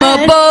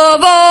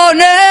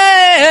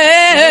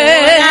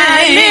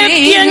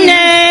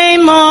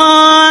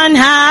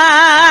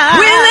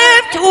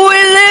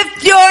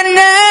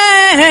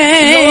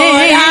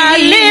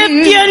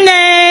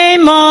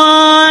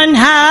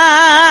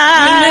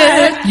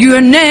Your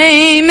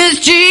name is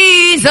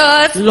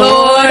Jesus.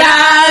 Lord,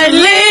 I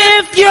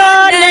lift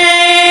your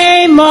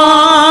name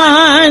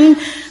on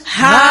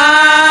high.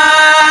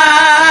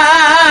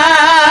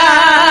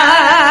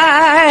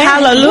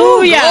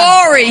 Hallelujah.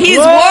 Glory. He's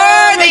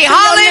worthy.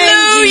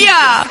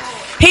 Hallelujah.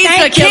 He's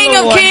the King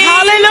of Kings.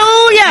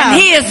 Hallelujah. And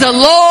He is the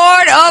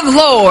Lord of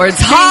Lords.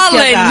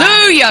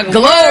 Hallelujah.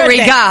 Glory,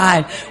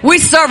 God. We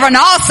serve an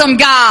awesome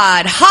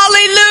God.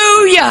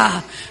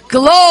 Hallelujah.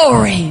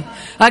 Glory.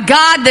 A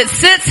God that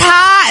sits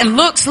high and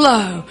looks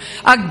low.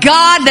 A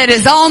God that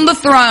is on the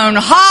throne.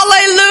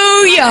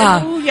 Hallelujah.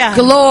 Hallelujah.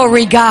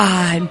 Glory,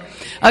 God.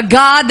 A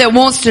God that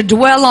wants to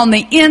dwell on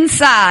the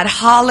inside.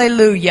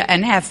 Hallelujah.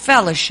 And have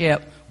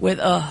fellowship with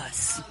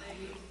us.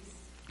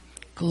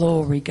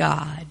 Glory,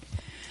 God.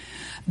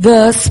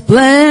 The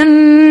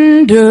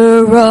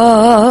splendor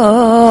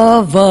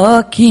of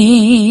a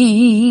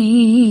king,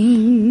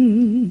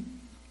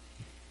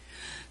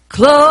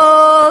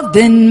 clothed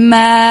in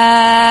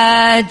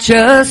majesty,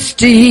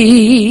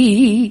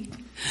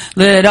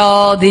 let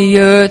all the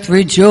earth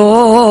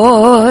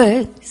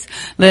rejoice,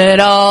 let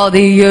all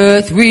the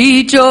earth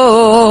rejoice.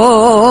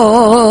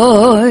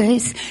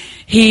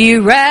 He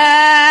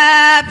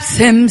wraps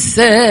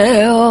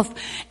himself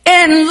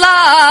in light,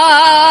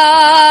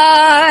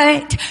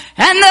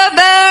 and the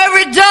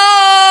very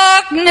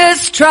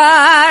darkness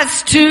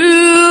tries to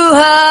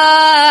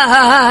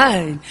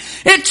hide.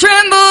 It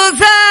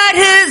trembles at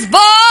his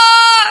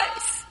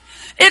voice.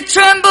 It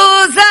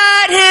trembles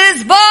at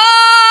his voice.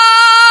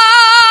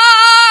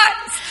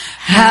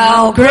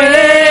 How great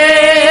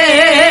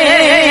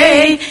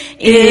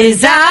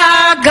is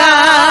our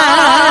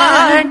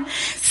God.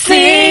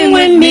 Sing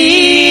with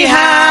me,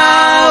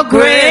 how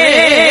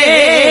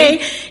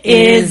great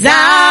is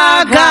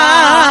our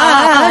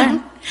God.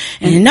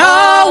 And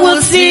all will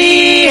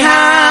see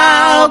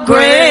how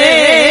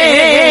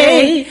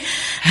great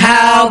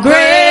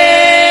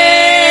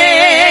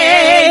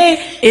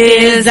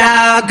is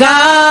our God.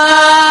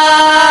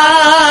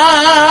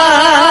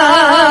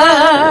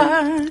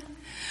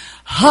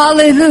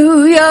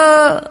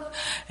 Hallelujah.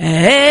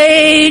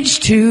 Age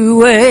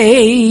to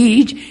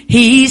age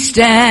He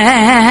stands,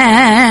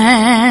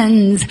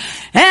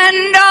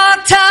 and all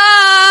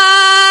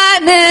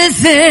time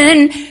is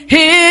in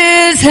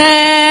His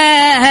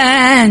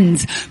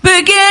hands.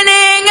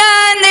 Beginning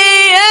and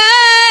the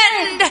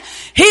end,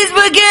 He's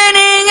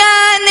beginning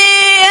and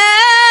the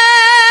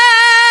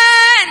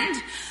end.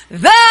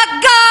 The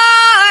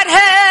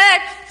Godhead,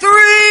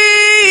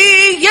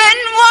 three in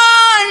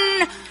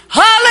one.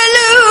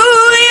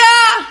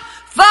 Hallelujah.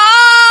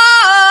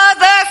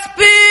 Father,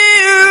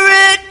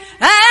 Spirit,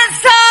 and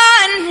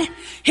Son.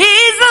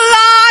 He's the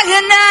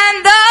Lion and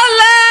the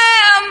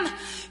Lamb.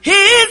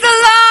 He's the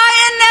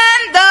Lion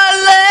and the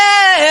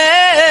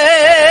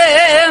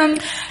Lamb.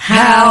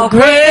 How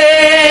great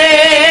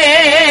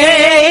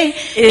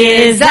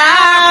is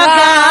our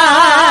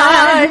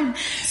God.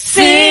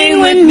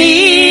 Sing with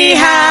me,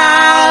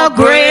 how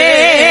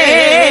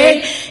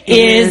great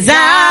is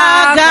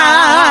our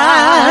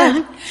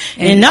God.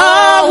 And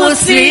all will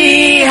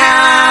see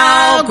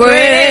how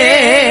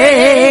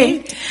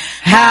great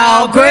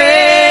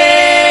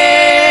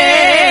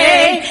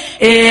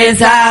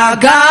is our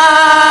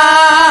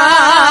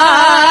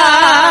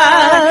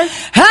God.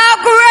 How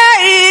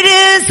great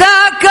is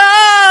our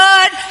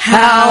God.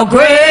 How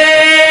great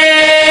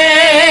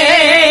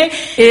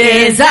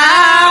is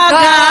our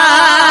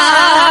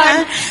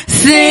God.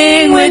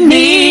 Sing with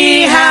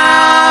me,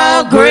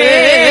 how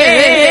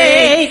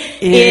great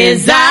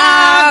is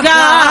our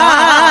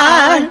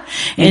God.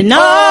 And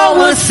all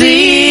will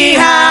see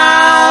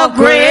how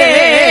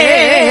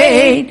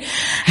great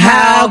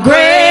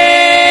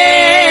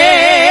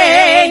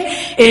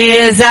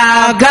is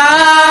our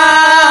God.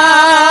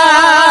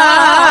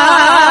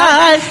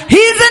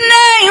 He's the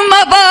name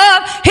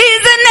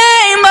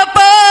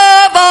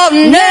above all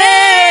names.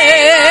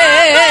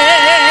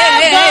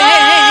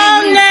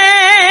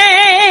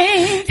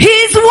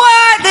 He's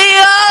worthy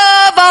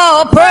of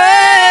all praise.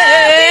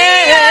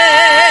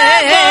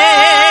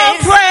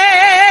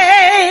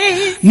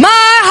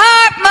 My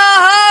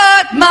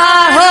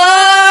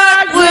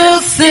heart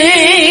will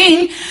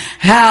sing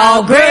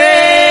how great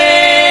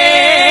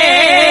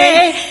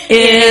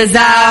is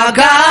our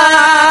God.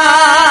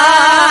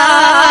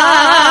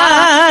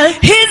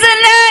 He's a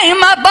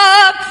name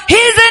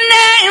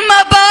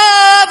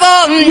above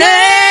all names.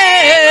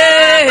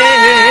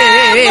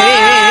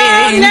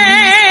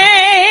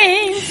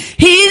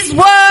 He's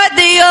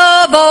worthy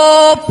of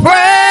all praise.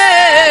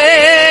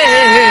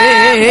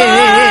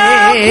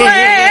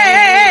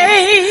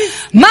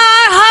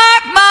 My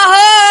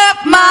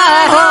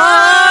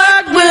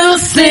heart will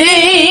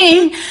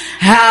sing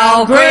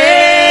how great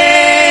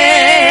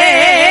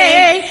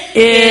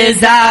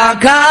is our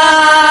God.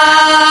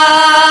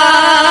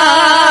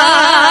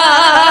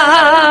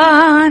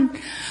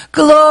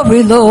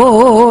 Glory,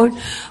 Lord.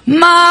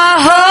 My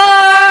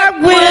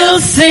heart will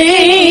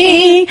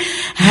sing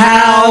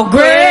how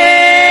great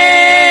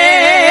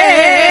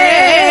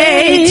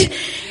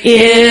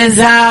is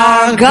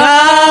our God.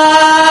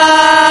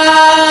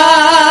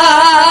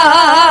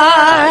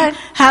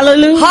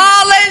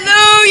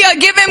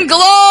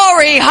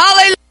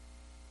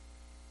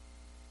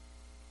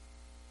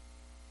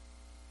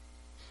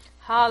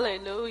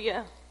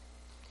 Hallelujah.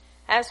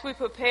 As we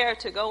prepare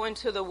to go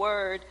into the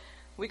Word,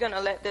 we're going to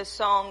let this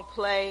song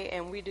play,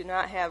 and we do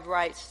not have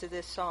rights to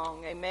this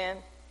song. Amen.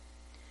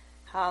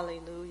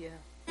 Hallelujah.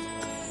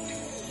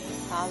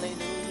 Hallelujah.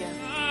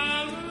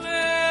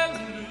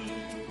 Hallelujah.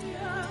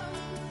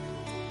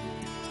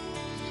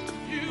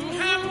 You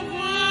have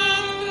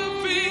won the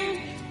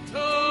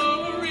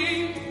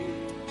victory.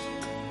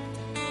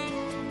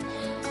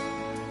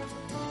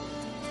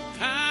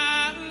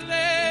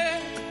 Hallelujah.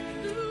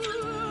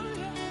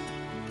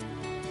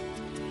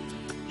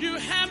 You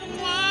have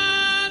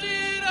won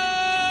it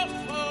all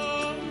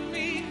for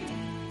me.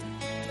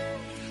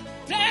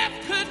 Death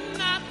could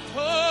not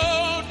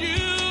hold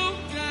you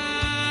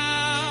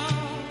down.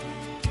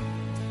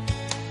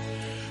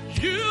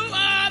 You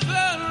are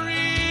the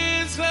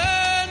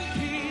risen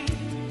King.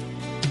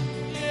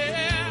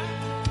 Yeah.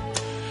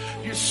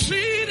 You're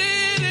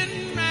seated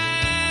in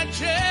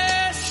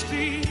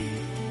majesty.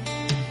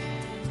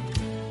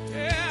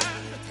 Yeah.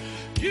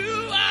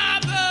 You are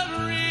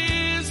the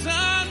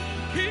risen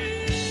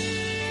King.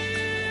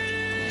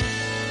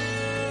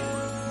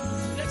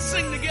 Let's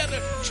sing together,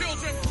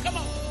 children. Come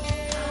on.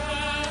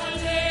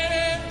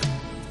 Hallelujah.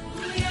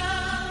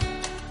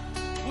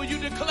 Will you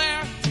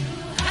declare?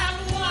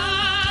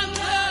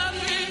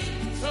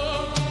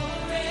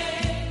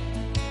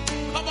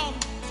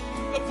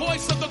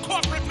 Voice of the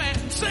corporate man,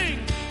 sing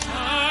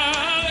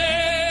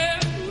hallelujah.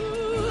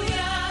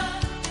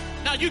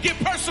 Now you get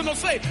personal,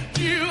 say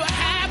you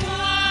have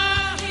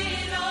won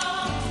it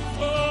all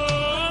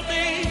for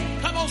me.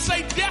 Come on,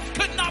 say death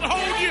could not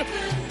hold you,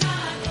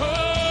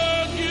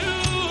 hold you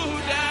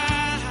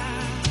down.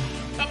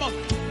 Come on,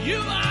 you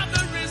are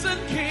the risen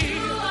King.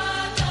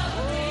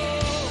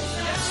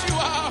 Yes, you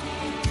are.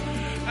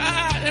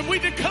 And we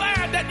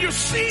declare that you're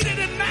seated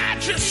in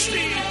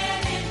majesty.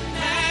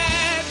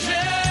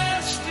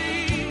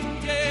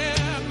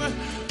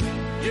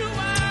 You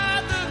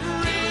are the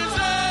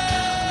risen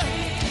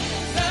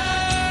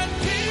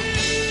King.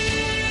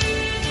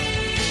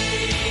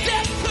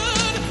 Death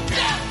could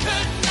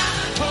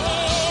not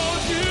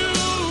hold you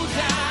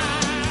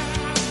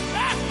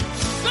down.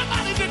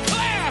 Somebody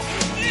declare,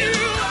 you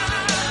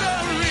are the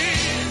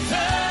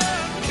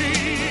risen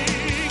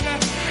King.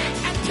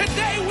 And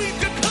today we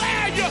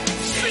declare you're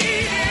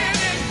seated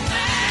in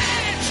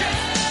majesty.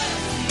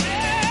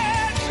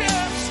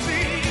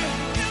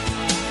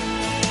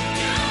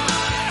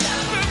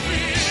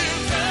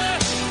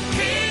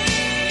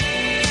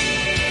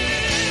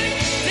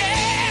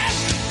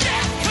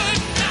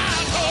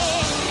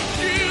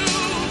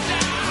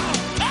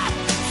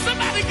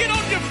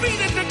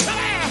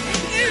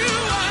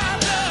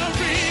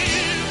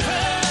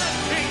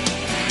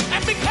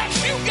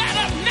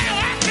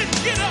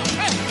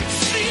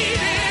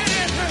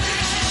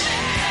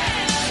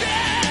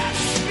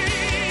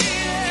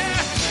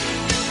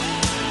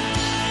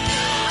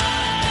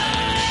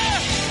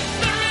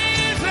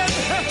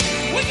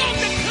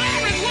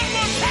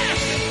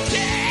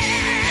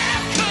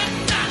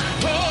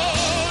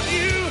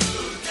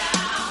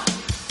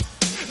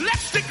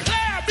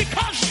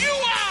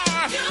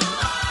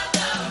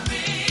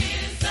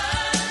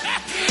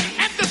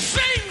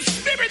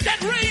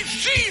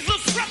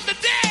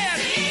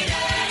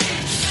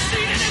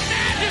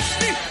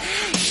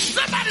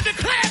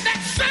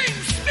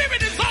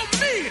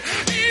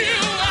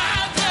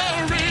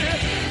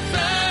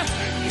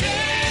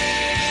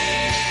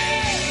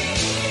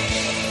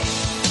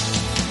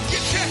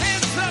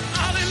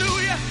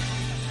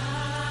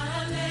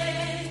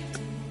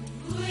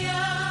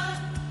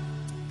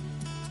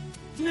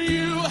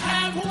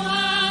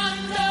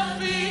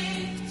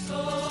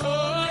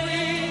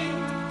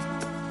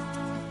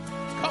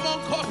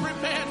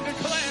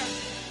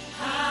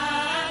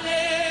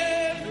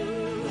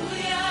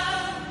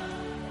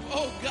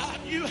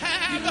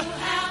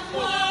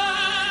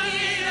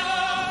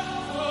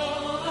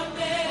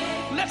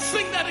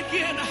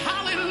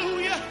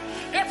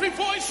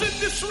 Voice in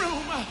this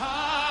room,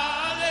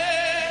 hallelujah.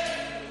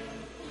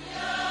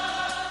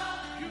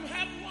 You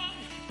have won.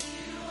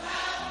 You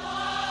have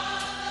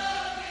won the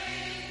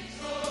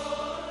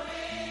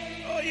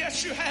victory. Oh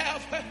yes, you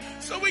have.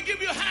 So we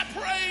give you high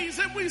praise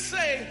and we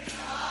say,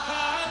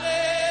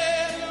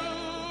 hallelujah.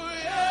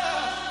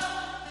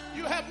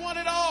 You have won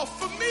it all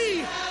for me.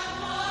 You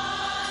have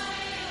won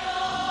it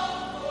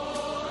all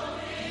for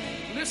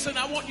me. Listen,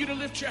 I want you to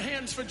lift your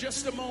hands for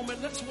just a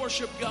moment. Let's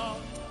worship God.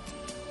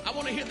 I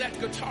want to hear that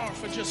guitar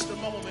for just a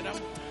moment. I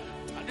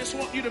just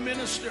want you to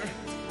minister.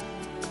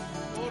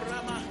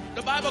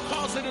 The Bible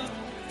calls it a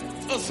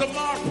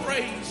zamar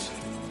praise.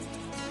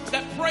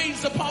 That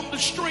praise upon the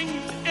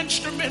stringed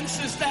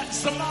instruments is that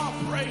zamar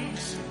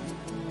praise.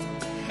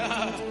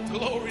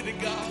 Glory to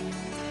God.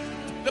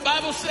 The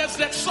Bible says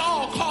that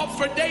Saul called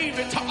for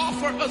David to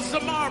offer a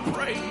zamar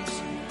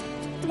praise.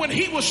 When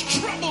he was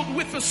troubled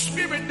with the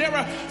Spirit, there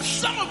are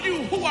some of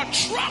you who are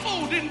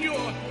troubled in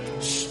your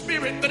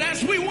spirit, but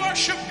as we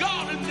worship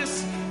God in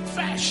this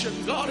fashion,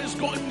 God is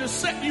going to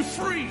set you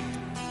free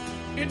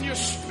in your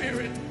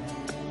spirit.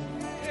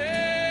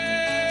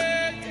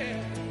 Yeah,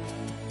 yeah.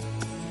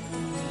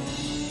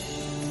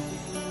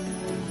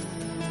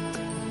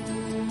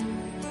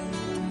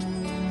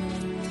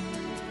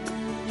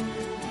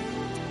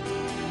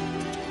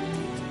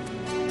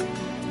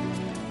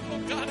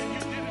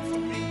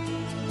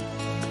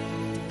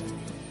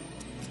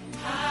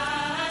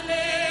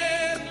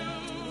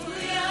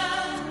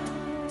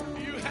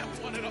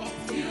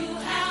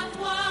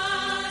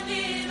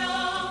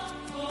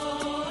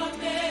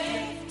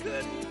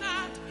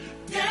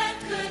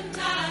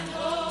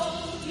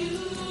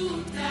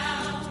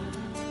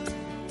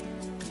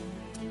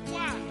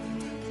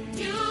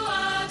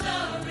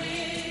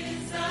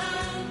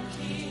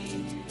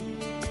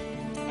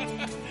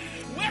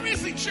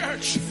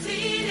 church.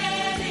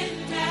 Seated in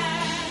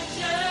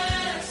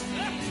majesty.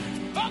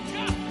 Oh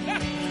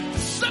God.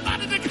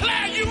 Somebody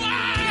declare you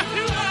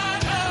are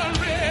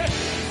the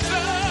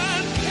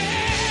risen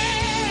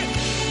King.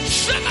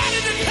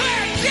 Somebody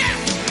declare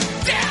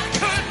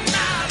death could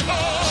not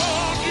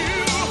hold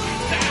you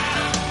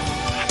down.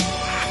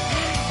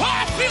 Oh,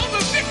 I feel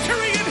the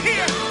victory in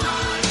here.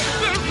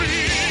 The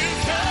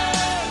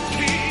risen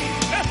King.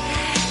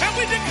 And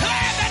we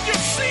declare that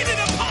you're seated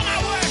upon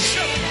our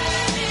worship.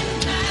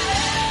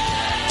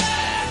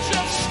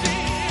 Majesty.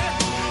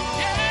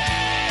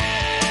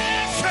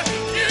 Yes,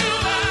 you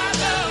are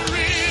the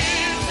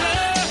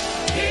risen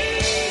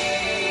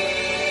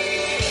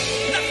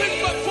King. Nothing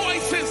but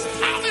voices.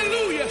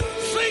 Hallelujah.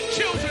 Sing,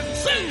 children,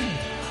 sing.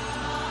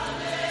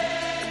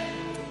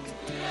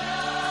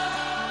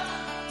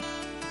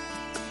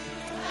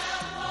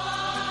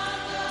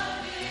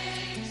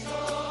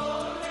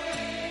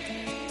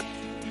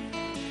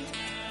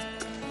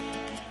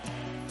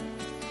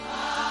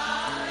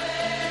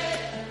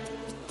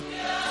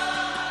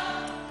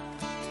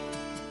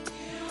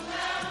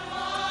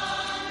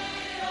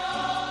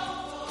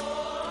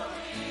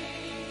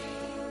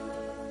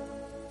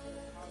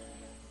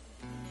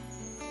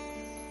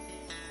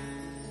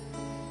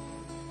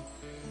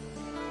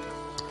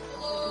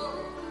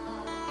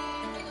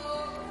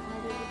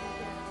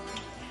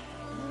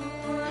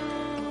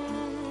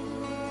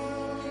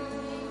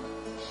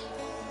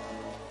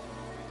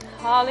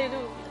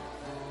 Hallelujah.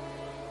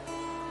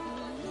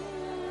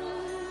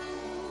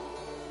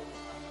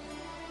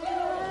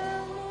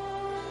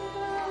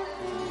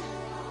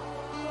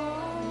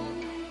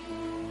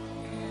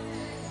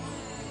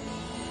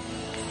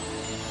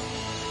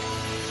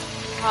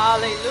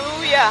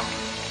 Hallelujah.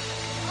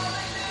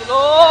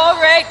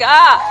 Glory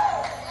God.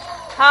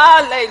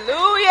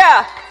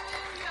 Hallelujah.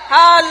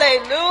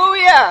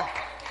 Hallelujah.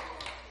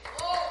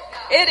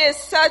 It is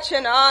such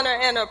an honor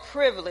and a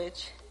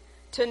privilege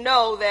to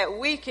know that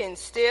we can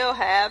still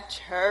have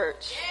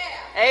church.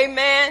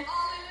 Amen.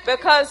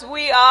 Because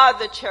we are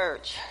the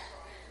church.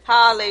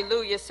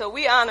 Hallelujah. So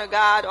we honor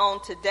God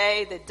on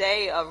today, the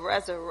day of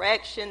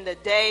resurrection, the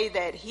day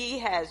that he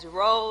has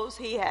rose,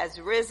 he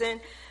has risen.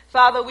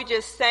 Father, we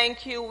just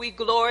thank you. We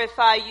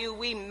glorify you.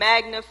 We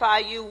magnify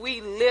you.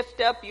 We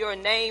lift up your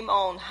name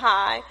on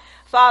high.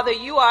 Father,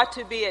 you are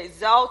to be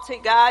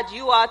exalted, God.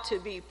 You are to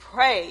be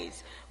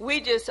praised.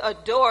 We just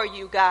adore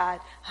you, God.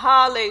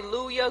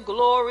 Hallelujah.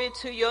 Glory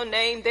to your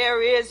name.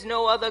 There is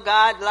no other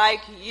God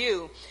like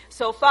you.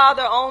 So,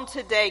 Father, on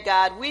today,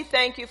 God, we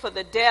thank you for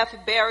the death,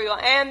 burial,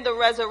 and the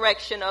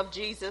resurrection of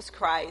Jesus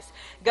Christ.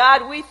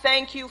 God, we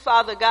thank you,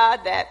 Father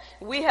God, that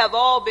we have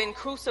all been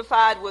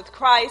crucified with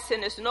Christ,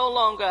 and it's no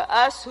longer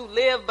us who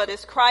live, but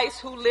it's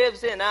Christ who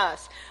lives in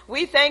us.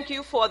 We thank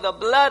you for the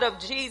blood of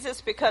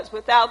Jesus, because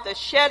without the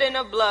shedding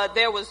of blood,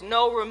 there was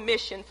no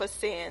remission for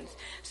sins.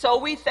 So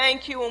we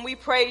thank you and we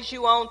praise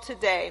you on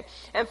today.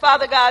 And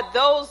Father God,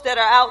 those that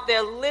are out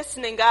there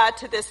listening, God,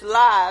 to this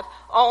live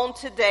on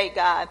today,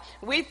 God,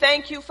 we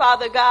thank you,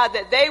 Father God,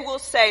 that they will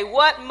say,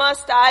 what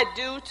must I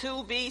do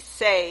to be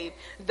saved?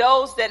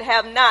 Those that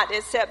have not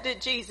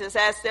accepted Jesus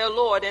as their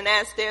Lord and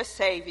as their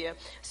Savior.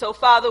 So,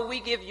 Father,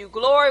 we give you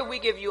glory, we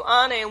give you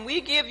honor, and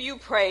we give you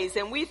praise.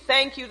 And we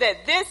thank you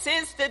that this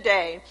is the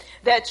day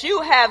that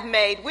you have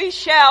made. We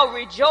shall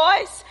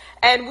rejoice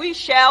and we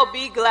shall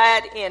be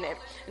glad in it.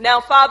 Now,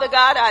 Father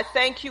God, I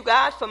thank you,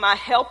 God, for my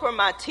helper,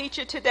 my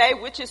teacher today,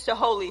 which is the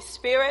Holy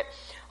Spirit.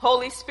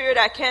 Holy Spirit,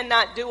 I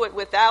cannot do it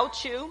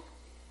without you.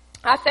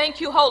 I thank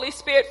you, Holy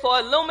Spirit, for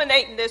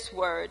illuminating this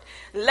word,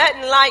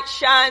 letting light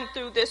shine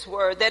through this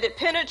word, that it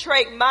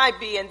penetrate my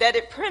being, that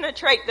it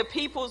penetrate the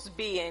people's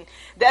being,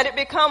 that it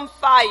become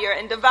fire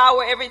and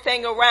devour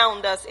everything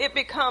around us. It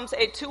becomes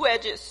a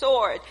two-edged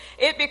sword.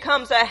 It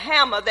becomes a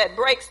hammer that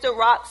breaks the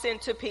rocks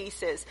into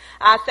pieces.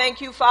 I thank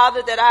you,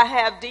 Father, that I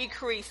have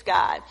decreased,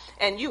 God,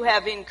 and you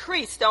have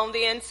increased on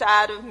the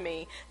inside of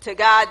me. To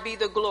God be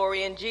the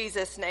glory in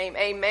Jesus' name.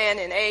 Amen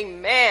and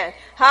amen.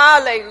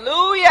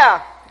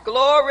 Hallelujah.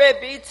 Glory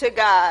be to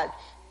God.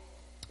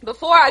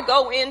 Before I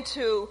go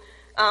into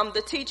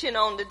the teaching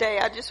on today,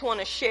 I just want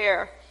to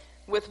share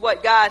with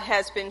what God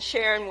has been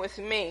sharing with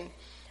me.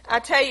 I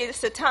tell you,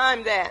 it's a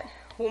time that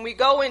when we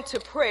go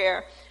into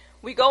prayer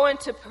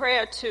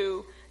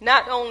to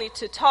not only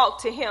to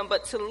talk to him,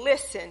 but to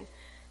listen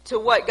to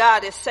what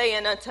God is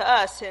saying unto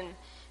us. And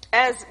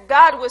as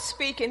God was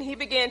speaking, he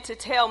began to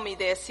tell me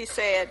this. He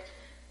said,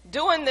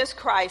 during this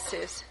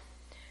crisis,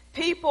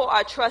 people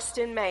are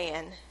trusting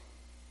man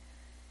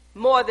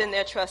more than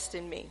they're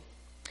trusting me.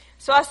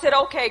 So I said,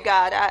 okay,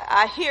 God,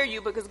 I hear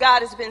you, because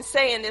God has been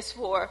saying this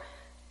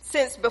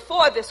since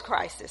before this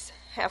crisis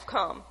have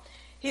come.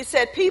 He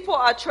said, people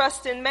are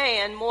trusting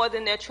man more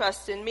than they're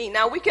trusting me.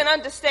 Now, we can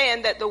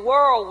understand that the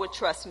world would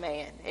trust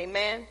man.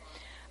 Amen.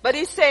 But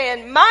he's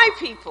saying, my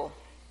people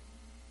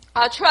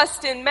are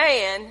trusting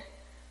man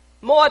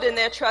more than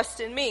they're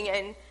trusting me.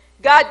 And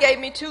God gave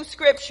me two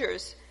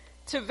scriptures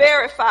to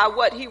verify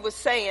what he was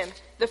saying.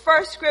 The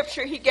first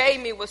scripture he gave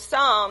me was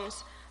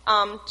Psalms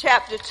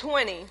chapter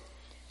 20,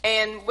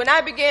 And when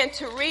I began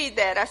to read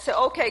that, I said,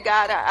 okay,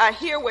 God, I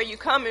hear where you're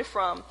coming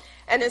from.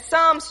 And in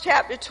Psalms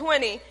chapter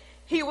 20,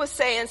 he was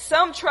saying,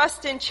 some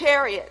trust in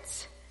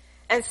chariots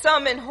and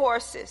some in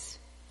horses,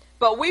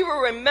 but we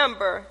will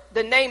remember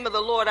the name of the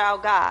Lord our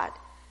God.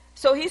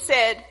 So he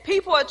said,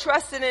 people are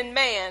trusting in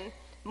man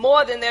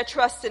more than they're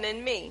trusting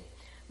in me.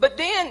 But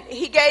then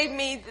he gave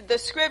me the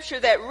scripture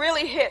that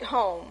really hit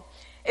home.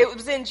 It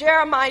was in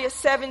Jeremiah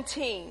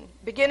 17,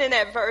 beginning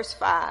at verse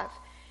 5.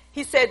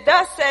 He said,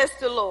 thus says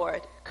the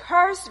Lord,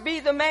 cursed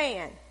be the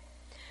man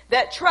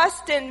that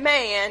trusts in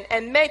man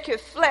and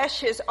maketh flesh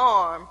his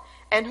arm,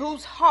 and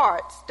whose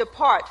hearts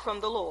depart from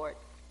the Lord.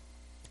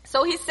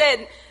 So he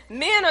said,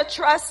 men are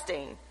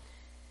trusting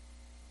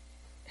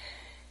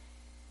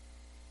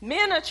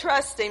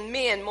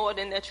men more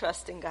than they're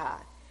trusting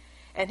God.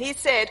 And he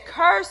said,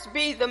 cursed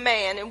be the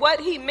man. And what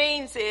he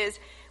means is,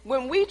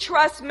 when we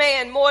trust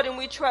man more than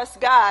we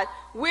trust God,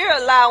 we're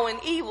allowing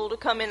evil to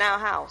come in our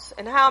house.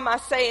 And how am I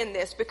saying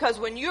this? Because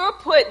when you're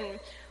putting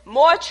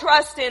more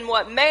trust in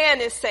what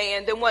man is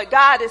saying than what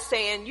God is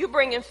saying, you're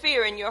bringing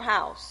fear in your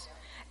house.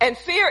 And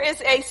fear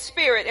is a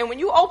spirit. And when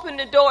you open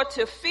the door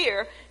to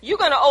fear, you're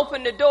going to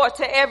open the door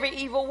to every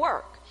evil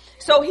work.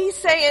 So he's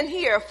saying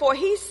here, for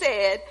he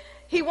said,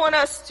 he wants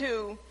us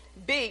to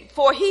be,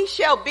 for he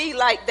shall be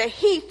like the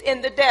heath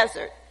in the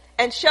desert,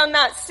 and shall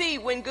not see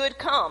when good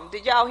come.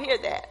 Did y'all hear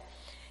that?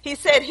 He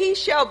said, he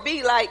shall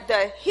be like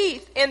the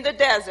heath in the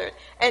desert,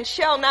 and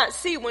shall not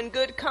see when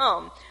good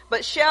come,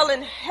 but shall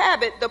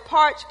inhabit the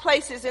parched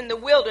places in the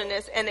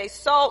wilderness, and a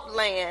salt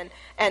land,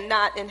 and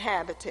not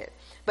inhabited.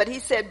 But he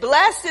said,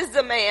 blessed is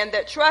the man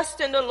that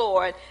trusts in the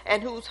Lord,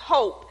 and whose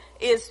hope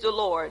is the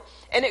Lord.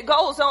 And it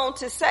goes on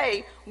to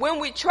say, when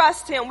we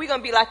trust him, we're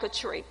going to be like a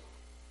tree.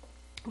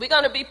 We're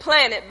going to be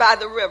planted by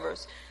the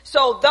rivers.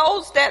 So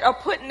those that are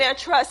putting their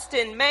trust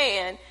in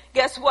man,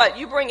 guess what?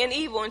 You're bringing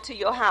evil into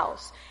your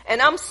house. And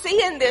I'm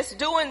seeing this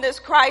during this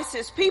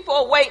crisis. People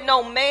are waiting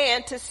on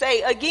man to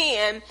say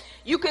again,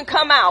 you can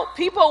come out.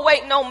 People are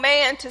waiting on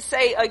man to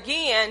say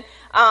again,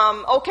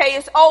 okay,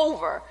 it's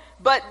over.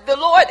 But the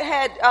Lord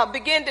had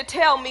begun to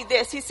tell me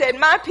this. He said,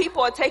 my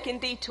people are taking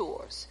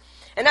detours.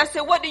 And I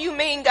said, what do you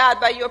mean, God,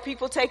 by your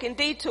people taking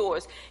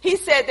detours? He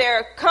said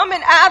they're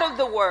coming out of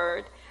the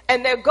word,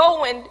 and they're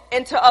going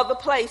into other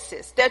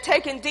places. They're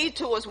taking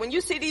detours. When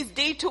you see these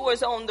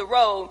detours on the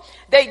road,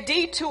 they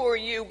detour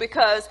you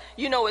because,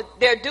 you know,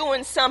 they're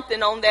doing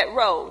something on that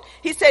road.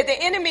 He said the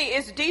enemy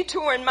is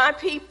detouring my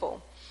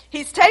people.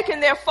 He's taking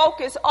their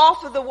focus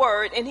off of the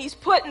word, and he's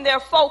putting their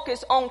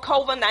focus on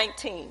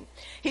COVID-19.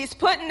 He's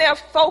putting their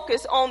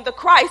focus on the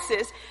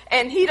crisis,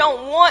 and he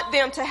don't want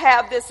them to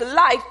have this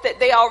life that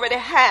they already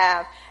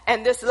have,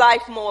 and this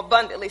life more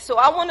abundantly. So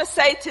I want to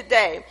say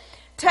today,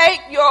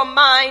 take your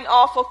mind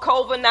off of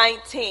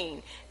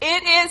COVID-19.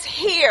 It is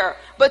here,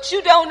 but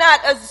you do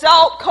not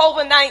exalt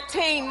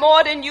COVID-19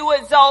 more than you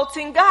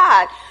exalting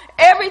God.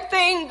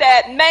 Everything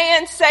that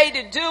man say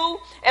to do,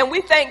 and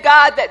we thank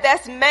God that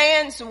that's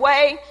man's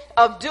way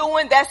of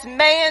doing, that's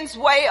man's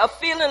way of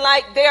feeling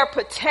like they're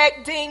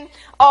protecting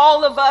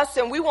all of us,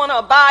 and we want to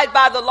abide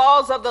by the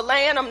laws of the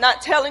land. I'm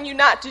not telling you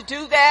not to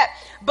do that,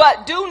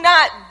 but do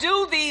not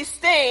do these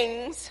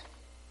things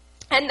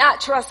and not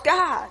trust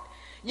God.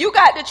 You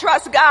got to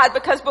trust God,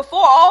 because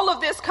before all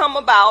of this come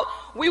about,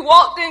 we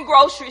walked in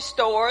grocery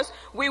stores.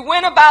 We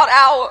went about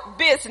our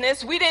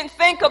business. We didn't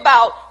think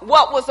about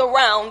what was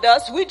around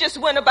us. We just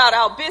went about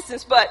our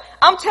business. But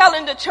I'm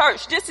telling the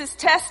church, this is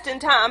testing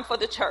time for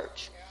the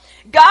church.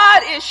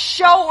 God is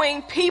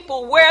showing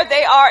people where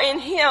they are in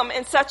him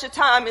in such a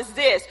time as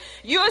this.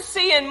 You're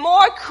seeing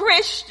more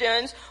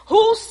Christians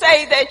who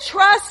say they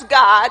trust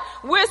God.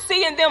 We're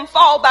seeing them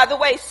fall by the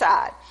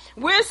wayside.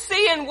 We're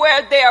seeing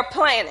where they are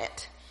planted.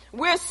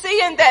 We're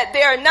seeing that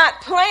they're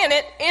not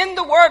planted in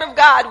the word of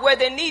God where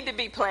they need to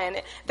be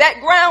planted.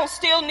 That ground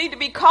still need to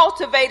be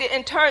cultivated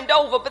and turned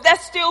over, but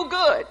that's still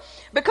good.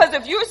 Because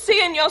if you're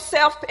seeing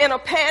yourself in a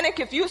panic,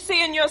 if you're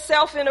seeing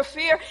yourself in a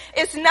fear,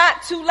 it's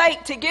not too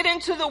late to get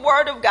into the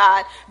word of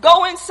God.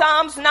 Go in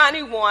Psalms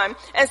 91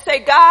 and say,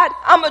 God,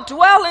 I'm going to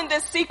dwell in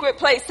this secret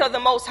place of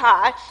the Most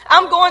High.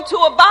 I'm going to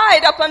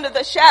abide up under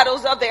the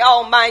shadows of the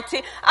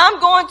Almighty. I'm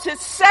going to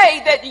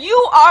say that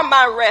you are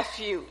my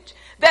refuge,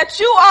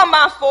 that you are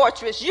my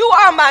fortress, you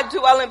are my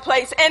dwelling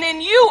place, and in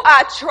you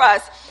I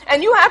trust.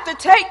 And you have to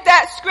take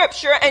that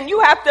scripture and you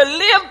have to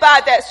live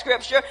by that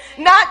scripture,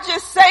 not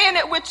just saying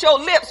it with your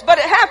lips, but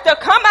it have to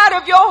come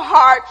out of your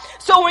heart.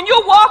 So when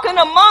you're walking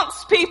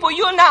amongst people,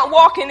 you're not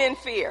walking in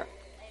fear.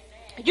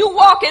 You're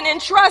walking in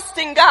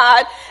trusting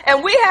God.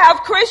 And we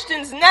have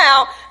Christians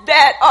now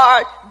that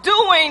are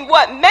doing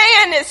what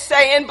man is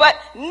saying, but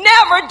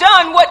never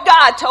done what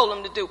God told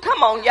them to do.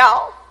 Come on,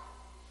 y'all.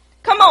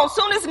 Come on,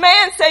 soon as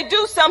man say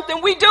do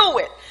something, we do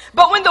it.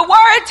 But when the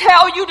word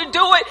tell you to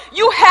do it,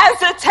 you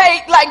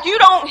hesitate like you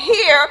don't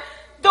hear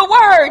the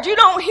word. You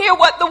don't hear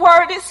what the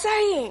word is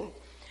saying.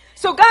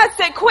 So God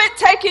said, quit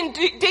taking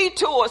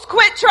detours.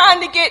 Quit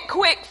trying to get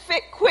quick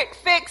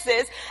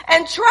fixes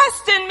and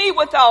trust in me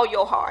with all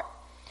your heart.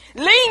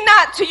 Lean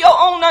not to your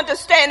own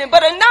understanding,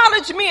 but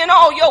acknowledge me in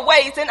all your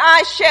ways, and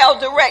I shall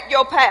direct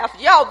your path.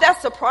 Y'all,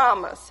 that's a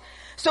promise.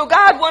 So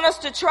God wants us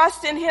to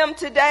trust in him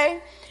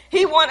today.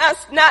 He wants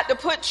us not to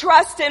put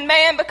trust in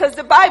man, because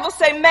the Bible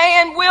says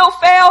man will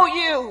fail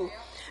you.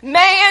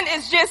 Man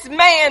is just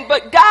man,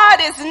 but God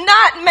is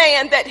not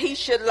man that he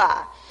should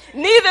lie.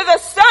 Neither the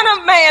Son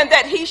of Man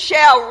that he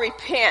shall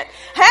repent.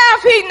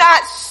 Have he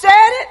not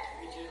said it?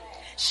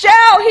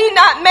 Shall he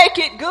not make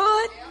it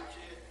good?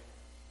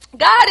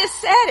 God has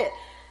said it.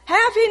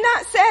 Have he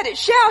not said it?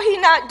 Shall he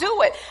not do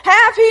it?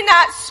 Have he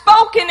not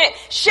spoken it?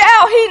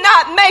 Shall he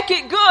not make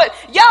it good?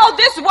 Y'all,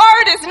 this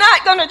word is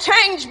not going to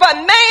change, but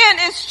man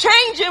is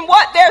changing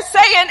what they're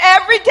saying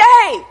every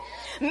day.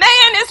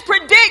 Man is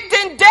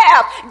predicting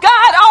death.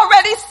 God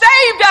already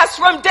saved us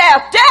from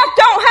death. Death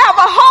don't have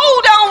a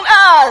hold on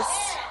us.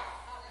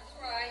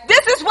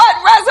 This is what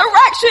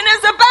resurrection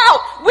is about.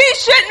 We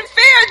shouldn't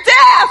fear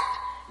death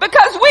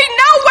because we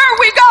know where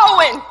we're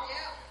going.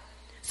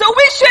 So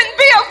we shouldn't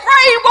be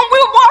afraid when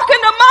we're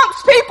walking amongst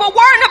people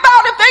worrying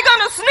about if they're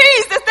going to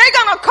sneeze, if they're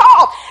going to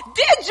cough.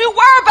 Did you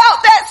worry about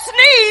that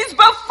sneeze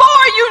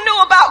before you knew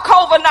about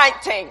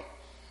COVID-19?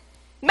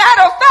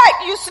 Matter of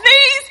fact, you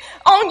sneezed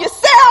on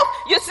yourself,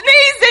 you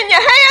sneezed in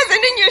your hands,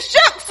 and then you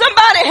shook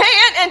somebody's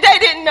hand and they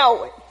didn't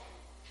know it.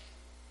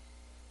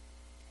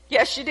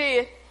 Yes, you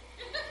did.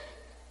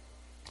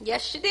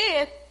 Yes, you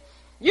did.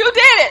 You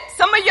did it.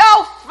 Some of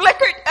y'all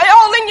flickered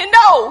all in your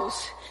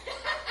nose.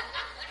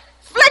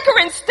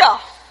 Flickering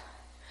stuff.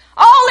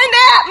 All in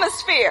the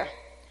atmosphere.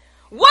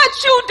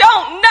 What you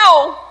don't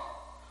know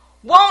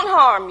won't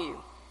harm you.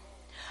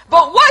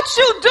 But what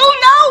you do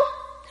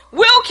know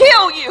will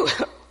kill you.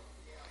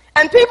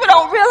 And people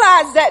don't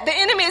realize that the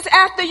enemy is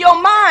after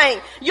your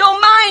mind. Your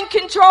mind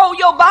control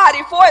your body.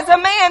 For as a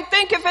man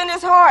thinketh in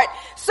his heart,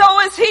 so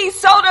is he,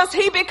 so does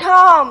he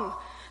become.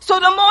 So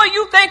the more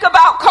you think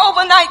about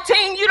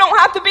COVID-19, you don't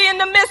have to be in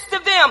the midst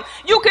of them.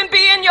 You can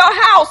be in your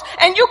house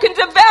and you can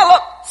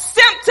develop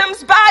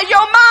symptoms by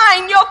your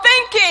mind, your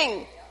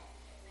thinking.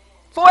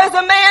 For as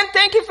a man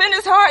thinketh in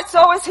his heart,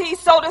 so is he,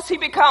 so does he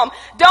become.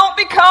 Don't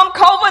become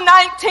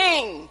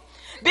COVID-19.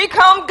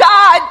 Become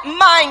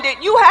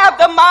God-minded. You have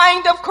the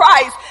mind of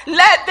Christ.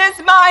 Let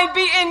this mind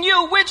be in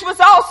you, which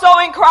was also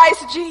in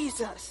Christ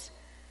Jesus.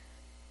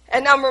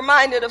 And I'm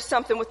reminded of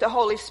something with the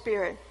Holy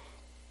Spirit.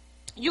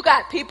 You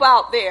got people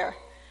out there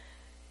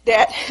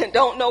that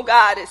don't know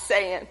God is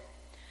saying,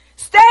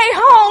 stay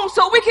home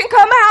so we can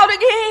come out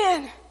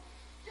again.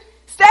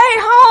 Stay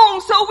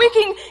home so we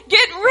can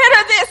get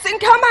rid of this and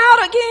come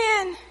out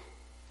again.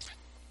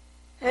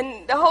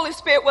 And the Holy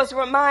Spirit was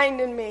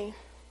reminding me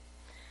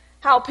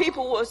how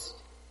people was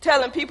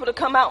telling people to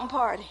come out and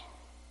party.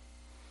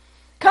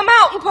 Come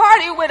out and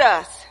party with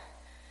us.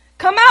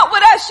 Come out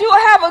with us,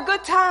 you'll have a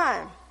good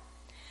time.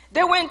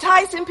 They were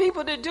enticing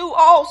people to do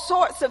all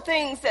sorts of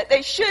things that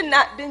they should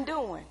not been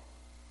doing.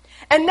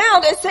 And now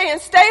they're saying,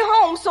 stay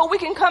home so we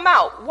can come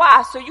out.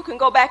 Why? So you can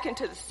go back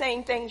into the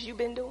same things you've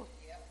been doing.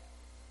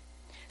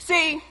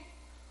 See,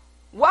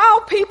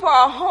 while people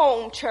are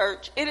home,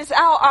 church, it is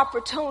our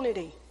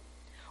opportunity.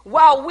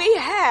 While we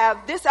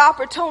have this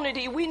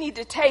opportunity, we need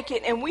to take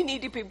it and we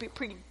need to be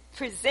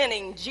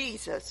presenting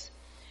Jesus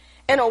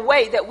in a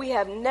way that we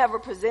have never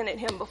presented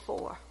him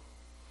before.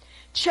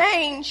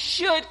 Change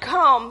should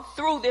come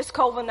through this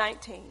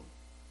COVID-19.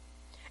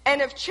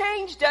 And if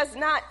change does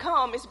not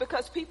come, it's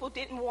because people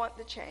didn't want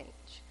the change.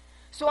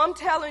 So I'm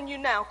telling you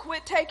now,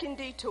 quit taking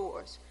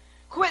detours.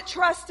 Quit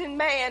trusting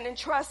man and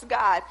trust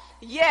God.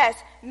 Yes,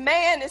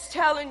 man is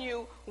telling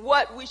you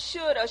what we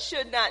should or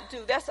should not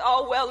do. That's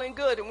all well and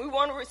good, and we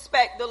want to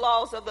respect the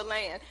laws of the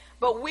land.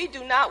 But we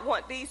do not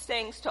want these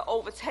things to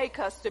overtake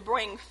us to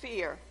bring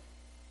fear,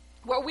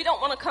 where we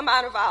don't want to come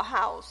out of our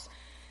house.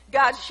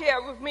 God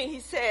shared with me,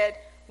 he said,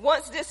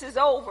 once this is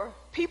over,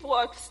 people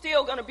are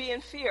still going to be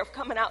in fear of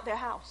coming out their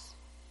house.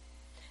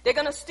 They're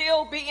going to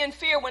still be in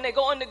fear when they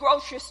go in the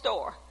grocery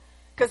store.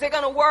 Because they're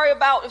going to worry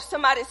about if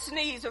somebody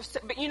sneezes.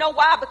 But you know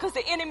why? Because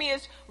the enemy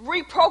is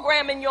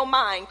reprogramming your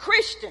mind.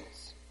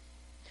 Christians,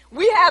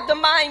 we have the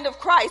mind of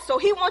Christ. So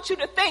he wants you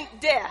to think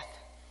death.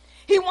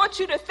 He wants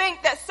you to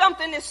think that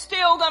something is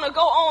still going to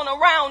go on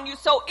around you.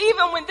 So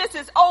even when this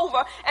is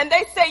over and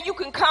they say you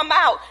can come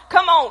out,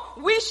 come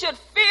on, we should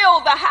fill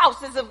the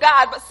houses of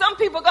God. But some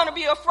people are going to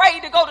be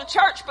afraid to go to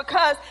church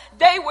because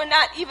they were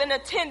not even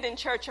attending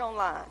church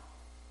online.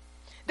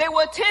 They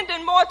were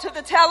attending more to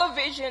the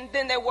television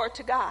than they were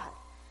to God.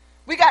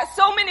 We got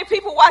so many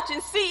people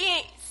watching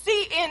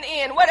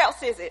CNN. What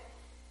else is it?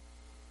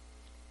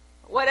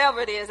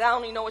 Whatever it is, I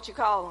don't even know what you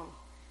call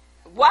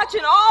them.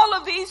 Watching all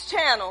of these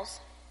channels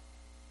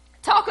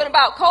talking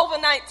about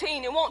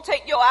COVID-19 and won't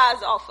take your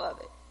eyes off of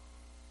it.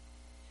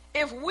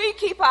 If we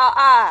keep our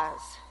eyes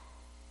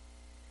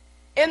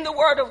in the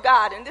Word of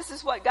God, and this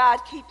is what God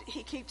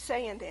he keeps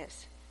saying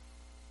this.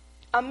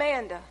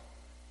 Amanda,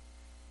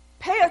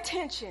 pay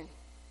attention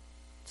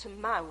to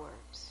my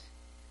words.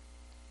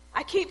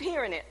 I keep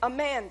hearing it.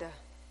 Amanda,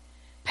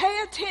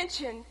 pay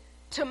attention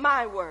to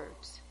my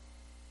words.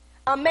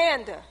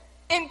 Amanda,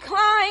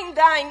 incline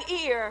thine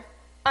ear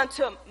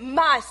unto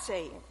my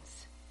sayings.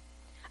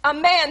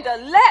 Amanda,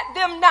 let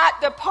them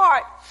not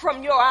depart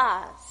from your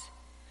eyes.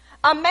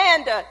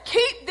 Amanda,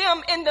 keep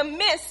them in the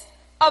midst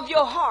of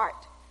your heart.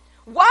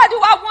 Why do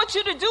I want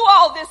you to do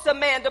all this,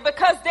 Amanda?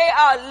 Because they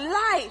are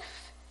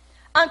life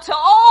unto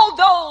all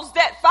those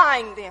that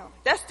find them.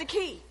 That's the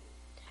key.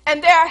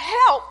 And they are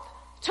health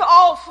to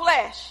all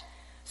flesh.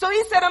 So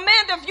he said,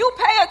 Amanda, if you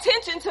pay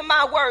attention to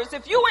my words,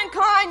 if you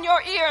incline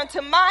your ear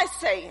unto my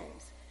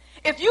sayings,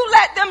 if you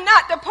let them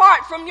not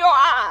depart from your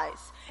eyes,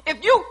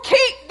 if you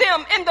keep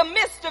them in the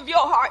midst of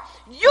your heart,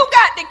 you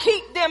got to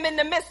keep them in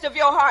the midst of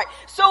your heart.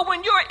 So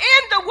when you're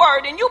in the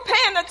word and you're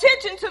paying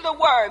attention to the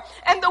word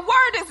and the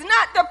word is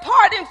not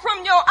departing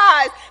from your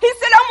eyes, he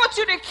said, I want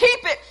you to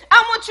keep it.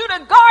 I want you to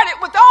guard it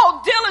with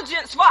all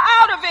diligence, for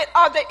out of it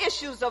are the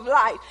issues of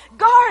life.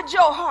 Guard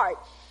your heart.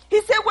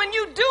 He said, when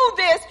you do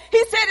this,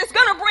 he said, it's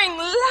going to bring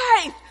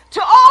life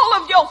to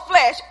all of your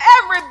flesh,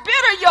 every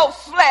bit of your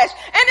flesh,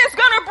 and it's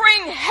going to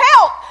bring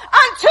health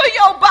unto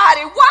your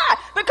body. Why?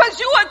 Because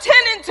you are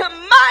attending to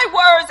my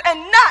words and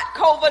not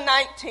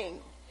COVID-19.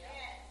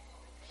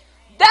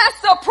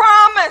 That's a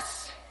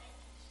promise.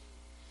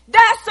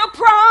 That's a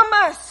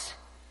promise.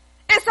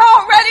 It's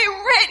already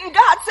written.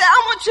 God said,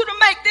 I want you to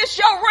make this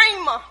your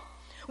rhema.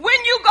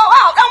 When you go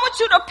out, I want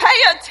you to pay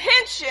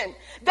attention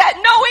that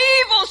no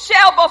evil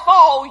shall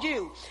befall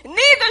you,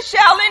 neither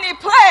shall any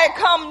plague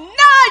come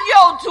nigh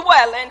your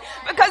dwelling,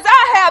 because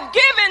I have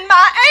given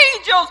my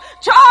angels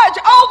charge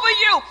over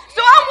you.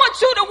 So I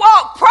want you to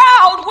walk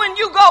proud when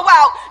you go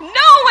out,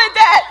 knowing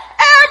that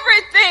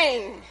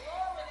everything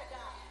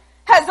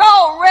has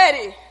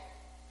already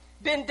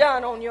been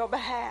done on your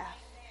behalf.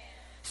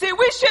 See,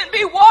 we shouldn't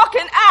be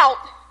walking out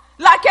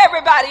like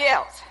everybody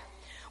else.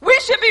 We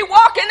should be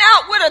walking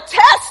out with a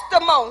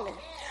testimony.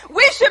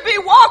 We should be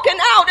walking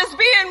out as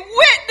being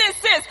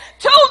witnesses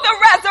to the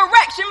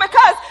resurrection,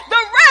 because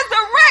the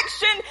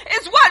resurrection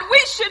is what we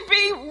should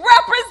be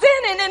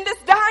representing in this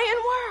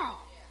dying world.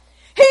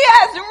 He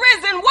has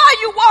risen. Why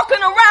are you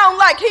walking around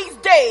like he's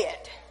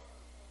dead?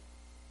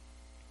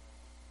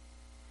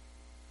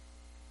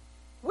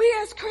 We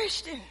as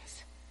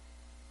Christians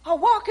are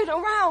walking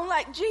around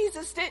like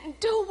Jesus didn't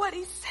do what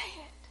he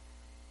said.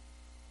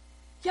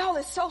 Y'all,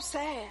 it's so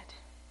sad.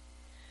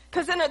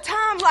 Because in a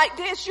time like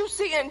this, you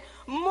seeing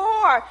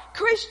more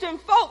Christian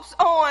folks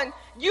on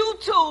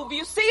YouTube.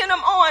 You seeing them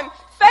on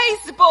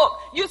Facebook.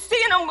 You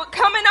seeing them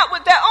coming up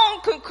with their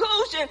own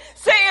conclusion,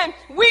 saying,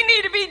 we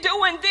need to be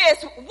doing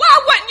this.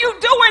 Why wasn't you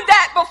doing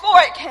that before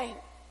it came?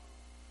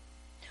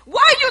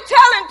 Why are you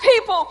telling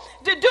people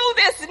to do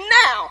this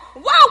now?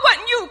 Why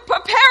wasn't you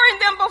preparing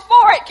them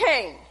before it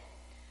came?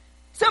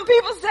 Some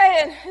people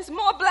saying, it's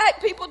more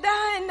black people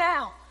dying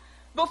now.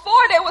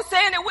 Before they were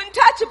saying it wouldn't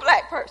touch a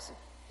black person.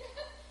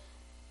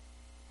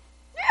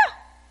 Yeah.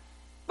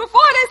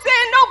 Before they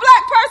saying no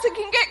black person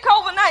can get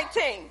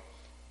COVID-19.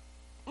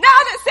 Now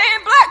they're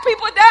saying black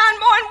people are dying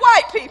more than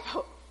white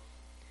people.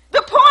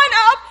 The point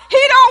of, he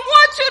don't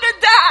want you to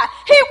die.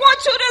 He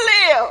wants you to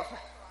live.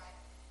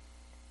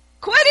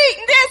 Quit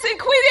eating this and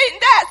quit eating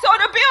that so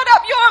to build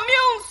up your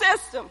immune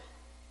system.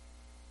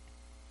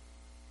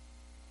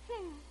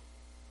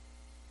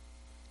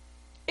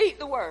 Eat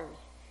the word.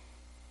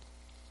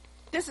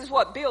 This is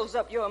what builds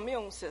up your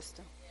immune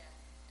system.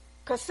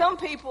 Because some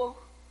people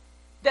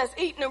that's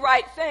eating the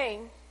right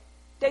thing,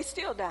 they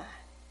still die.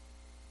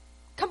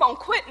 Come on,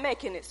 quit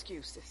making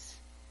excuses.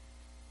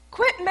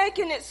 Quit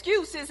making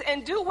excuses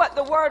and do what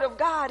the word of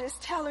God is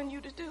telling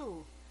you to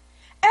do.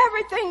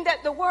 Everything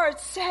that the word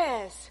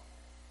says,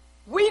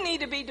 we need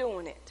to be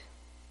doing it.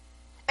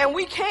 And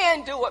we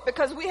can do it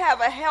because we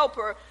have a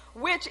helper,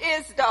 which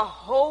is the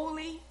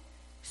Holy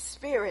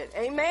Spirit.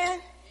 Amen?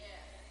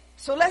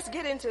 So let's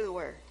get into the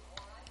word.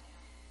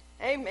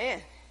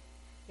 Amen.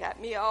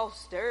 Got me all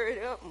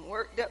stirred up and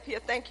worked up here.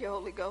 Thank you,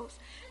 Holy Ghost.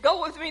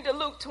 Go with me to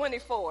Luke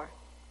 24.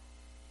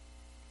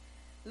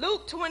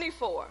 Luke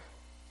 24,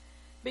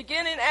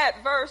 beginning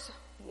at verse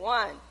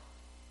 1.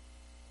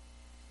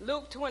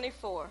 Luke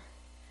 24.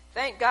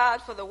 Thank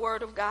God for the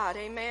word of God,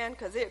 amen,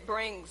 because it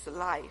brings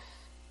life.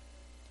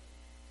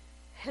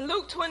 In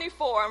Luke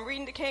 24, I'm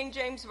reading the King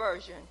James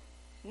Version.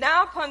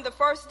 Now upon the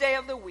first day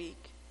of the week,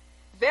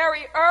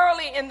 very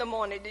early in the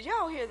morning. Did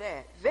y'all hear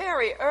that?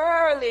 Very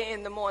early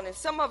in the morning.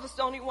 Some of us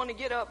don't even want to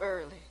get up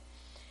early.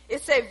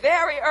 It said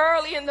very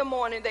early in the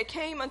morning they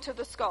came unto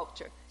the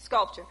sculpture,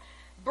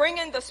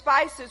 bringing the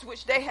spices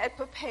which they had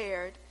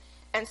prepared,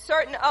 and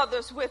certain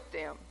others with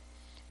them.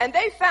 And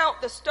they found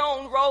the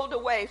stone rolled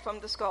away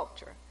from the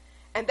sculpture.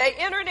 And they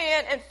entered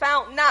in and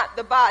found not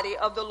the body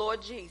of the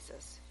Lord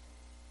Jesus.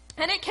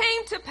 And it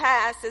came to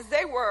pass, as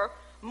they were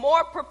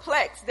more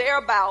perplexed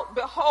thereabout,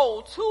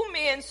 behold, two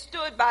men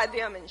stood by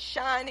them in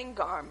shining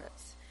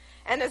garments.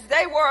 And as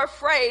they were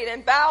afraid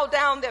and bowed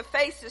down their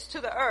faces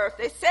to the earth,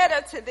 they said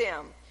unto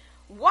them,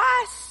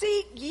 why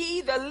seek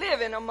ye the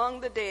living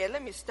among the dead?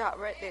 Let me stop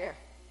right there.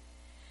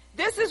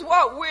 This is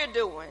what we're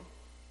doing.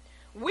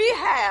 We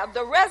have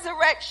the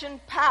resurrection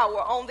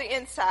power on the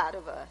inside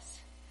of us.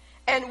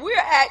 And we're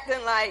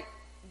acting like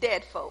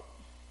dead folk.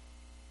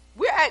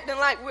 We're acting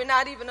like we're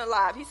not even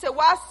alive. He said,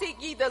 why seek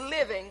ye the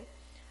living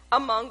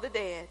among the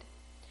dead?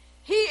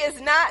 He is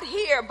not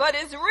here, but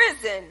is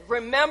risen.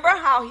 Remember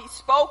how he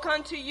spoke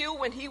unto you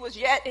when he was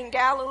yet in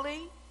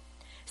Galilee,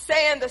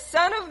 saying, the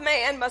Son of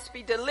Man must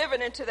be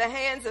delivered into the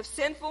hands of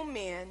sinful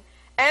men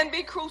and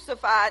be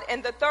crucified,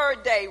 and the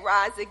third day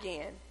rise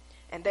again.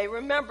 And they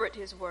remembered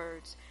his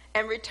words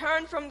and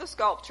returned from the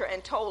sculpture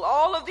and told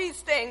all of these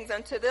things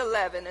unto the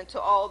 11 and to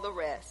all the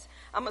rest.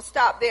 I'm going to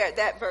stop there at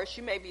that verse.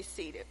 You may be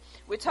seated.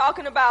 We're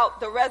talking about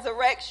the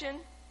resurrection.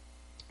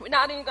 We're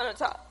not even going to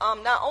talk,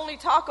 not only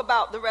talk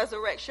about the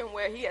resurrection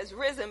where he has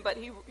risen, but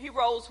he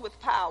rose with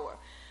power.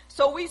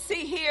 So we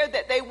see here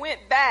that they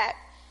went back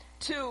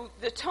to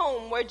the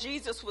tomb where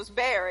Jesus was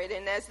buried.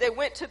 And as they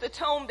went to the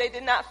tomb, they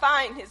did not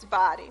find his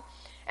body.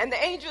 And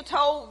the angel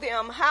told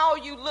them, how are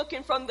you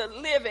looking from the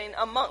living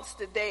amongst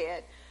the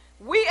dead?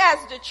 We as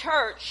the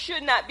church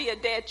should not be a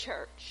dead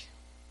church.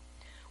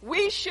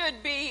 We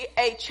should be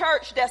a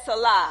church that's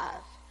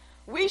alive.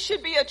 We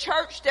should be a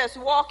church that's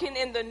walking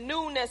in the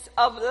newness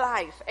of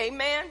life.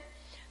 Amen.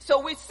 So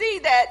we see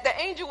that the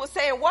angel was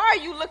saying, why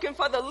are you looking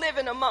for the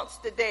living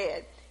amongst the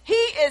dead? He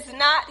is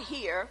not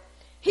here.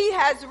 He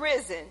has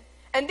risen.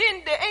 And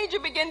then the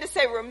angel began to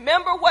say,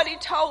 remember what he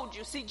told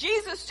you. See,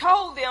 Jesus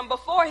told them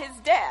before his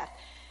death.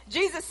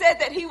 Jesus said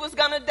that he was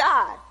going to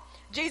die.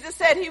 Jesus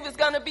said he was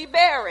going to be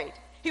buried.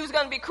 He was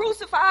going to be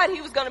crucified.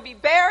 He was going to be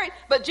buried.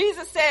 But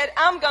Jesus said,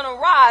 I'm going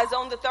to rise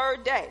on the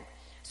third day.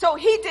 So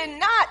he did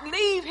not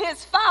leave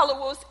his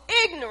followers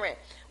ignorant.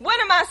 What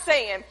am I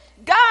saying?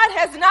 God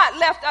has not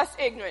left us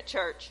ignorant,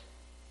 church.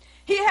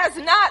 He has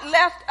not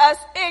left us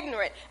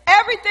ignorant.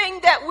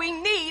 Everything that we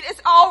need is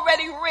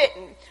already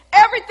written.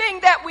 Everything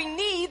that we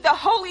need, the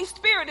Holy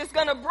Spirit is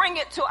going to bring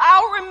it to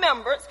our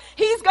remembrance.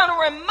 He's going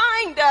to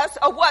remind us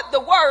of what the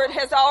Word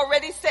has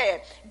already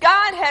said.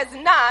 God has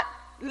not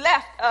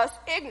left us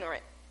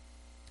ignorant.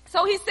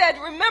 So he said,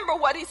 remember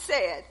what he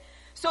said.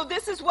 So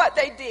this is what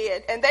they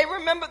did. And they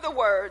remembered the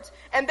words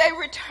and they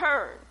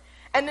returned.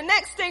 And the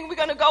next thing we're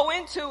going to go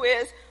into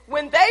is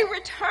when they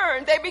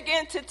returned, they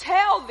began to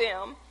tell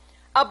them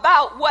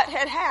about what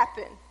had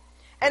happened.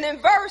 And in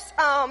verse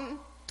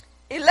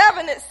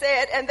 11 it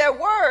said, and their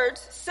words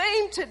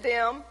seemed to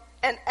them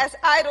and as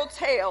idle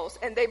tales,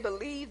 and they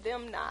believed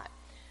them not.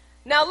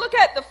 Now look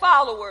at the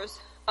followers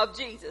of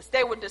Jesus.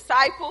 They were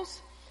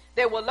disciples.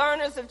 They were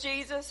learners of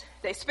Jesus.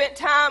 They spent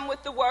time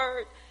with the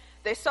Word.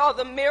 They saw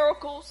the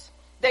miracles.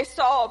 They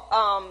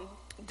saw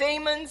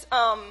demons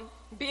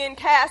being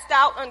cast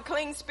out,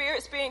 unclean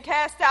spirits being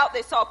cast out.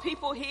 They saw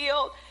people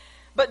healed.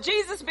 But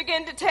Jesus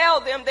began to tell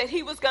them that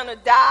he was going to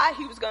die,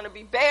 he was going to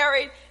be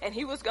buried, and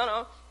he was going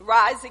to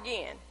rise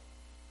again.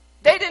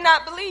 They did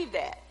not believe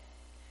that.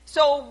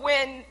 So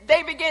when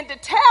they began to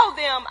tell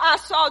them, I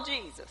saw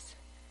Jesus,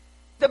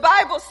 the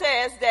Bible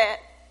says that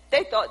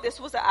they thought this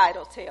was an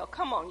idle tale.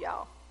 Come on,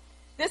 y'all.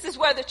 This is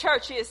where the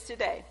church is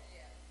today.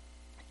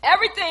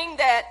 Everything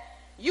that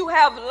you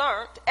have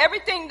learned,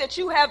 everything that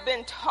you have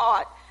been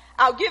taught,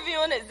 I'll give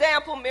you an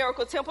example,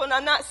 Miracle Temple, and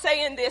I'm not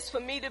saying this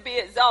for me to be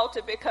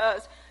exalted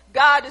because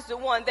God is the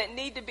one that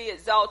need to be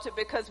exalted,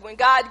 because when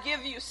God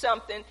give you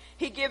something,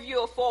 he give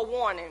you a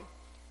forewarning.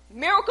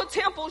 Miracle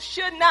Temple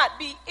should not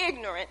be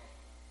ignorant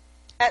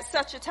at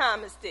such a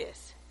time as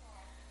this,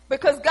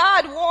 because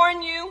God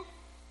warned you.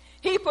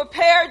 He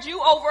prepared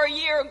you over a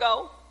year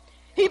ago.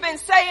 He's been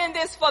saying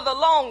this for the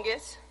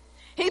longest.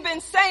 He's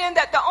been saying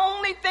that the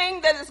only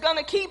thing that is going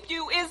to keep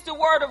you is the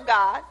Word of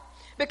God,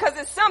 because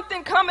it's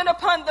something coming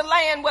upon the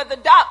land where the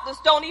doctors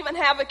don't even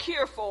have a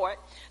cure for it.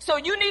 So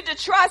you need to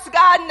trust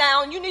God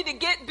now, and you need to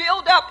get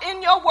built up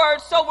in your Word,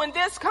 so when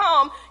this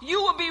comes,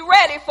 you will be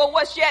ready for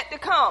what's yet to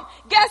come.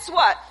 Guess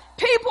what?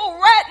 People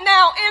right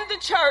now in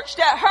the church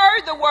that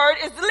heard the Word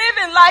is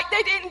living like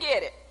they didn't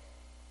get it.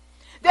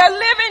 They're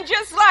living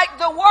just like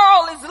the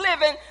world is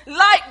living,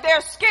 like they're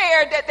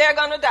scared that they're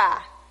going to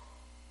die.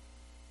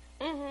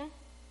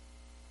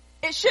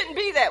 It shouldn't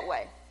be that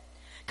way.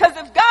 Because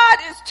if God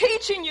is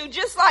teaching you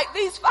just like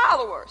these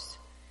followers,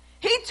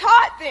 he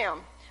taught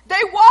them.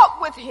 They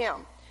walked with him.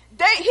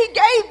 He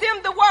gave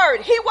them the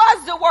Word. He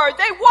was the Word.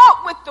 They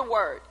walked with the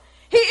Word.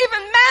 He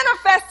even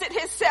manifested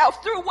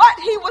himself through what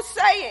he was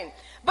saying.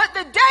 But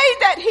the day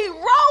that he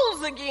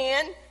rose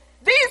again,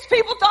 these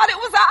people thought it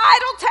was an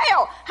idle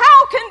tale.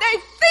 How can they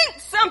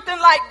think something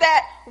like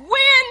that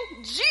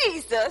when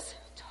Jesus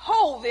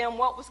told them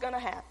what was going to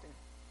happen?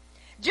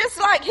 Just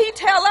like he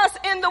tell us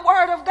in the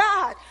Word of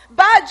God,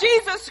 by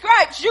Jesus'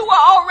 stripes you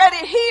are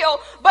already healed.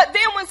 But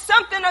then when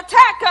something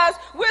attack us,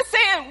 we're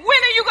saying, when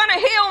are you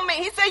going to heal me?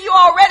 He said, you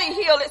already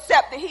healed,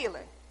 accept the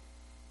healing.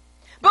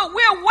 But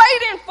we're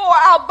waiting for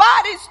our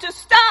bodies to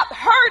stop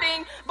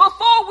hurting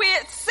before we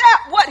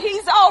accept what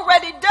he's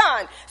already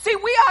done. See,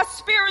 we are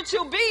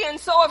spiritual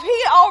beings, so if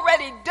he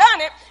already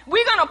done it,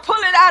 we're going to pull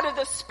it out of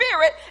the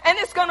spirit, and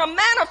it's going to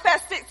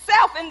manifest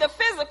itself in the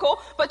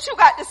physical, but you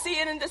got to see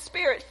it in the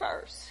spirit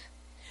first.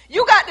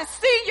 You got to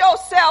see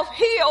yourself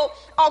healed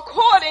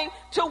according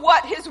to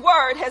what his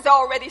Word has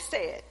already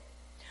said.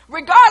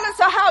 Regardless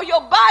of how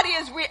your body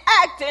is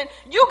reacting,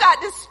 you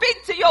got to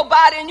speak to your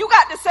body and you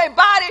got to say,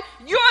 body,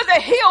 you're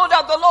the healed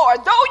of the Lord.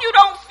 Though you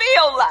don't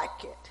feel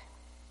like it,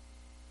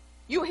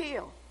 you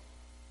heal.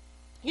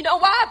 You know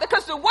why?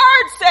 Because the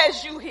word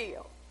says you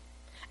heal.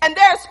 And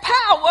there's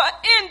power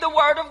in the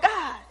word of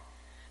God.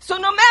 So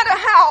no matter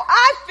how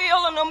I feel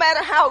or no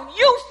matter how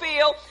you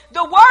feel,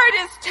 the word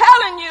is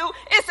telling you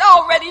it's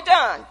already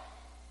done.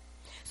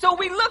 So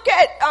we look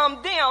at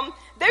them,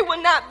 they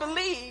would not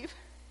believe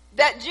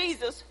that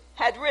Jesus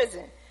had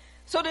risen.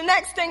 So the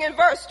next thing in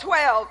verse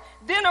 12,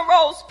 then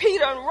arose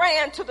Peter and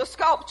ran to the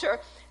sculpture,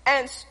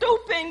 and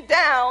stooping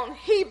down,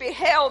 he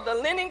beheld the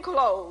linen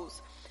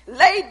clothes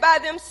laid by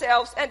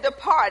themselves and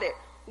departed,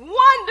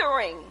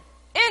 wondering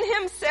in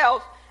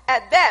himself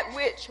at that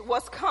which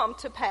was come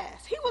to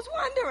pass. He was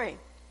wondering.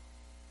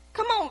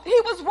 Come on, he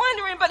was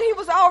wondering, but he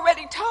was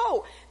already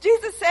told.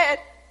 Jesus said,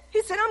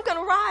 I'm going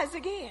to rise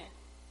again.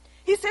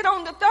 He said,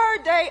 on the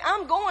third day,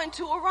 I'm going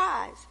to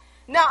arise.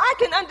 Now, I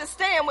can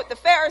understand with the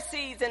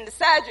Pharisees and the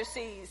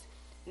Sadducees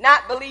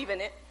not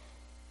believing it,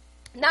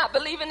 not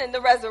believing in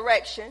the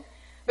resurrection,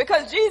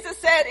 because Jesus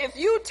said, if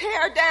you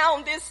tear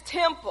down this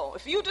temple,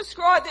 if you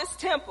destroy this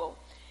temple,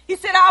 he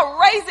said, I'll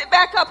raise it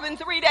back up in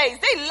 3 days.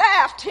 They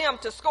laughed him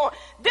to scorn.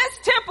 This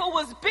temple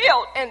was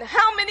built in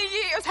how many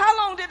years? How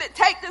long did it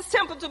take this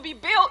temple to be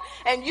built?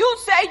 And you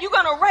say you're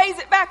going to raise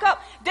it back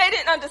up? They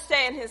didn't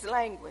understand his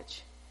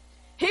language.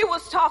 He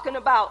was talking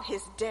about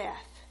his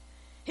death,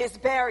 his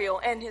burial,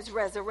 and his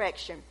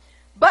resurrection.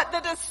 But the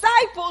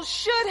disciples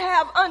should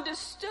have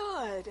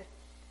understood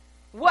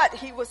what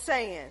he was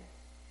saying.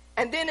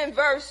 And then in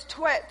verse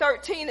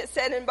 13 it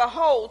said, and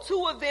behold,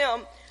 two of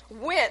them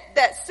went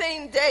that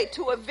same day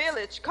to a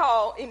village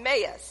called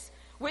Emmaus,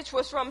 which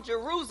was from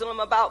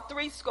Jerusalem about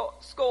 3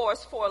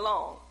 scores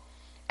furlong.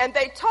 And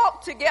they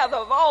talked together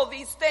of all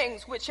these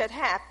things which had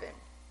happened.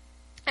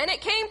 And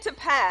it came to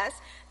pass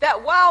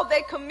that while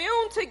they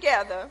communed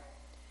together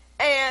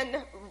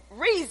and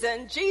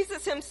reasoned,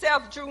 Jesus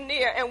himself drew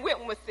near and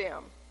went with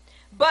them.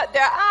 But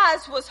their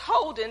eyes was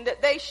holden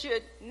that they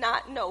should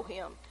not know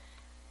him.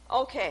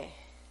 Okay,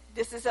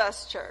 this is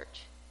us,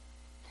 church.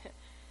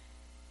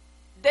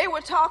 They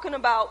were talking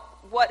about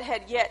what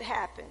had yet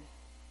happened.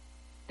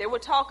 They were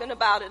talking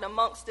about it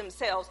amongst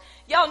themselves.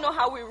 Y'all know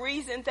how we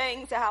reason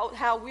things,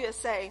 how we'll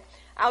say,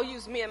 I'll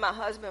use me and my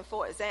husband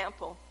for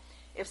example.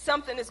 If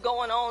something is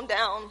going on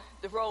down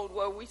the road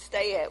where we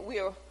stay at,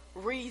 we'll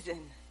reason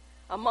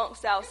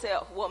amongst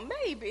ourselves. Well,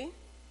 maybe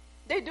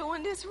they're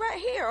doing this right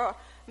here, or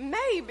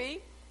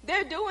maybe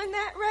they're doing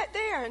that right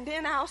there. And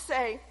then I'll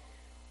say,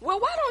 well,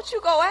 why don't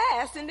you go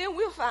ask, and then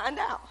we'll find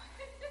out.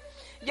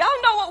 Y'all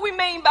know what we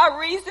mean by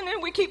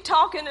reasoning. We keep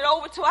talking it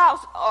over to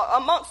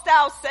amongst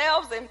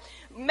ourselves, and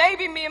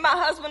maybe me and my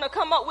husband will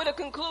come up with a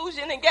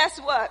conclusion, and guess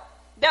what?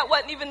 That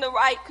wasn't even the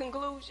right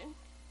conclusion.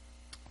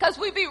 Because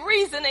we be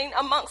reasoning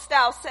amongst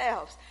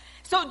ourselves.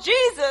 So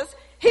Jesus,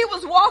 he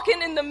was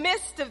walking in the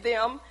midst of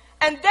them,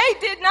 and they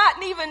did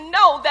not even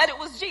know that it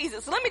was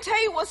Jesus. Let me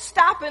tell you what's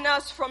stopping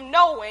us from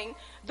knowing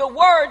the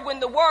word when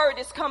the word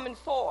is coming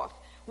forth.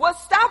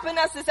 What's stopping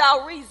us is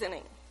our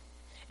reasoning.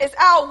 It's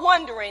our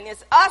wondering.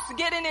 It's us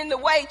getting in the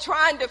way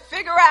trying to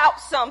figure out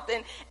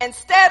something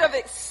instead of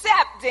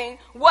accepting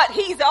what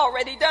he's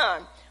already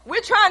done.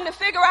 We're trying to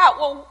figure out,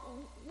 well,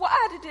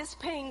 why did this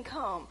pain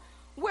come?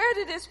 Where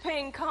did this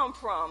pain come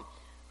from?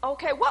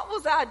 Okay, what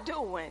was I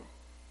doing?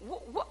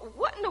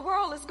 What in the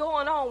world is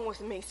going on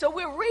with me? So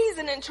we're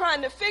reasoning,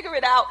 trying to figure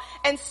it out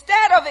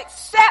instead of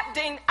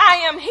accepting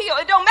I am healed.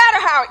 It don't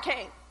matter how it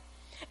came.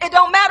 It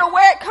don't matter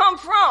where it come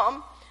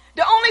from.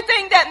 The only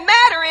thing that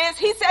matters is,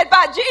 he said,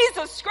 by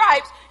Jesus'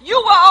 stripes, you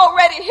were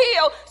already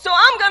healed. So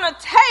I'm going to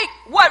take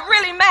what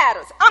really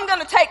matters. I'm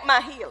going to take my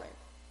healing.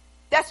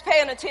 That's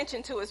paying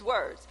attention to his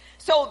words.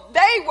 So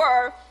they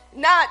were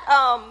not,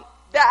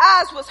 their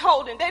eyes was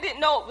holding. They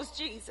didn't know it was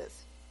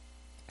Jesus.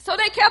 So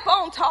they kept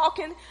on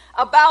talking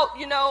about,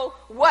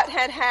 what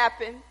had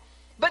happened.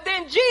 But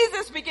then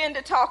Jesus began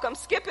to talk. I'm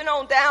skipping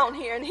on down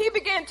here. And he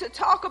began to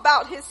talk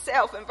about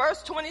himself in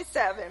verse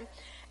 27.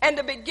 And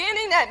the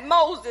beginning at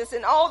Moses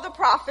and all the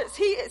prophets,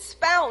 he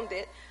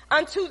expounded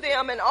unto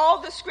them in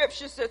all the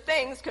scriptures the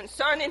things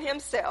concerning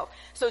himself.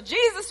 So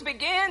Jesus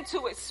began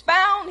to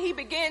expound. He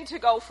began to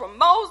go from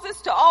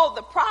Moses to all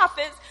the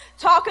prophets,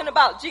 talking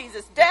about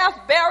Jesus'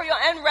 death, burial,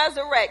 and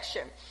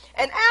resurrection.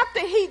 And after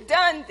he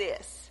done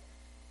this,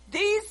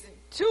 these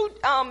two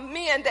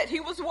men that he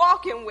was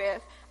walking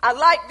with, I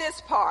like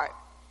this part.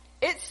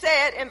 It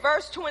said in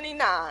verse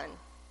 29,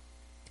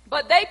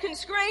 but they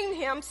constrained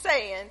him,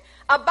 saying,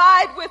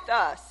 abide with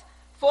us,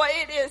 for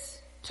it is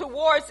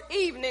towards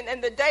evening,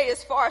 and the day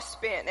is far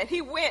spent. And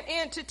he went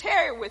in to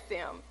tarry with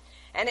them.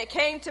 And it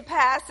came to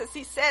pass, as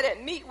he sat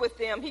at meat with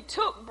them, he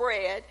took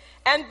bread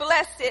and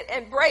blessed it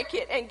and brake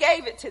it and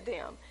gave it to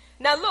them.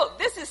 Now look,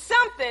 this is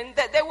something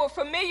that they were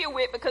familiar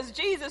with because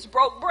Jesus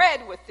broke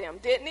bread with them,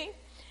 didn't he?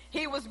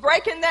 He was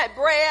breaking that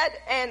bread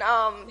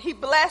and he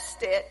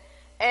blessed it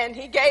and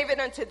he gave it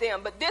unto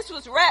them. But this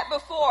was right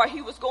before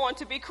he was going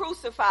to be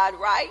crucified,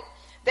 right?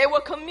 They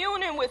were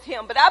communing with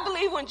him. But I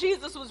believe when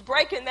Jesus was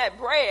breaking that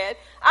bread,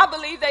 I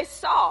believe they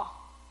saw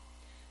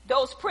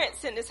those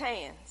prints in his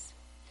hands,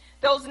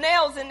 those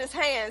nails in his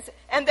hands,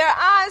 and their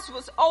eyes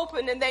was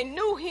open and they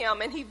knew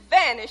him, and he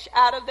vanished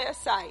out of their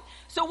sight.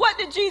 So what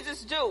did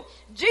Jesus do?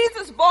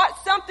 Jesus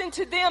brought something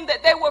to them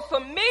that they were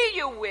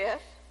familiar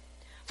with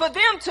for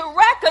them to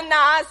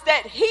recognize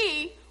that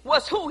he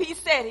was who he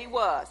said he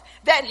was,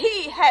 that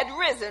he had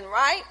risen,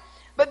 right?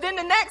 But then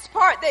the next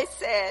part they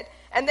said,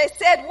 and they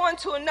said one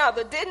to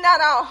another, did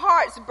not our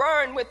hearts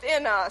burn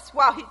within us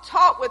while he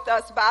talked with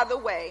us by the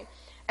way,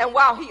 and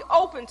while he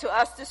opened to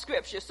us the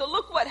scripture? So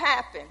look what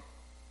happened.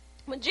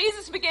 When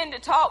Jesus began to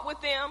talk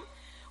with them,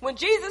 when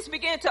Jesus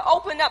began to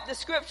open up the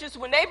scriptures,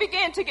 when they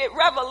began to get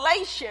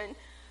revelation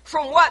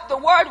from what the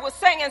word was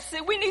saying, and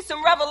see, we need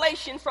some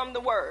revelation from the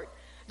word.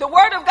 The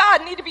word of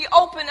God need to be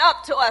opened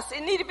up to us.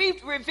 It need to be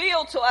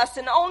revealed to us.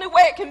 And the only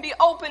way it can be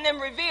opened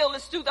and revealed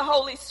is through the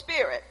Holy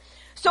Spirit.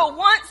 So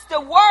once the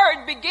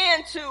word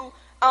began to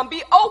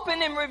be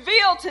open and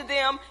revealed to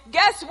them,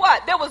 guess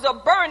what? There was a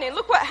burning.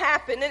 Look what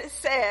happened. And it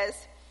says,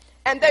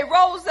 and they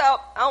rose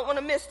up. I don't want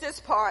to miss this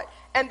part.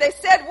 And they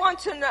said one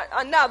to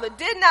another,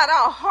 did not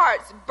our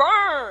hearts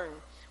burn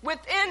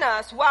within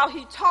us while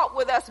he talked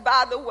with us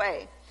by the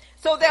way?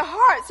 So their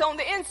hearts on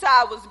the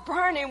inside was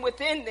burning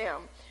within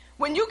them.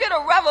 When you get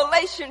a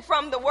revelation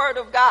from the word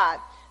of God,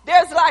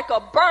 there's like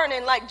a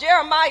burning, like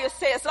Jeremiah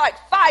says, like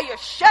fire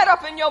shut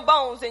up in your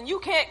bones, and you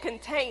can't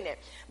contain it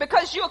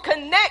because you're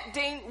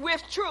connecting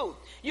with truth.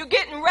 You're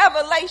getting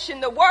revelation.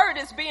 The word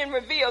is being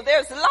revealed.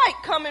 There's light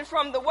coming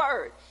from the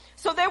word.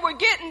 So they were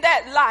getting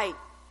that light,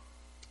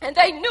 and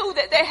they knew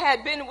that they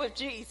had been with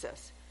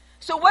Jesus.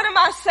 So what am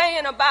I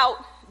saying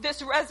about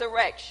this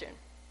resurrection?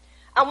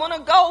 I want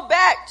to go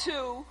back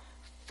to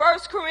 1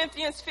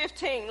 Corinthians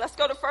 15. Let's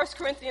go to 1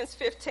 Corinthians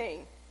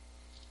 15.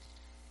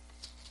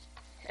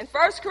 In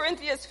 1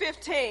 Corinthians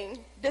 15,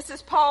 this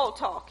is Paul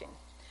talking.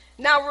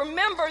 Now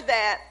remember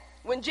that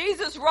when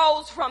Jesus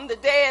rose from the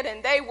dead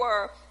and they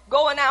were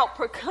going out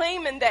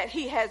proclaiming that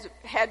he had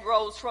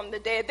rose from the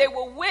dead, they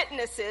were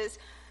witnesses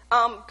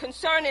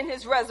concerning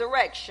his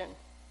resurrection.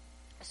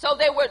 So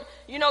they were,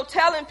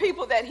 telling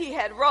people that he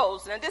had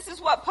rose. Now this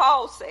is what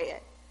Paul said.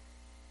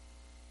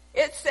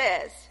 It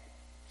says,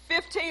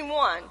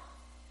 15:1.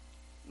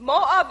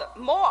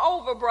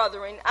 Moreover,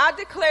 brethren, I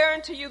declare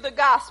unto you the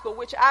gospel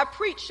which I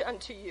preach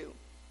unto you,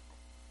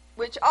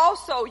 which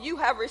also you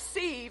have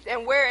received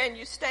and wherein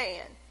you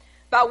stand,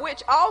 by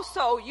which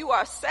also you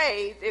are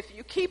saved, if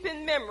you keep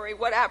in memory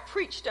what I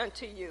preached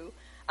unto you,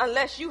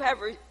 unless you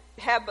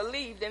have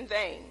believed in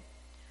vain.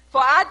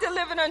 For I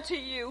delivered unto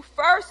you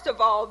first of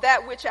all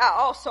that which I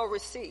also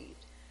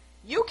received.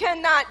 You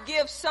cannot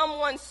give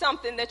someone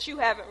something that you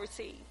haven't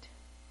received.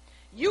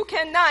 You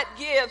cannot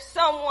give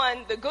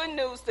someone the good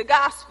news, the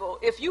gospel,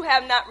 if you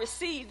have not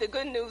received the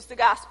good news, the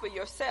gospel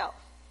yourself.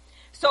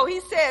 So he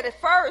said,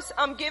 at first,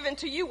 I'm giving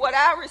to you what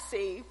I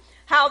received,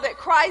 how that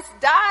Christ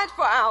died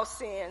for our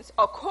sins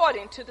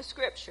according to the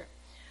scripture.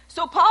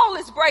 So Paul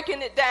is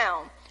breaking it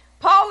down.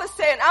 Paul is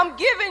saying, I'm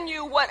giving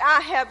you what I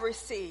have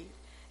received.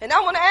 And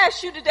I want to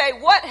ask you today,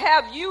 what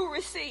have you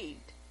received?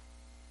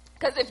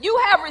 Because if you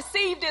have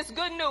received this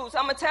good news,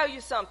 I'm going to tell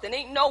you something.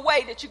 Ain't no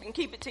way that you can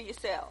keep it to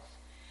yourself.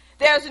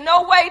 There's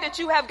no way that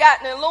you have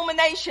gotten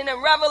illumination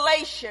and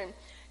revelation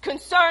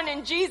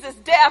concerning Jesus'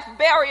 death,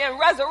 burial, and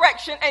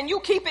resurrection, and you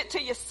keep it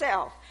to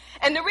yourself.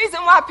 And the reason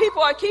why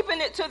people are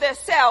keeping it to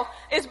themselves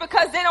is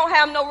because they don't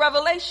have no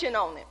revelation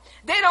on it.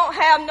 They don't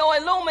have no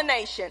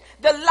illumination.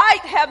 The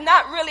light have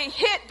not really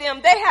hit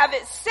them. They have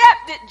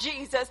accepted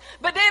Jesus,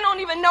 but they don't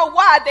even know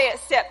why they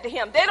accepted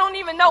him. They don't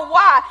even know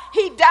why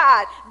he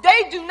died.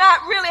 They do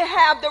not really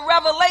have the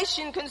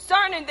revelation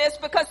concerning this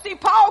because, see,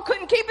 Paul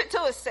couldn't keep it to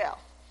himself.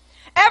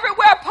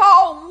 Everywhere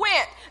Paul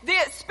went, the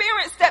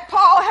experience that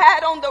Paul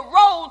had on the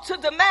road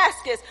to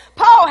Damascus,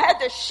 Paul had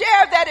to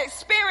share that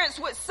experience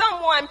with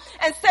someone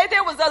and say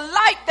there was a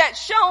light that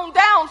shone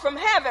down from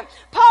heaven.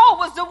 Paul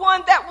was the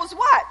one that was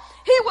what?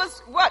 He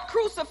was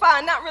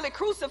crucifying, not really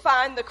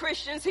crucifying the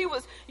Christians. He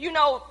was,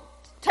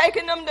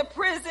 taking them to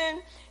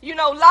prison,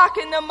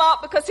 locking them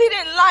up because he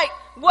didn't like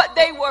what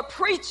they were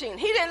preaching.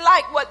 He didn't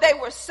like what they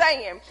were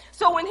saying.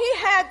 So when he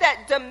had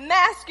that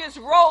Damascus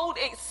Road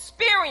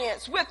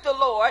experience with the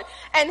Lord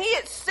and he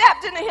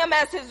accepted him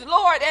as his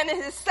Lord and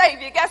his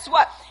Savior, guess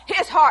what?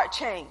 His heart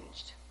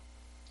changed.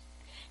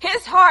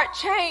 His heart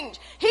changed.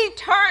 He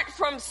turned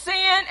from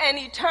sin and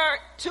he turned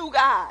to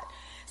God.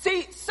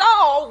 See,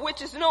 Saul,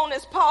 which is known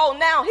as Paul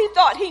now, he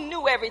thought he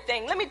knew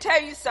everything. Let me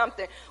tell you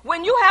something.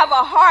 When you have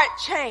a heart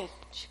change,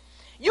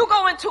 you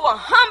go into a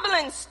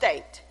humbling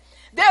state.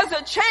 There's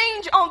a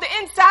change on the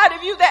inside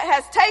of you that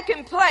has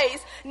taken place,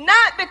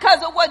 not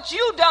because of what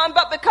you've done,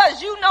 but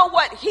because you know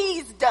what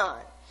he's done.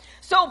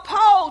 So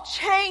Paul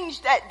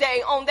changed that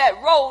day on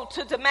that road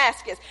to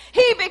Damascus.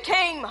 He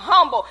became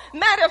humble.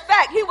 Matter of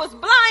fact, he was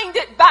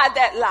blinded by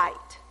that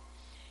light.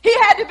 He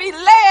had to be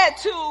led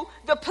to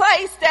the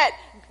place that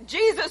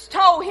Jesus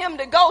told him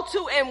to go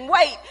to and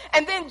wait.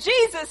 And then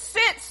Jesus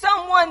sent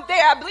someone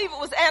there. I believe it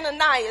was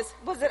Ananias.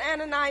 Was it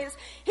Ananias?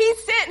 He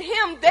sent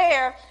him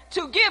there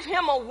to give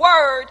him a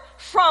word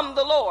from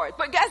the Lord.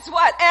 But guess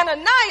what?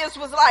 Ananias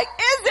was like,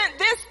 isn't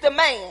this the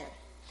man?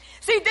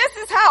 See, this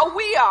is how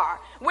we are.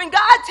 When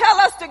God tells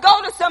us to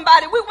go to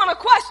somebody, we want to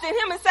question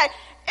him and say,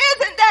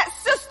 isn't that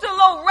Sister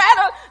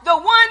Loretta the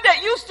one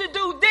that used to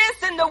do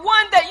this and the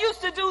one that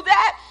used to do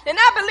that? And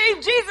I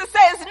believe Jesus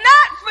says,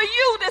 not for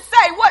you to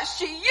say what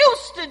she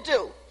used to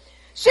do.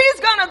 She's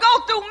going to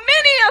go through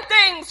many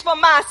things for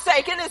my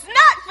sake, and it's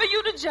not for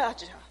you to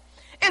judge her.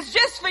 It's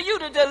just for you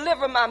to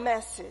deliver my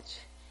message.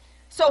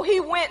 So he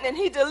went and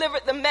he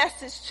delivered the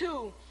message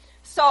to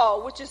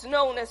Saul, which is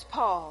known as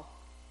Paul.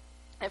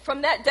 And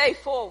from that day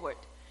forward,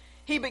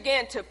 he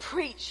began to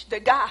preach the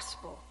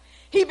gospel.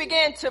 He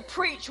began to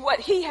preach what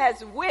he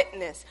has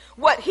witnessed,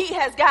 what he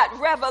has got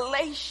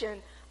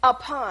revelation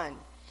upon.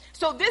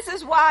 So this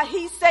is why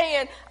he's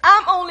saying,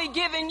 I'm only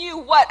giving you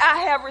what I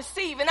have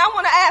received. And I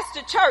want to ask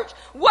the church,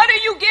 what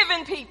are you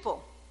giving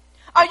people?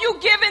 Are you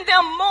giving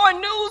them more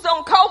news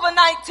on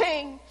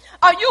COVID-19?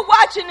 Are you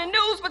watching the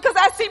news? Because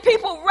I see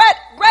people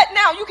right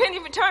now, you can't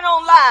even turn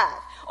on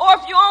live. Or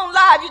if you're on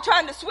live, you're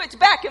trying to switch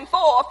back and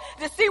forth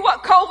to see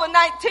what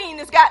COVID-19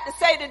 has got to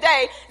say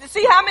today, to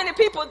see how many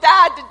people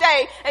died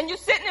today, and you're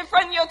sitting in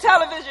front of your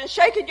television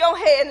shaking your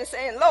head and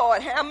saying,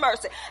 Lord, have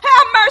mercy.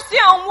 Have mercy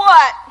on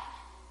what?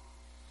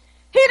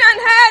 He done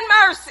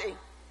had mercy.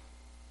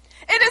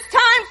 It is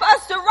time for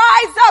us to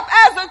rise up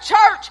as a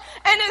church,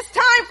 and it's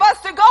time for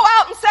us to go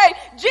out and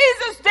say,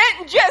 Jesus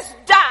didn't just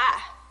die.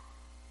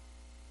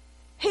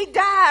 He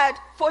died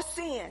for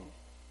sin.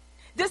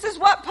 This is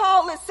what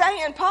Paul is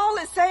saying. Paul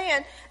is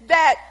saying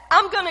that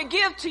I'm going to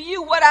give to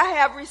you what I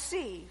have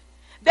received.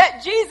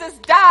 That Jesus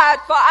died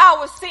for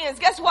our sins.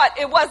 Guess what?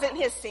 It wasn't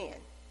his sin.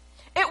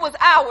 It was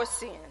our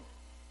sin.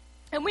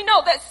 And we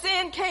know that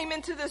sin came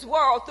into this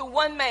world through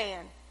one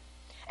man.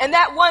 And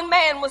that one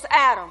man was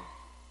Adam.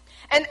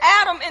 And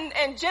Adam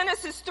in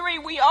Genesis 3,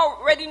 we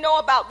already know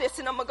about this,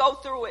 and I'm going to go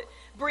through it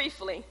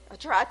briefly. I'll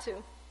try to.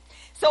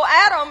 So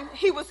Adam,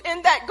 he was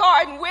in that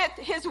garden with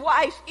his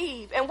wife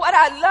Eve. And what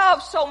I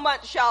love so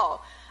much,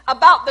 y'all,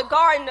 about the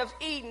Garden of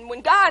Eden, when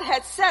God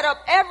had set up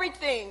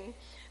everything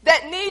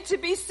that need to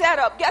be set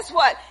up, guess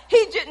what?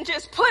 He didn't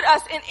just put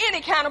us in any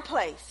kind of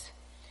place.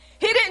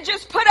 He didn't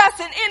just put us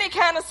in any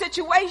kind of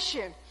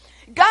situation.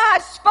 God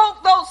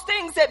spoke those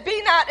things that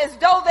be not as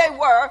though they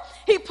were.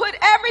 He put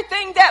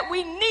everything that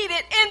we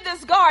needed in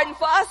this garden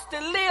for us to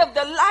live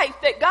the life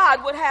that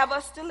God would have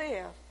us to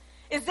live.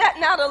 Is that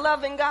not a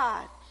loving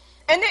God?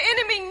 And the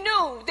enemy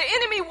knew. The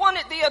enemy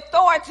wanted the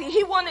authority.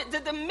 He wanted the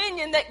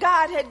dominion that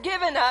God had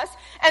given us.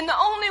 And the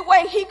only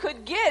way he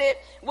could get it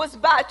was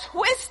by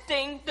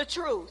twisting the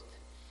truth,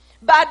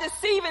 by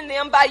deceiving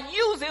them, by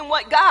using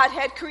what God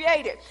had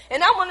created.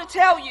 And I want to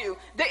tell you,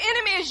 the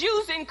enemy is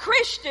using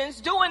Christians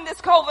during this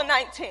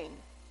COVID-19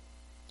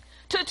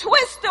 to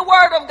twist the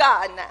word of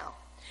God now.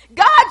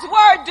 God's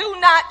word do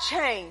not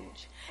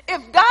change.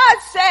 If God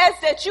says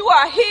that you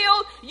are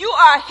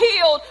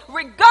healed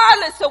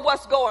regardless of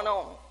what's going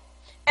on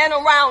and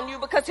around you,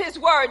 because his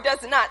word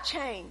does not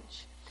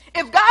change.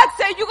 If God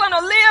said you're going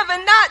to live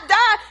and not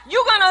die,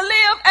 you're going to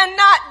live and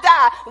not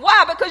die.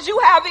 Why? Because you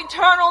have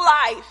eternal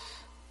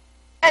life.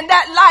 And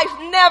that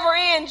life never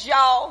ends,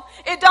 y'all.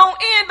 It don't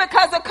end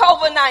because of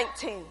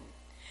COVID-19.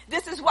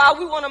 This is why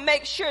we want to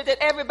make sure that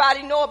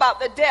everybody know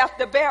about the death,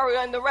 the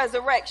burial, and the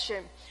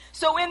resurrection.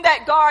 So in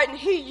that garden,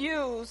 he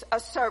used a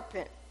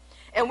serpent.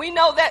 And we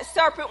know that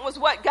serpent was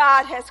what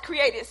God has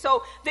created.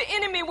 So the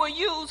enemy will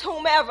use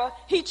whomever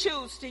he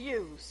chooses to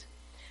use.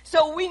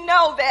 So we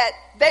know that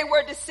they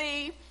were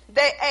deceived.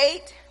 They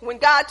ate. When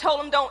God told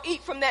them don't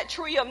eat from that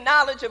tree of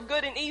knowledge of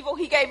good and evil,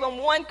 he gave them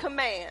one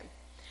command.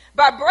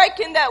 By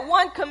breaking that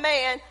one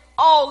command,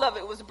 all of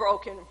it was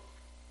broken.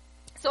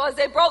 So as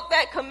they broke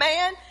that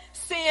command,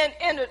 sin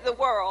entered the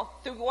world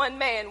through one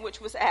man,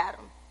 which was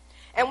Adam.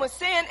 And when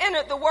sin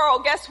entered the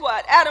world, guess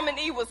what? Adam and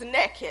Eve was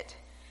naked.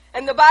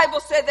 And the Bible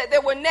said that they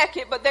were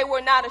naked, but they were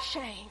not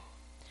ashamed.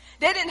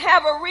 They didn't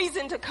have a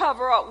reason to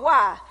cover up.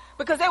 Why?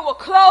 Because they were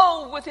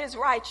clothed with his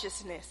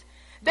righteousness.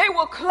 They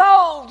were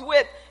clothed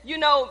with,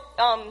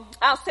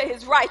 I'll say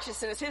his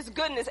righteousness, his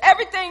goodness.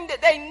 Everything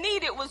that they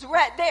needed was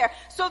right there.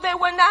 So they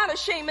were not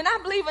ashamed. And I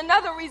believe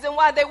another reason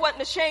why they weren't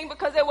ashamed,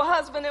 because they were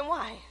husband and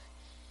wife.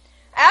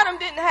 Adam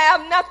didn't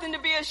have nothing to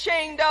be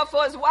ashamed of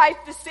for his wife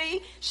to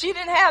see. She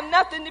didn't have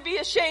nothing to be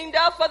ashamed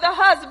of for the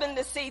husband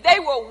to see. They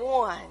were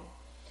one.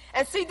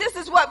 And see, this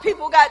is what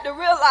people got to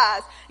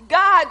realize.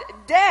 God,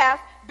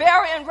 death,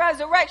 burial, and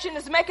resurrection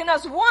is making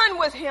us one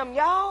with him,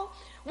 y'all.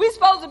 We're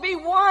supposed to be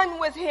one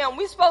with him.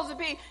 We're supposed to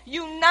be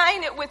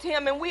united with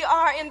him, and we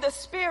are in the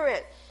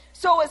spirit.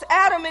 So as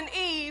Adam and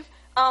Eve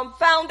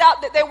found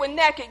out that they were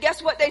naked,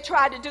 guess what they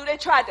tried to do? They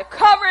tried to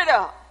cover it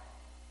up.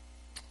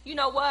 You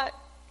know what?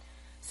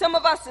 Some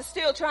of us are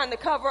still trying to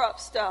cover up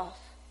stuff.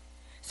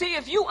 See,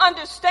 if you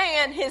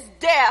understand his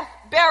death,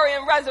 burial,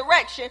 and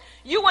resurrection,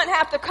 you wouldn't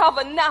have to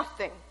cover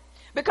nothing.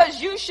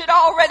 Because you should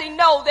already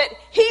know that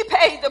he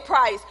paid the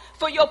price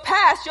for your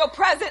past, your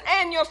present,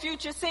 and your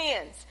future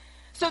sins.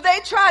 So they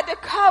tried to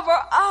cover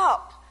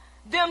up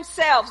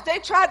themselves. They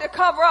tried to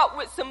cover up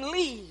with some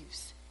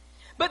leaves.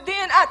 But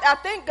then I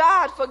thank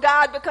God for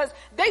God, because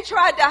they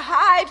tried to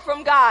hide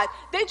from God.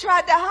 They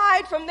tried to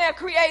hide from their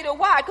Creator.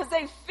 Why? Because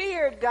they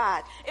feared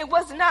God. It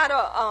was not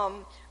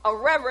a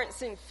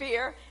reverencing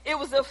fear. It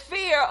was a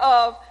fear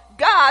of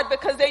God,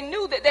 because they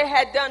knew that they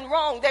had done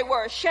wrong. They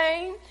were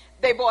ashamed.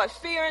 They brought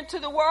fear into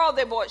the world.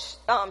 They brought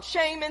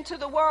shame into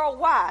the world.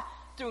 Why?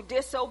 Through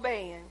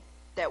disobeying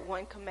that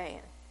one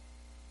command.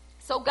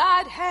 So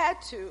God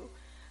had to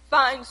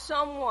find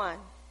someone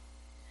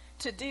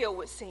to deal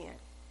with sin.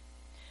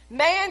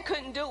 Man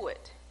couldn't do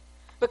it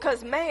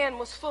because man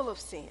was full of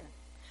sin.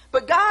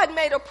 But God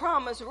made a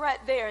promise right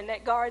there in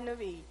that Garden of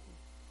Eden.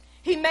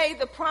 He made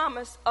the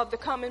promise of the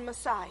coming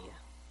Messiah.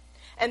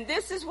 And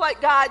this is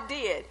what God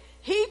did.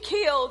 He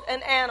killed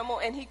an animal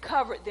and he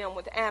covered them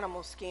with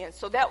animal skin.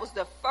 So that was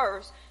the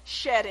first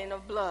shedding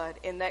of blood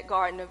in that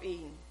Garden of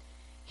Eden.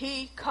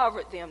 He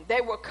covered them.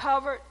 They were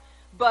covered,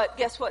 but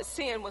guess what?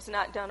 Sin was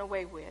not done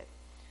away with.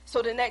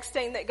 So the next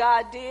thing that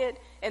God did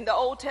in the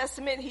Old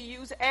Testament, he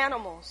used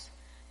animals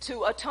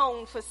to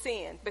atone for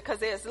sin, because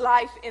there's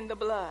life in the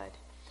blood.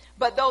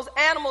 But those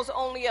animals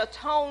only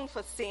atoned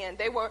for sin.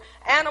 They were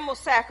animal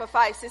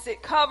sacrifices.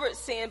 It covered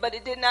sin, but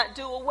it did not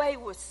do away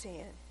with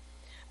sin.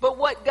 But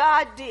what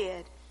God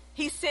did,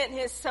 he sent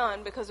his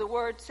son, because the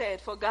word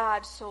said, for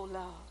God so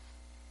loved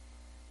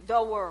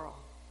the world.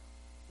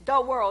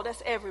 The world,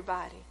 that's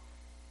everybody.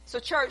 So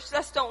church,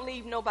 let's don't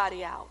leave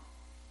nobody out.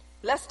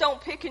 Let's don't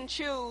pick and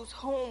choose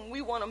whom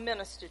we want to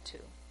minister to.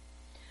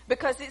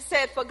 Because it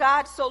said, for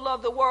God so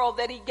loved the world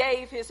that he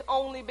gave his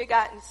only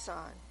begotten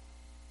son.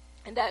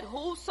 And that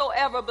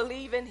whosoever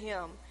believe in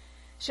him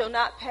shall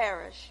not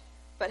perish,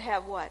 but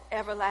have what?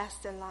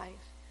 Everlasting life.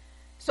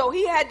 So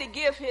he had to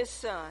give his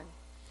son.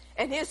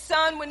 And his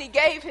son, when he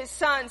gave his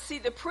son, see,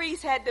 the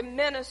priest had to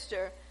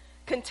minister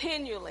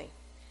continually.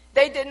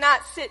 They did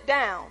not sit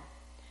down,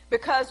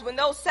 because when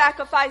those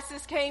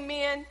sacrifices came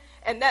in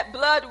and that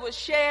blood was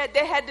shed,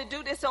 they had to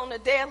do this on a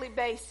daily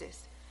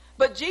basis.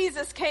 But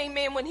Jesus came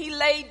in when he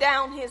laid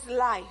down his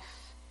life.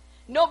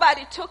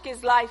 Nobody took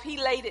his life. He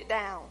laid it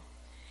down.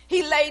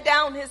 He laid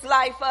down his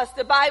life for us.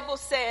 The Bible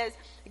says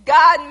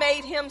God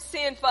made him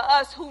sin for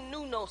us who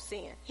knew no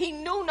sin. He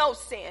knew no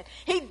sin.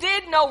 He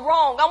did no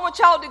wrong. I want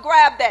y'all to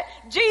grab that.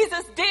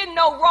 Jesus did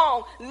no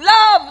wrong.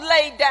 Love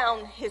laid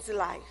down his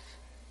life.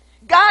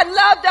 God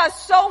loved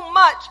us so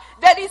much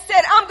that he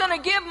said, I'm going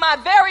to give my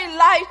very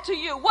life to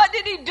you. What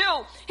did he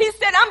do? He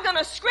said, I'm going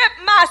to strip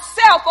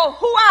myself of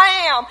who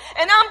I am,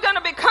 and I'm going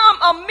to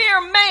become a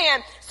mere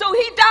man. So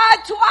he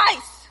died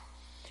twice.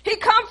 He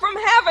come from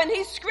heaven.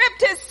 He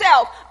stripped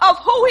himself of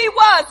who he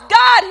was,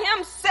 God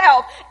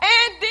himself.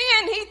 And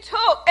then he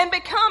took and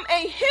become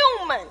a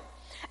human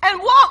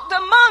and walked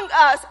among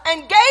us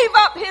and gave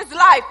up his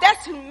life.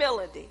 That's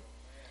humility.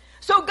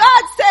 So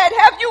God said,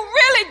 have you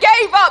really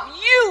gave up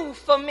you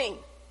for me?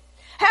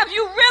 Have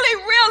you really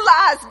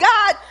realized,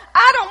 God,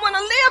 I don't want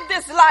to live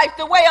this life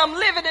the way I'm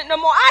living it no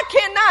more. I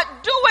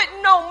cannot do it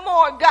no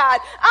more, God.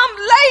 I'm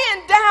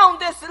laying down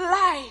this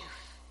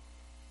life.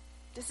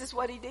 This is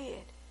what he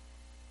did.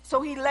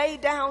 So he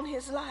laid down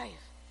his life.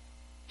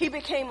 He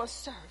became a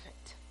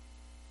servant.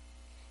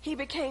 He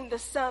became the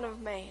Son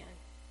of Man.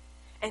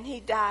 And he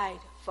died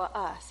for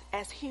us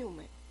as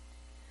human.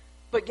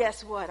 But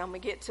guess what? I'm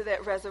going to get to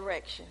that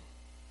resurrection.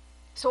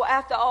 So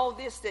after all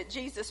this, that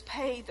Jesus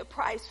paid the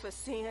price for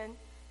sin,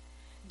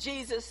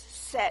 Jesus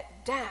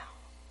sat down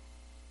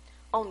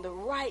on the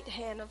right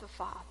hand of the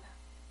Father.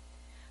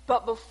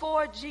 But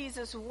before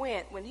Jesus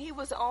went, when he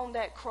was on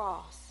that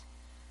cross,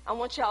 I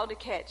want y'all to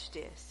catch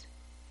this.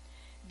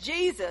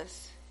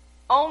 Jesus,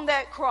 on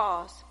that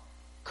cross,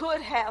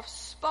 could have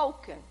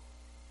spoken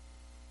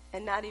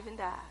and not even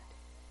died.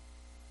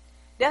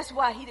 That's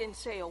why he didn't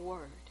say a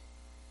word.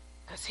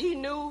 Because he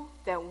knew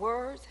that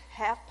words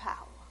have power.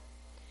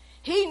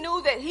 He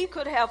knew that he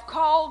could have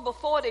called,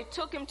 before they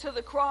took him to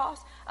the cross,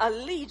 a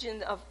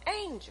legion of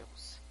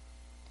angels.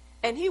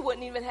 And he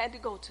wouldn't even have to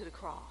go to the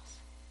cross.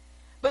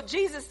 But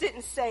Jesus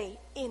didn't say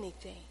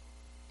anything.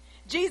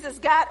 Jesus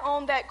got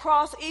on that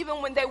cross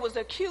even when they was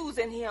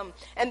accusing him.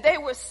 And they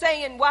were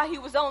saying while he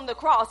was on the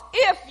cross,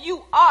 if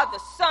you are the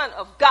Son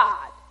of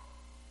God,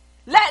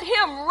 let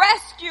him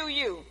rescue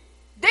you.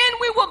 Then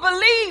we will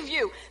believe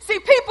you. See,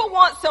 people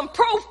want some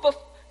proof.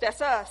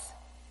 That's us.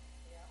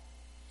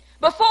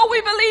 Before we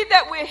believe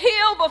that we're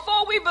healed,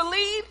 before we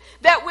believe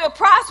that we're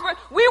prospering,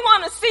 we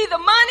want to see the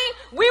money.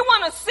 We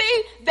want to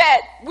see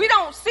that we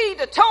don't see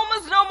the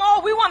tumors no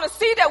more. We want to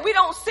see that we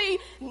don't see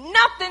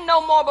nothing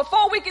no more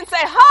before we can say,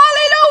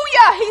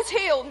 hallelujah, he's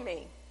healed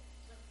me.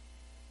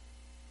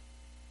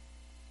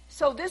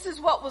 So this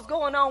is what was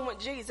going on with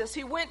Jesus.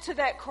 He went to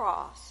that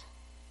cross.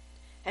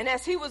 And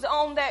as he was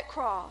on that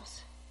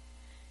cross,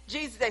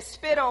 Jesus, they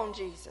spit on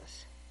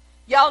Jesus.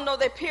 Y'all know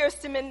they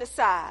pierced him in the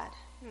side.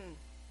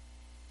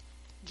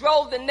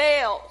 Drove the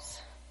nails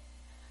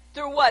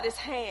through what? His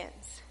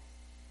hands.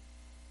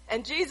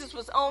 And Jesus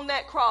was on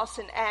that cross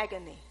in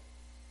agony.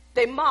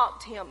 They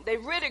mocked him. They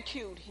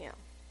ridiculed him.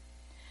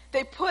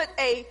 They put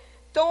a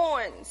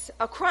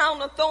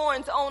crown of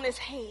thorns on his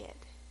head.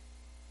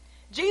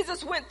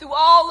 Jesus went through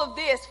all of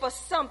this for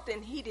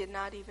something he did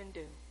not even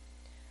do.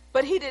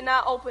 But he did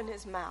not open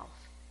his mouth.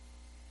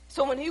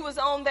 So when he was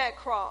on that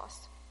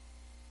cross,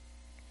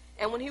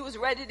 and when he was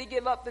ready to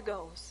give up the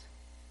ghost,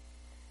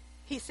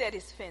 he said,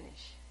 "It's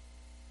finished."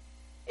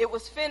 It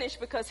was finished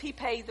because he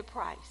paid the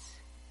price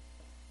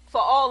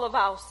for all of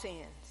our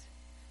sins,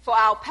 for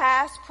our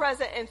past,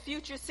 present, and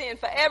future sin,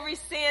 for every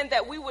sin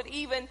that we would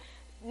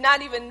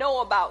not even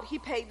know about. He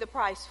paid the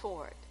price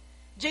for it.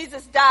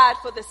 Jesus died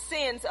for the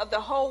sins of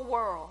the whole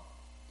world.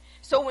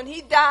 So when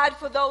he died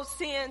for those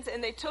sins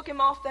and they took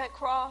him off that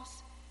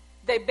cross,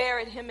 they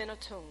buried him in a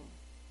tomb.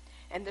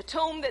 And the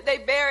tomb that they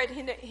buried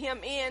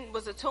him in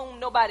was a tomb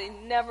nobody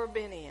never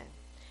been in.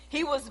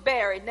 He was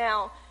buried.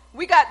 Now,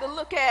 we got to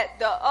look at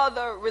the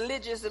other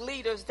religious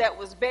leaders that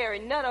was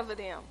buried. None of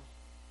them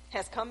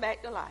has come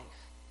back to life.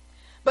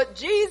 But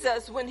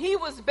Jesus, when he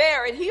was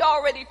buried, he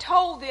already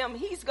told them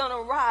he's going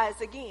to rise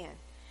again.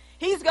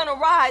 He's going to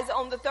rise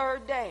on the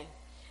third day.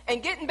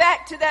 And getting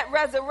back to that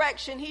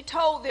resurrection, he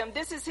told them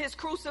this is his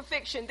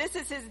crucifixion. This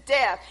is his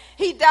death.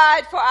 He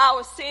died for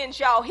our sins,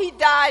 y'all. He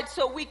died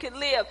so we could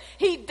live.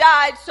 He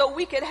died so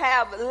we could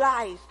have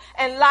life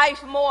and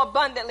life more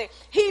abundantly.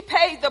 He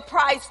paid the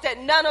price that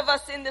none of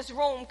us in this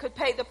room could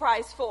pay the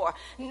price for.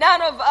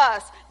 None of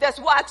us that's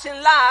watching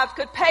live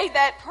could pay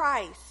that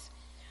price.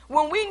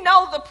 When we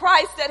know the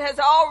price that has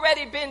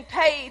already been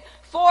paid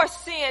for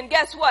sin,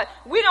 guess what?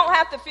 We don't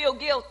have to feel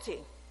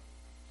guilty.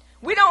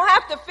 We don't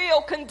have to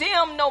feel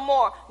condemned no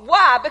more.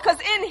 Why? Because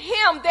in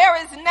him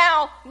there is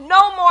now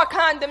no more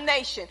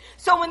condemnation.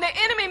 So when the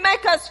enemy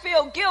make us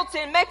feel guilty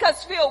and make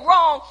us feel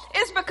wrong,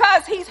 it's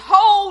because he's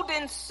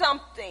holding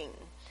something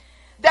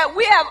that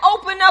we have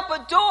opened up a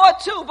door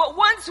to. But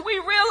once we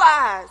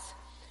realize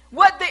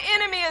what the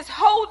enemy is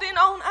holding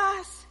on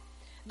us,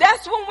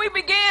 that's when we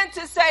begin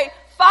to say,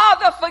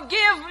 "Father,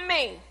 forgive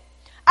me.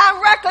 I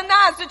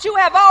recognize that you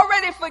have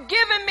already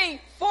forgiven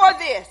me for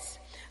this.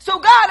 So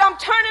God, I'm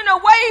turning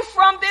away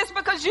from this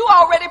because you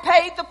already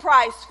paid the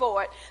price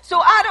for it. So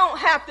I don't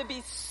have to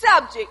be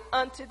subject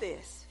unto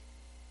this."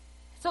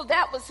 So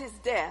that was his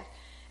death.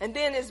 And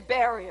then his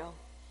burial.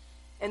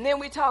 And then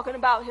we're talking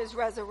about his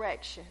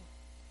resurrection.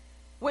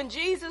 When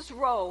Jesus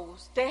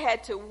rose, they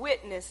had to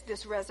witness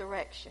this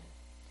resurrection.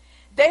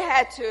 They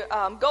had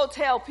to go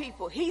tell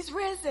people, "He's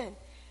risen.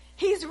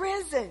 He's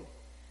risen."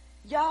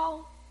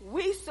 Y'all,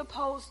 we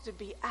supposed to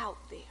be out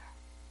there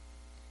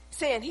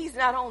saying he's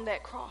not on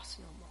that cross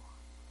no more.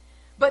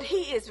 But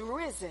he is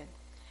risen.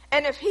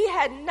 And if he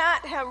had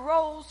not have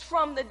rose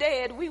from the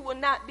dead, we will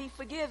not be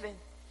forgiven.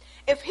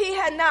 If he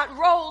had not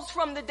rose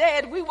from the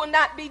dead, we will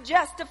not be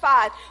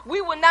justified.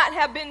 We will not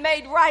have been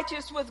made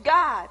righteous with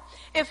God.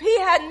 If he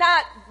had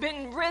not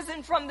been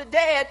risen from the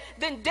dead,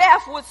 then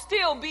death would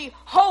still be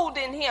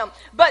holding him.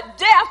 But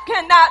death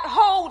cannot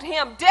hold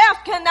him.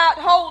 Death cannot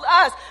hold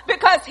us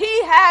because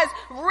he has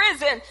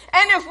risen.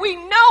 And if we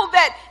know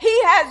that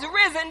he has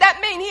risen, that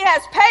means he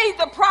has paid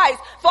the price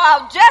for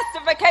our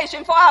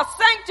justification, for our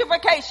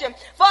sanctification,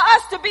 for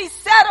us to be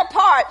set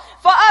apart,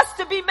 for us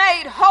to be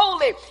made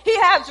holy. He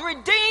has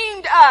redeemed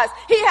us.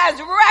 He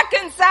has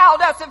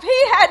reconciled us. If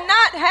he had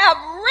not have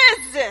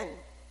risen,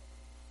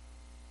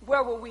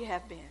 where would we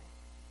have been?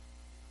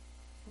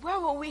 Where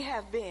would we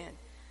have been?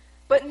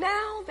 But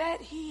now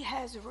that he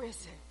has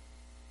risen,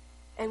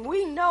 and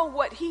we know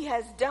what he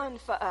has done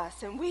for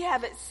us, and we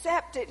have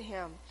accepted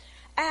him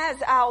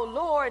as our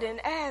Lord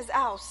and as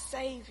our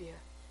Savior.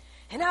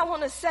 And I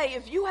want to say,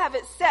 if you have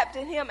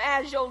accepted him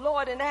as your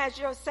Lord and as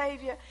your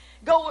Savior,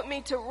 go with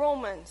me to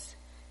Romans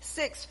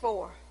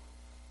 6:4.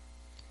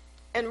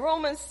 In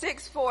Romans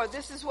 6:4,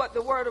 this is what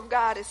the Word of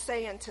God is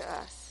saying to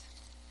us.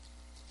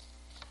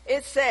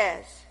 It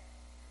says,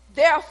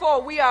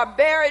 "Therefore we are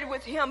buried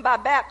with him by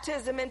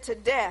baptism into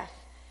death,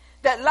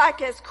 that like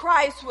as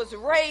Christ was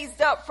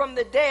raised up from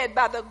the dead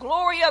by the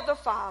glory of the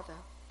Father,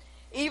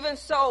 even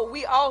so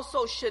we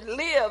also should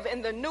live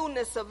in the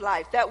newness of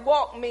life." That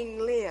walk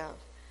means live.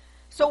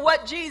 So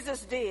what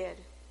Jesus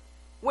did,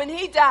 when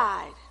he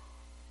died,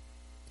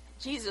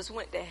 Jesus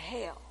went to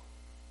hell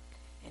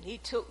and he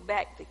took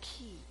back the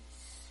keys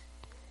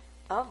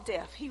of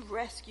death. He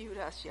rescued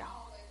us,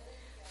 y'all.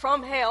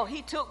 From hell,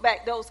 he took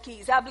back those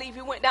keys. I believe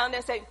he went down there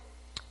and said,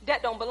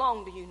 "That don't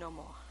belong to you no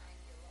more."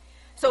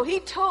 So he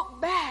took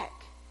back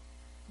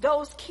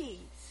those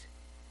keys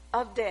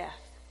of death.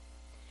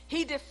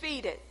 He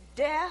defeated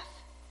death,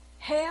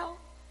 hell,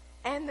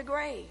 and the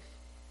grave.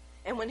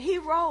 And when he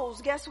rose,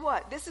 guess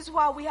what? This is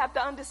why we have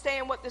to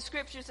understand what the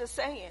scriptures are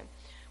saying.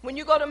 When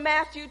you go to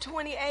Matthew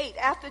 28,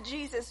 after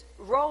Jesus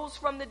rose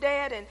from the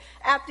dead and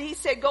after he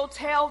said, "Go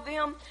tell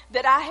them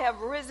that I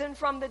have risen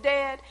from the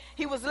dead,"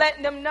 he was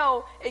letting them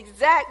know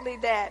exactly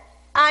that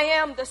I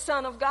am the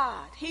Son of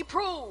God. He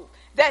proved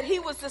that he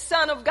was the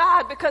Son of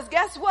God, because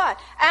guess what?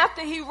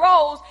 After he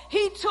rose,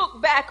 he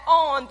took back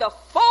on the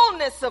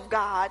fullness of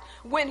God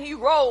when he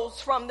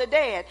rose from the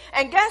dead.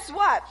 And guess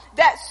what?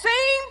 That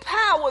same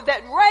power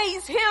that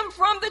raised him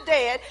from the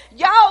dead,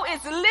 y'all,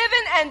 is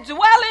living and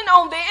dwelling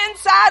on the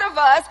inside of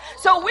us.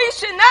 So we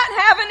should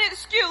not have an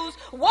excuse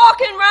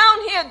walking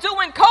around here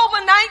doing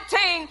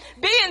COVID-19,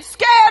 being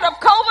scared of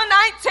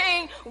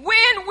COVID-19,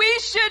 when we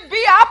should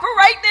be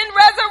operating in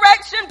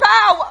resurrection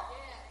power.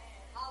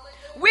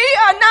 We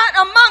are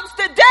not amongst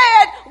the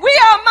dead.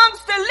 We are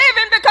amongst the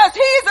living, because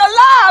he's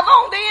alive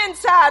on the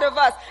inside of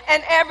us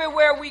and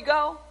everywhere we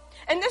go.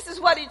 And this is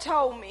what he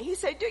told me. He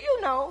said, do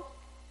you know,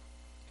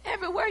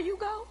 everywhere you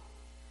go,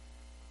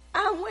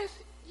 I'm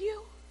with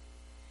you.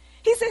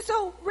 He said,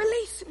 so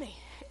release me.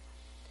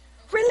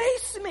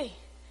 Release me.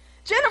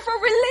 Jennifer,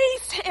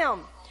 release him.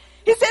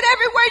 He said,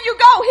 everywhere you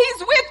go,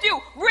 he's with you.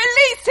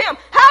 Release him.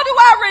 How do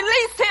I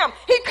release him?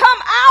 He come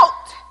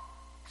out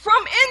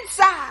from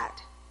inside.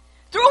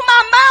 Through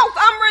my mouth,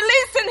 I'm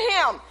releasing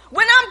him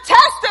when I'm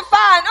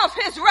testifying of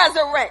his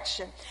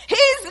resurrection.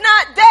 He's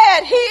not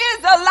dead. He is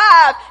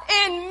alive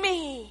in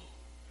me.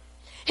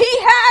 He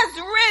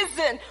has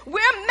risen.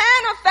 We're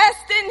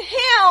manifesting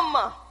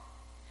him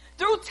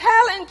through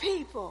telling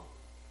people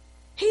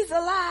he's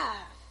alive.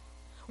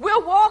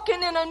 We're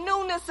walking in a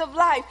newness of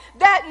life.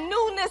 That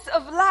newness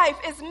of life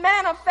is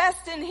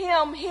manifesting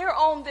him here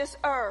on this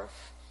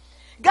earth.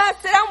 God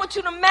said, I want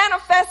you to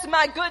manifest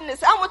my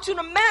goodness. I want you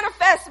to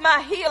manifest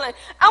my healing.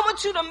 I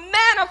want you to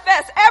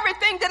manifest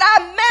everything that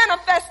I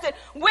manifested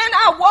when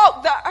I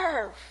walked the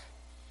earth.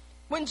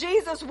 When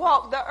Jesus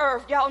walked the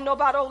earth, y'all know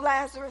about old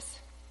Lazarus?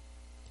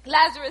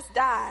 Lazarus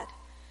died.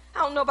 I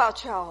don't know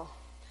about y'all,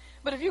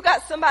 but if you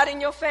got somebody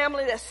in your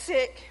family that's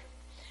sick,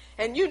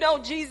 and you know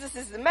Jesus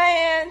is the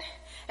man,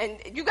 and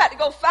you got to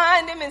go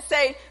find him and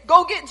say,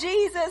 go get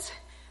Jesus,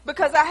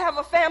 because I have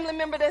a family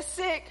member that's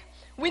sick.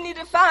 We need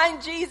to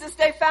find Jesus.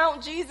 They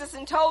found Jesus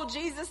and told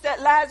Jesus that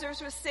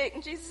Lazarus was sick.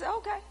 And Jesus said,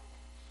 okay.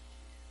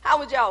 How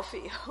would y'all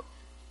feel?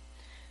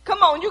 Come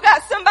on, you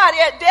got somebody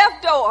at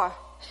death door.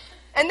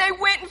 And they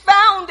went and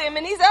found him.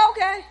 And he said,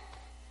 okay.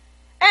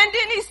 And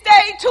then he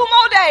stayed 2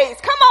 more days.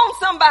 Come on,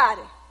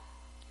 somebody.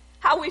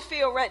 How we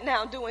feel right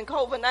now doing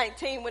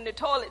COVID-19 when the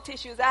toilet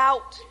tissue's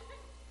out.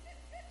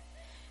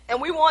 And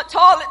we want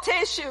toilet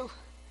tissue.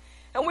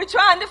 And we're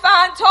trying to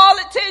find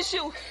toilet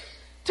tissue.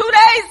 2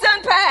 days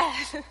done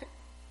passed.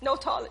 No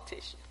toilet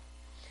tissue.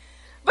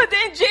 But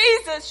then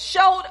Jesus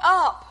showed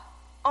up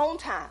on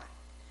time.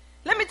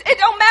 It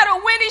don't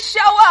matter when he show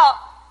up.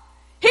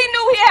 He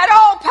knew he had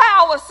all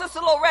power, Sister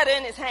Loretta,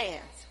 in his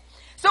hands.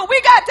 So we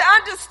got to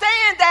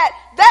understand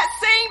that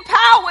same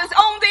power is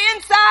on the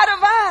inside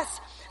of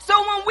us. So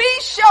when we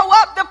show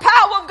up, the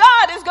power of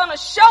God is going to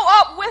show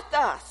up with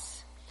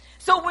us.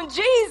 So when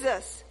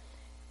Jesus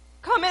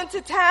come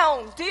into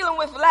town dealing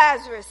with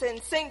Lazarus in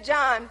St.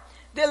 John,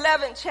 the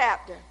 11th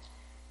chapter,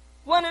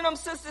 one of them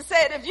sisters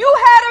said, if you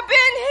had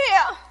been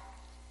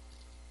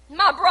here,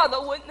 my brother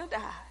wouldn't have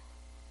died.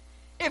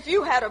 If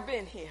you had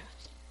been here,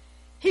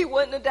 he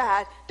wouldn't have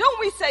died. Don't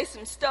we say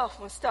some stuff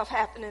when stuff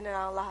happening in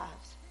our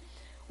lives?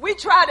 We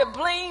try to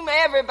blame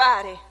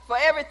everybody for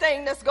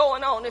everything that's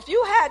going on. If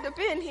you had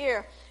been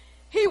here,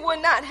 he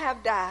would not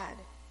have died.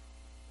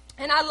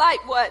 And I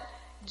like what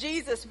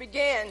Jesus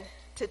began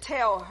to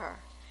tell her.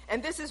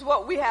 And this is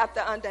what we have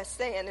to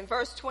understand in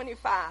verse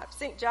 25,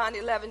 St. John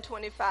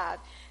 11:25.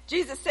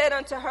 Jesus said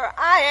unto her,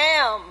 I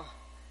am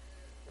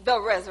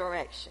the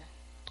resurrection.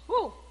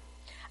 Woo.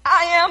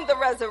 I am the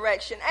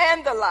resurrection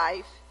and the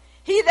life.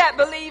 He that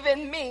believe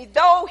in me,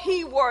 though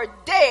he were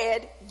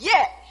dead,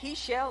 yet he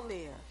shall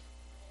live.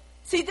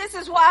 See, this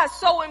is why it's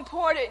so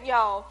important,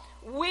 y'all.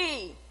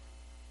 We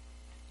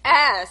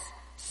as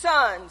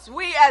sons,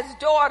 we as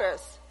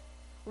daughters,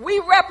 we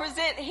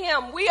represent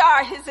him. We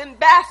are his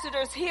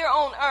ambassadors here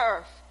on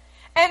earth.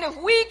 And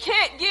if we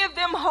can't give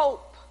them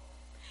hope,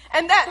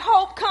 and that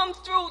hope comes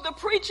through the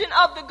preaching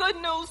of the good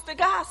news, the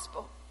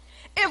gospel.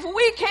 If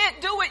we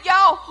can't do it,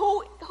 y'all,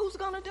 who's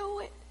going to do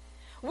it?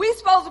 We're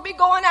supposed to be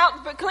going out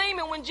and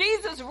proclaiming. When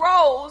Jesus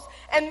rose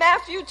in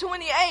Matthew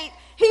 28,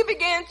 he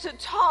began to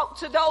talk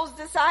to those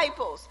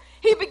disciples.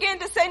 He began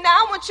to say, now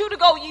I want you to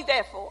go ye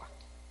therefore.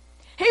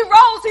 He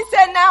rose, he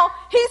said, now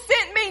he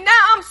sent me,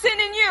 now I'm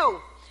sending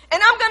you.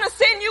 And I'm going to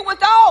send you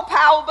with all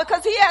power,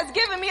 because he has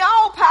given me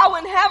all power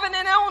in heaven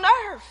and on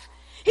earth.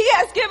 He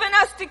has given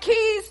us the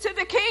keys to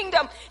the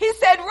kingdom. He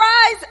said,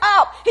 rise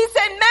up. He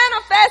said,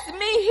 manifest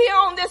me here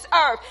on this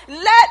earth.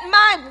 Let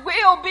my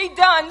will be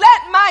done.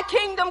 Let my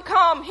kingdom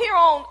come here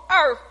on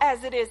earth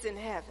as it is in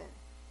heaven.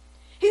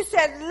 He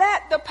said,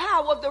 let the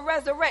power of the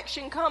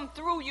resurrection come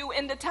through you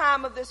in the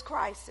time of this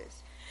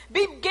crisis.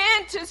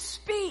 Begin to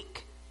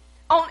speak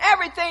on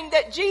everything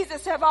that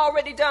Jesus have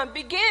already done.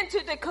 Begin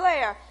to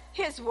declare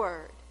his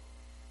word.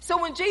 So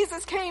when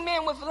Jesus came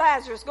in with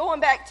Lazarus,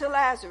 going back to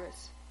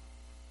Lazarus,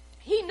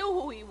 he knew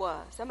who he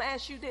was. I'm going to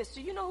ask you this.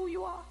 Do you know who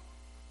you are?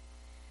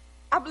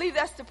 I believe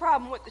that's the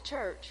problem with the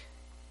church.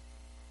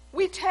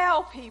 We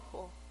tell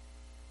people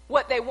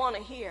what they want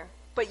to hear,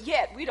 but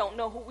yet we don't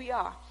know who we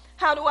are.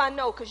 How do I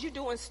know? Because you're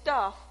doing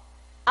stuff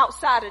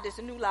outside of this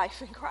new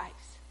life in Christ.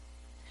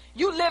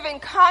 You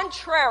living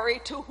contrary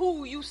to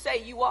who you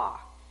say you are.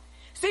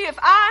 See, if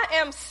I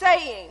am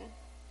saying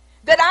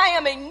that I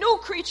am a new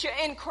creature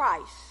in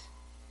Christ,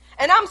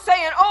 and I'm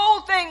saying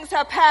old things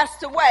have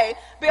passed away,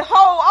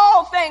 behold,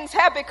 all things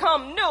have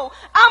become new,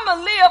 I'm going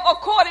to live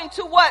according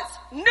to what's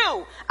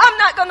new. I'm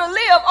not going to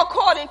live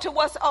according to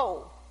what's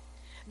old.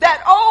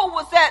 That old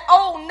was that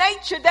old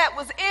nature that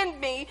was in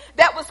me,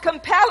 that was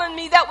compelling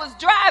me, that was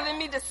driving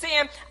me to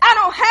sin. I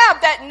don't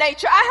have that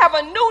nature. I have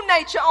a new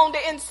nature on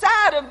the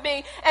inside of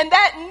me, and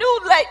that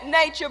new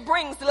nature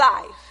brings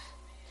life.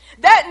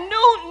 That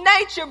new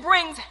nature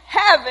brings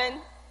heaven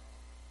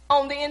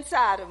on the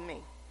inside of me.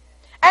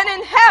 And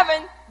in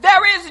heaven,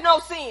 there is no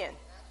sin.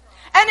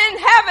 And in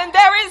heaven,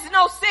 there is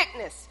no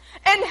sickness.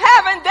 In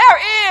heaven,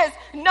 there is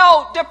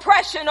no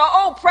depression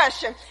or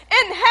oppression.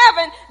 In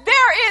heaven,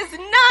 there is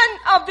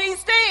none of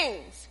these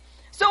things.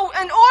 So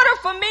in order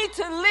for me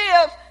to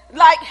live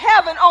like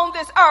heaven on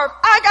this earth,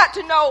 I got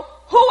to know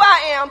who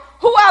I am,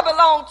 who I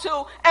belong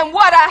to, and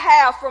what I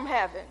have from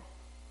heaven.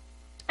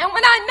 And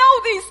when I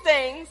know these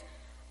things,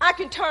 I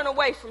can turn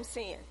away from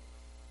sin.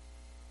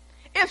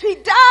 If he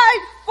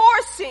died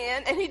for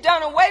sin and he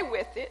done away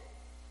with it,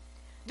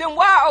 then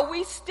why are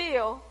we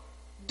still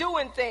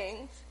doing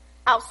things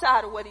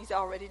outside of what he's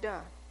already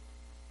done?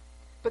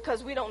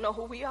 Because we don't know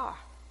who we are.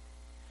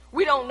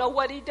 We don't know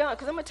what he done.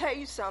 Because I'm going to tell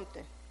you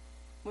something.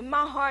 When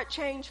my heart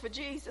changed for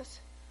Jesus,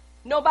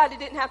 nobody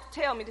didn't have to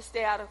tell me to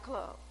stay out of the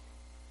club.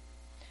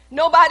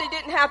 Nobody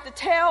didn't have to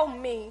tell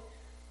me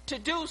to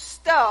do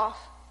stuff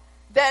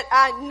that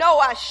I know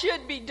I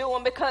should be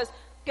doing, because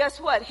guess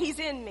what? He's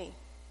in me.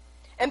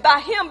 And by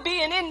him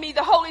being in me,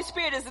 the Holy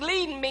Spirit is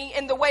leading me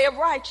in the way of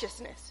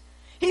righteousness.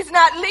 He's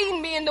not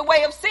leading me in the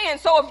way of sin.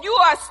 So if you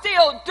are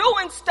still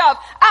doing stuff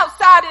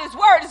outside of his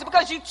word, it's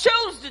because you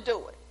choose to do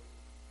it.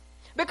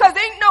 Because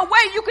there ain't no way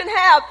you can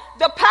have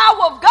the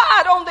power of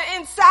God on the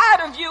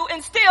inside of you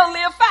and still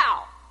live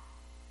foul.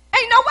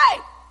 Ain't no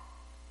way.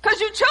 Because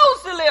you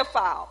choose to live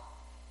foul.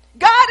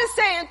 God is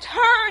saying,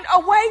 turn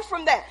away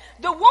from that.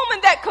 The woman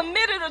that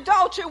committed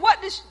adultery, what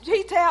did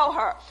he tell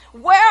her?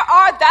 Where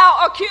are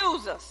thou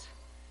accusers?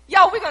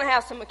 Yo, we're going to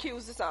have some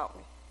accusers, aren't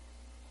we?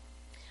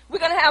 We're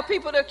going to have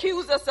people that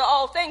accuse us of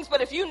all things,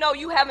 but if you know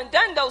you haven't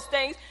done those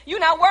things, you're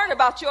not worrying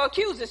about your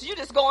accusers. You're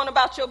just going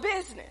about your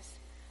business.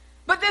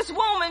 But this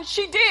woman,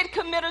 she did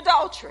commit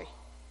adultery.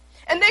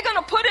 And they're going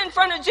to put in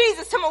front of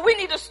Jesus, tell me, we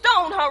need to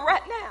stone her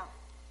right now.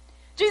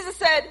 Jesus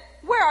said,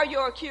 where are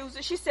your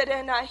accusers? She said,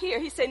 they're not here.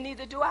 He said,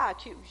 neither do I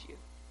accuse you.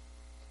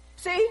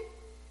 See?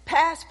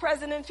 Past,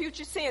 present, and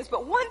future sins.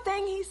 But one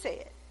thing he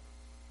said,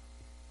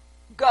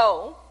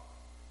 go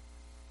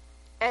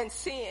and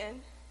sin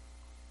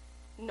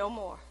no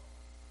more.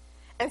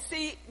 And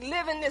see,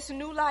 living this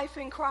new life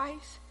in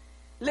Christ,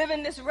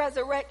 living this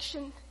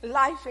resurrection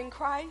life in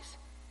Christ,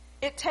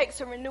 it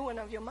takes a renewing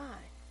of your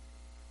mind.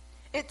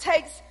 It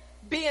takes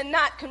being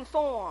not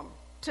conformed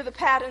to the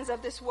patterns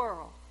of this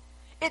world.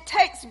 It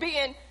takes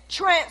being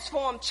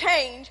transformed,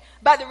 changed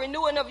by the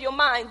renewing of your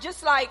mind,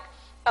 just like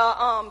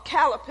a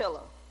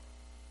caterpillar.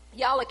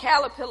 Y'all, a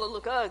caterpillar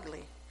look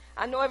ugly.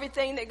 I know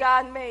everything that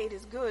God made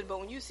is good, but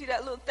when you see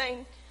that little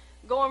thing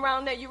going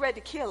around there, you're ready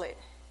to kill it.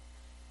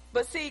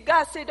 But see,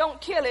 God said,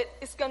 don't kill it.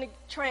 It's going to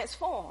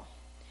transform.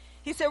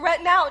 He said,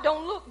 right now it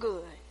don't look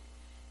good.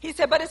 He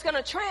said, but it's going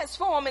to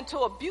transform into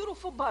a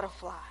beautiful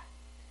butterfly.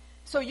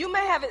 So you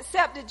may have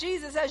accepted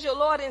Jesus as your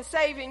Lord and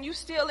Savior, and you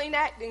still ain't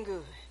acting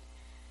good.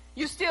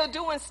 You're still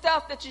doing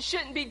stuff that you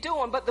shouldn't be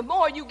doing. But the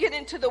more you get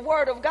into the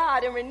Word of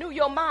God and renew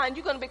your mind,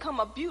 you're going to become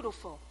a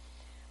beautiful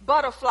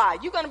butterfly.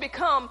 You're going to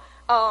become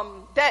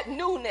that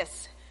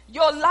newness.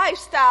 Your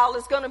lifestyle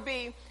is going to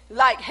be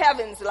like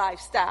heaven's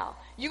lifestyle.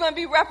 You're going to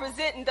be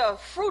representing the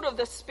fruit of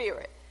the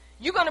Spirit.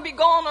 You're going to be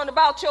going on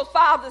about your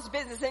Father's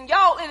business. And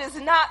y'all, it is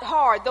not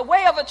hard. The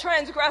way of a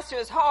transgressor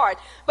is hard.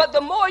 But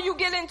the more you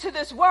get into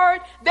this word,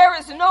 there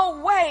is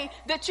no way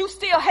that you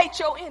still hate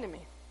your enemy.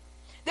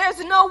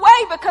 There's no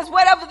way, because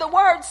whatever the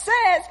word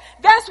says,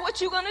 that's what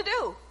you're going to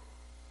do.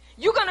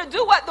 You're going to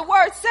do what the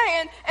word's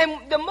saying,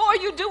 and the more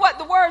you do what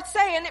the word's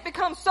saying, it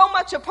becomes so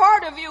much a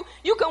part of you,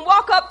 you can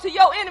walk up to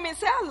your enemy and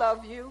say, I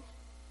love you.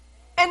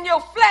 And your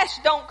flesh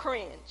don't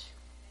cringe.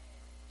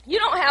 You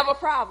don't have a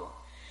problem.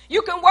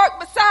 You can work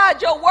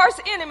beside your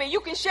worst enemy.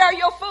 You can share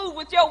your food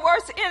with your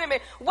worst enemy.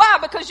 Why?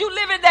 Because you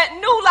live in that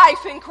new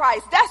life in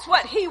Christ. That's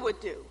what he would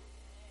do.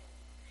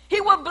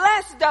 He would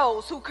bless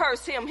those who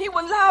curse him. He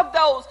would love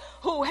those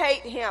who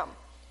hate him.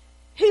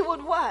 He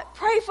would what?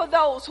 Pray for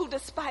those who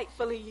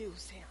despitefully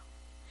use him.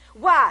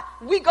 Why?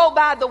 We go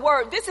by the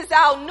word. This is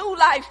our new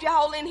life,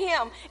 y'all, in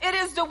him. It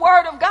is the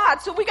word of God.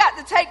 So we got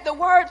to take the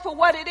word for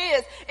what it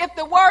is. If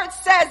the word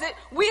says it,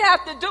 we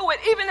have to do it.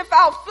 Even if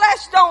our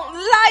flesh don't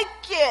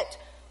like it,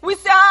 we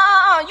say,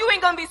 you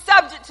ain't going to be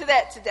subject to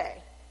that today.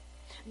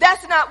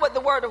 That's not what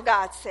the word of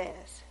God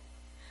says.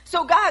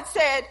 So God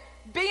said,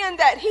 being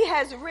that he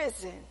has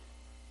risen,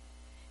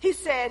 he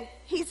said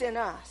he's in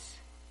us.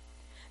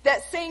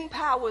 That same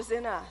power's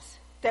in us.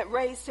 that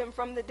raised him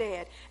from the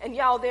dead. And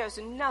y'all, there's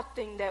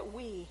nothing that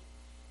we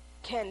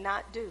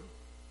cannot do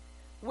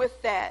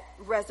with that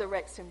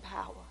resurrection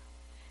power.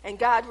 And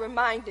God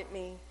reminded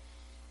me,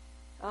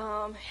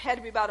 had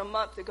to be about a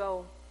month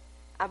ago,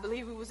 I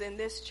believe it was in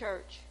this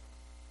church.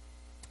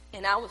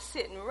 And I was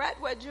sitting right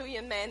where Julia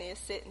and Manny is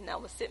sitting. I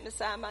was sitting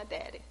beside my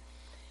daddy.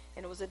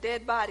 And it was a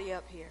dead body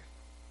up here.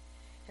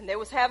 And they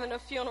was having a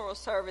funeral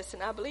service.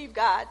 And I believe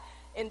God,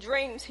 in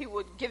dreams, he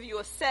would give you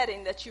a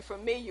setting that you're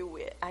familiar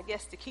with, I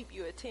guess, to keep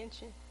your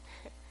attention.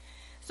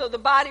 So the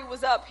body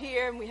was up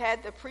here, and we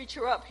had the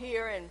preacher up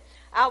here, and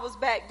I was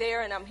back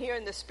there, and I'm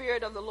hearing the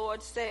Spirit of the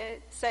Lord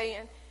saying,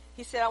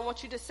 he said, I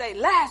want you to say,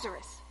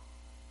 Lazarus,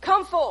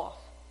 come forth.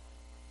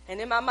 And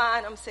in my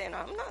mind, I'm saying,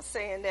 I'm not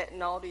saying that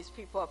in all these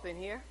people up in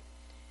here.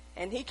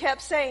 And he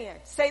kept saying,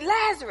 say,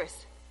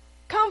 Lazarus,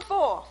 come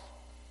forth.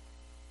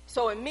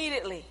 So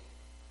immediately,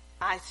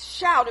 I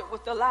shouted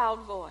with a loud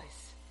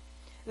voice,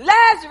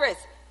 Lazarus,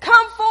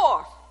 come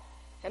forth.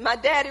 And my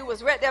daddy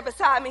was right there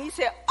beside me. He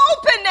said,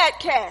 open that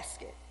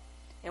casket.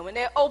 And when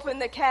they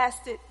opened the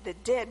casket, the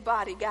dead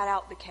body got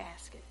out the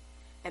casket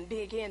and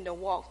began to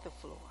walk the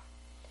floor.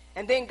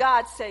 And then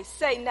God said,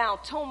 say now,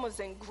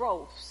 tumors and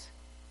growths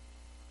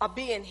are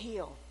being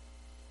healed.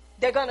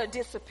 They're going to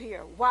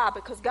disappear. Why?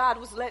 Because God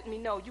was letting me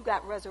know you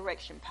got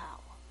resurrection power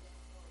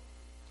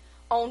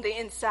on the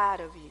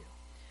inside of you.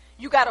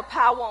 You got a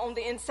power on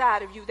the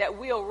inside of you that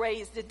will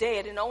raise the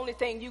dead. And the only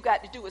thing you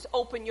got to do is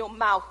open your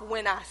mouth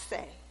when I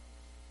say.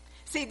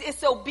 See,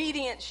 it's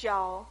obedience,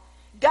 y'all.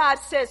 God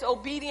says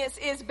obedience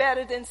is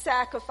better than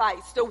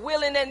sacrifice. The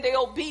willing and the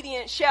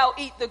obedient shall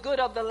eat the good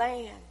of the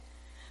land.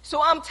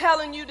 So I'm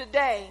telling you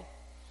today,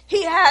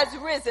 he has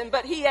risen,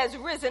 but he has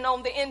risen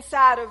on the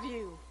inside of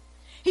you.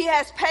 He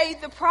has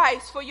paid the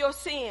price for your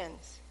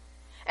sins.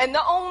 And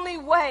the only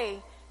way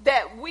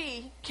that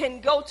we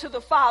can go to the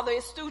Father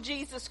is through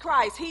Jesus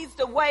Christ. He's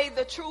the way,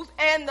 the truth,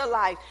 and the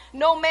life.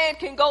 No man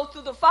can go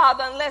through the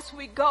Father unless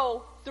we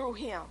go through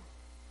him.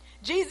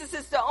 Jesus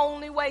is the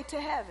only way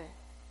to heaven.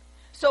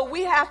 So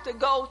we have to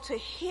go to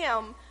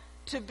him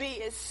to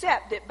be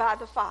accepted by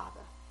the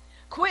Father.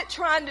 Quit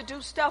trying to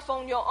do stuff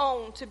on your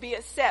own to be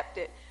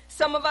accepted.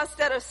 Some of us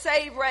that are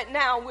saved right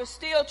now, we're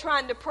still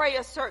trying to pray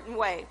a certain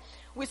way.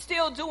 We're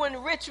still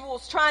doing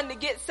rituals trying to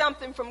get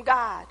something from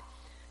God.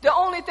 The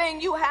only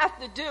thing you have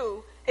to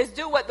do is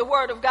do what the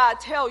Word of God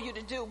tells you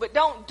to do, but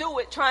don't do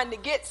it trying to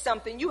get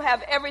something. You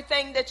have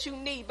everything that you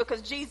need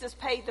because Jesus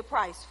paid the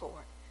price for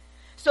it.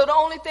 So the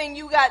only thing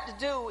you got to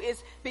do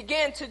is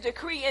begin to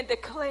decree and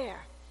declare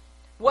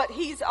what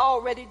he's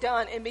already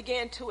done and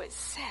begin to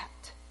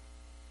accept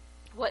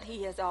what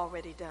he has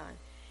already done.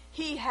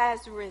 He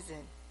has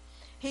risen.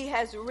 He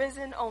has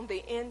risen on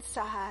the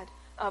inside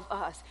of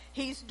us.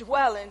 He's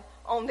dwelling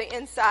on the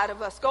inside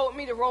of us. Go with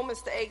me to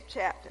Romans the 8th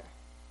chapter.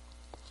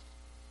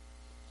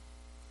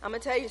 I'm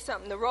going to tell you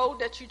something. The road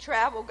that you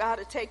travel, God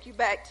will take you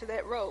back to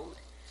that road.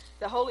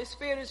 The Holy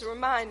Spirit is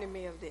reminding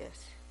me of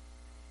this.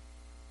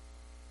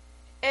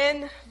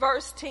 In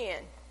verse 10,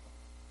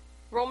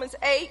 Romans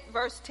 8,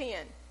 verse 10.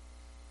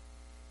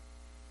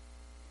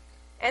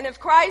 And if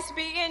Christ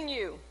be in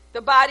you,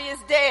 the body is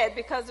dead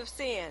because of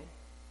sin,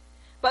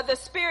 but the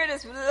spirit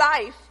is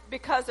life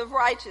because of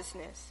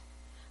righteousness.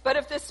 But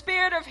if the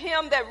spirit of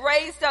him that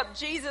raised up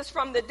Jesus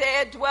from the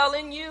dead dwell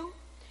in you,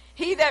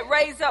 he that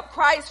raised up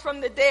Christ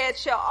from the dead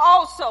shall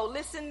also,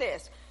 listen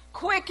this,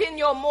 quicken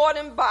your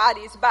mortal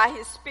bodies by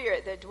his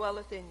spirit that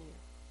dwelleth in you.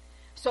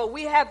 So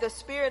we have the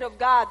Spirit of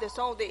God that's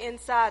on the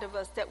inside of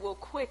us that will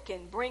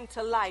quicken, bring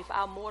to life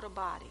our mortal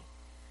body.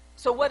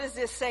 So what is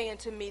this saying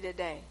to me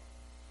today?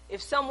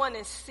 If someone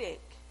is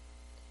sick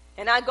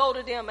and I go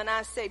to them and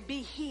I say,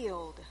 be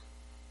healed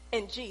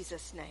in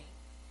Jesus' name.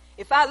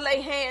 If I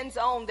lay hands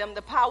on them,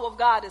 the power of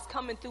God is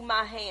coming through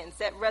my hands,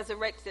 that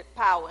resurrected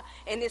power,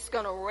 and it's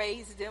going to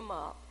raise them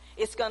up.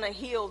 It's going to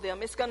heal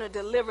them. It's going to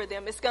deliver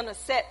them. It's going to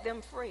set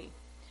them free.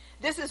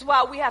 This is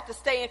why we have to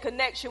stay in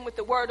connection with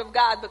the Word of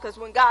God, because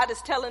when God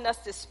is telling us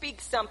to speak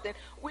something,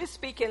 we're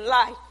speaking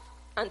life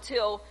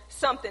until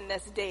something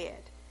that's dead.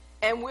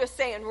 And we're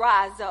saying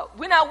rise up.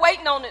 We're not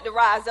waiting on it to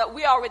rise up.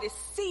 We already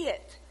see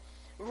it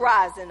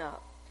rising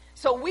up.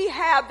 So we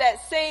have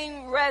that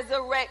same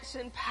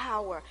resurrection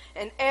power.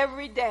 And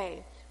every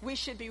day we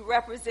should be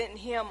representing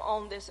him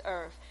on this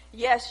earth.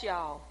 Yes,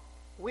 y'all,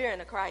 we're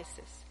in a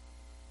crisis.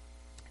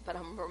 But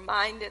I'm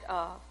reminded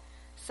of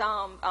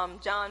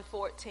John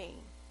 14.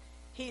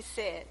 He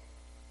said,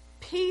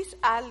 peace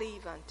I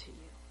leave unto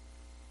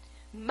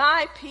you.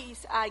 My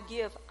peace I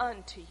give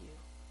unto you.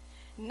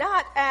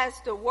 Not as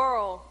the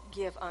world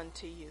give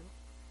unto you.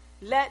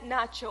 Let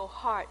not your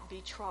heart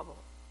be troubled,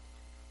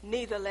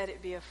 neither let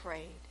it be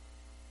afraid.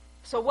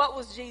 So what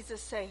was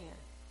Jesus saying?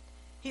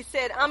 He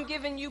said, I'm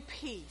giving you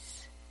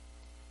peace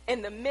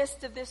in the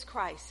midst of this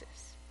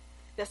crisis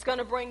that's going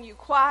to bring you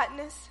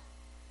quietness,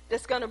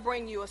 that's going to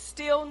bring you a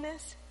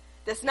stillness,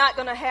 that's not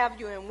going to have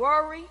you in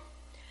worry,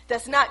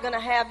 that's not going to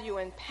have you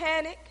in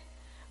panic,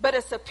 but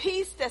it's a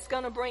peace that's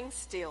going to bring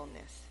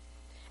stillness.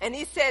 And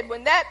he said,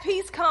 when that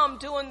peace comes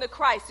during the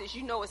crisis,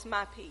 you know it's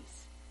my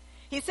peace.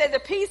 He said, the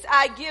peace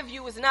I give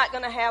you is not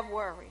going to have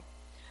worry.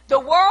 The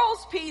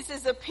world's peace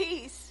is a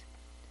peace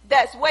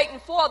that's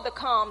waiting for the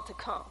calm to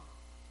come.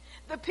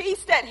 The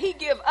peace that he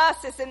give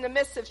us is in the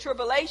midst of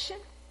tribulation.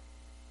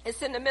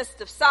 It's in the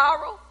midst of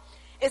sorrow.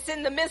 It's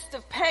in the midst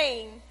of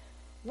pain.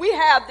 We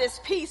have this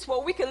peace where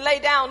we can lay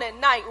down at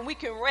night and we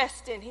can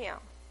rest in him.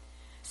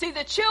 See,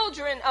 the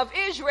children of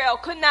Israel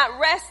could not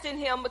rest in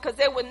him because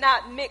they would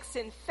not mix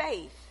in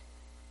faith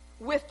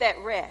with that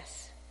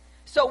rest.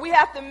 So we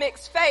have to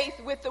mix faith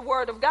with the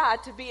word of God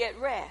to be at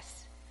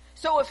rest.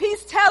 So if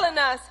he's telling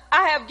us,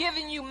 I have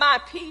given you my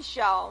peace,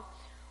 y'all,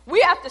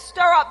 we have to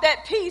stir up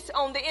that peace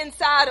on the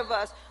inside of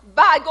us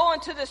by going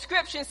to the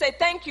scripture and say,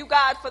 thank you,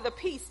 God, for the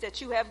peace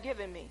that you have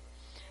given me.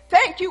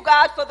 Thank you,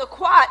 God, for the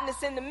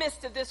quietness in the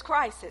midst of this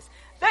crisis.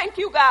 Thank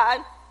you,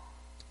 God,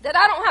 that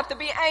I don't have to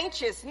be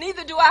anxious.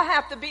 Neither do I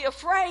have to be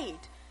afraid.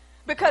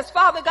 Because,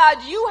 Father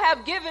God, you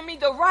have given me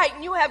the right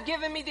and you have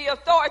given me the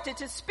authority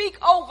to speak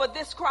over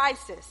this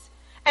crisis.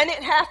 And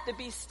it has to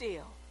be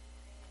still.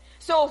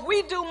 So if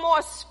we do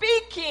more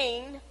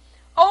speaking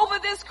over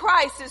this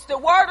crisis, the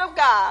word of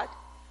God,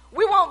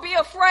 we won't be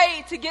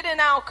afraid to get in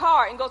our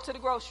car and go to the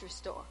grocery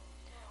store.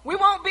 We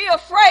won't be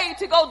afraid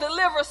to go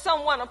deliver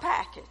someone a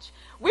package.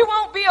 We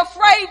won't be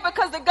afraid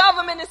because the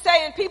government is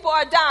saying people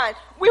are dying.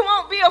 We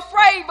won't be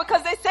afraid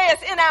because they say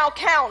it's in our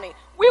county.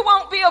 We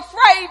won't be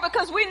afraid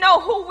because we know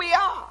who we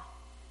are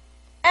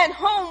and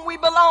whom we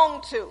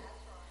belong to.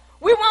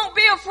 We won't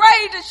be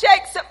afraid to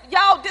shake some.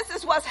 Y'all, this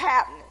is what's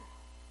happening.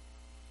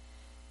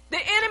 The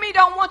enemy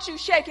don't want you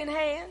shaking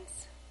hands.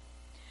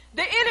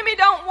 The enemy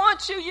don't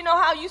want you, you know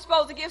how you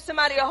supposed to give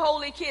somebody a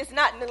holy kiss,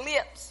 not in the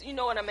lips. You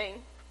know what I mean?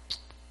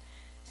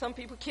 Some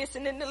people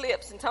kissing in the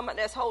lips and talking about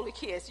that's holy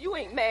kiss. You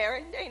ain't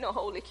married. There ain't no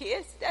holy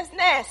kiss. That's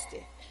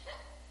nasty.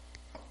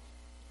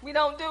 We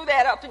don't do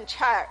that up in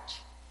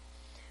church.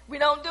 We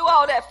don't do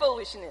all that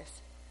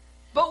foolishness.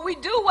 But we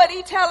do what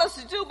he tells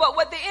us to do. But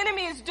what the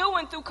enemy is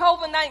doing through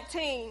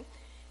COVID-19,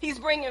 he's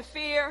bringing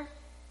fear,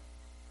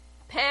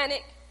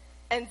 panic,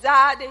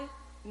 anxiety,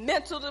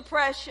 mental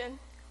depression,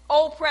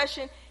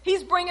 oppression.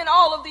 He's bringing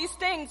all of these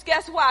things.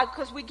 Guess why?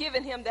 Because we're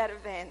giving him that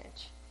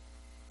advantage.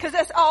 Because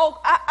that's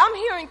all I'm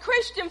hearing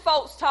Christian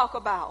folks talk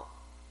about.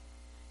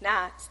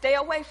 Now, stay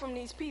away from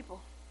these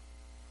people.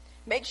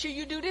 Make sure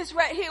you do this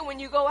right here when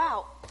you go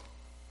out.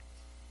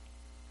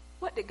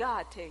 What did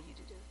God tell you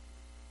to do?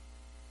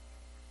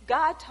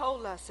 God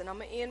told us, and I'm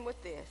going to end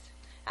with this.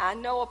 I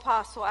know,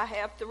 Apostle, I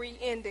have 3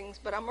 endings,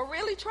 but I'm going to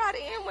really try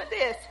to end with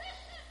this.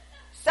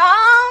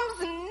 Psalms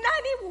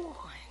 91.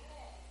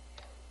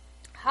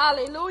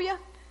 Hallelujah.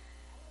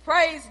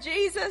 Praise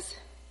Jesus.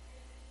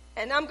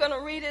 And I'm going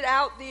to read it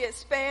out the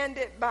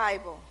expanded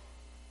Bible.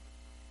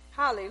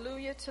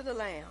 Hallelujah to the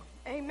Lamb.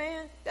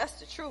 Amen. That's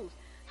the truth.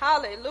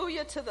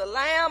 Hallelujah to the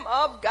Lamb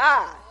of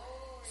God.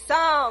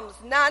 Psalms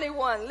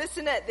 91.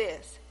 Listen at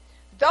this.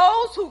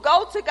 Those who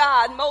go to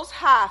God most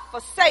high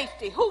for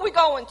safety. Who we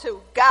going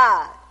to?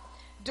 God.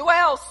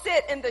 Dwell,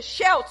 sit in the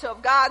shelter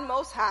of God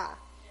most high.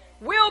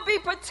 Will be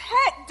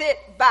protected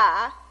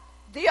by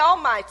the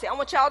Almighty. I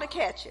want y'all to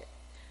catch it.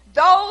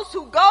 Those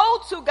who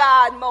go to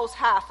God most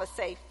high for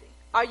safety.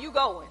 Are you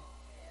going?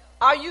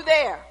 Are you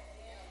there?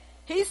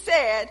 He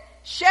said,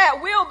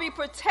 will be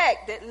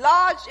protected,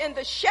 lodged in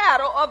the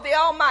shadow of the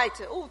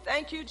Almighty. Oh,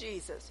 thank you,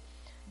 Jesus.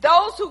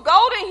 Those who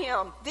go to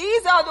him,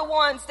 these are the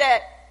ones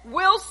that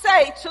will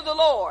say to the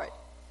Lord,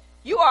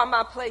 you are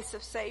my place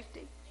of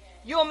safety.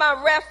 You are my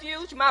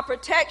refuge, my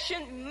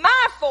protection,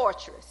 my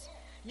fortress.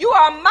 You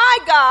are my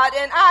God,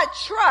 and I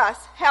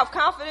trust, have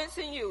confidence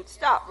in you.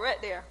 Stop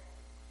right there.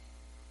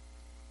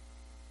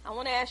 I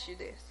want to ask you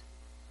this.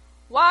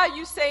 Why are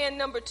you saying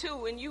number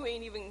 2 and you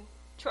ain't even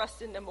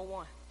trusting number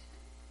 1?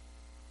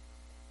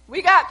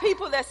 We got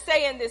people that's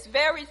saying this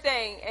very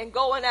thing and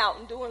going out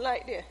and doing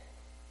like this.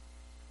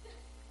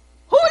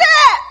 Who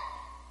that?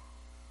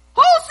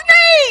 Who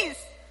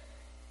sneezed?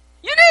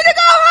 You need to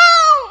go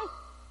home.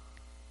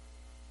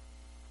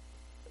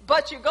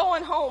 But you're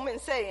going home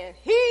and saying,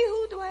 he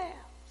who dwells.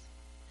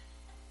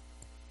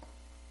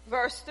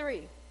 Verse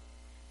 3.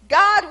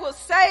 God will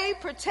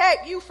save,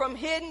 protect you from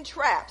hidden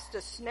traps,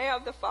 the snare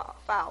of the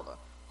fowler.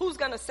 Who's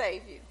going to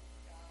save you?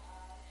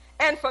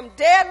 And from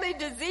deadly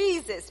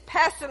diseases,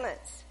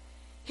 pestilence.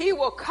 He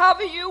will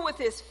cover you with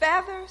his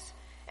feathers,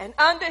 and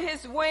under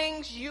his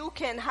wings you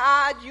can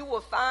hide. You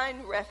will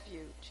find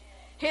refuge.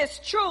 His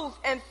truth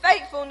and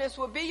faithfulness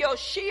will be your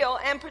shield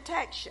and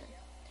protection.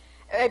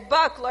 A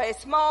buckler, a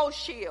small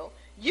shield.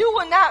 You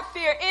will not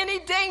fear any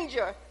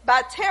danger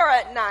by terror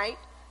at night,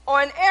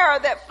 or an arrow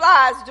that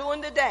flies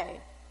during the day.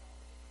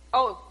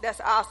 Oh, that's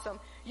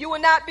awesome. You will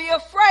not be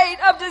afraid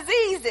of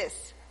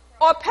diseases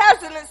or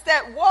pestilence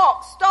that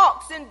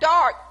stalks in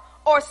dark,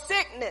 or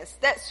sickness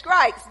that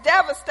strikes,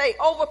 devastate,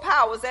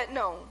 overpowers at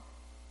noon.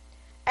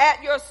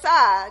 At your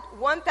side,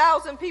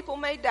 1,000 people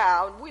may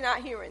die. We're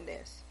not hearing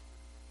this.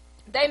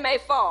 They may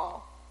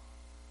fall.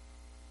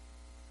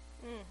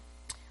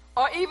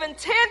 Or even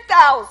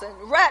 10,000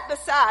 right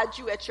beside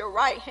you at your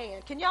right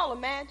hand. Can y'all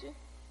imagine?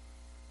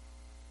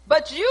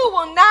 But you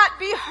will not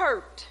be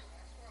hurt.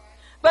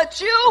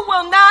 but you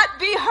will not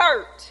be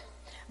hurt.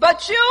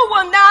 But you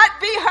will not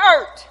be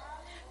hurt.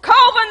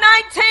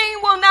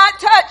 COVID-19 will not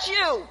touch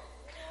you.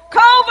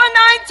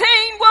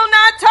 COVID-19 will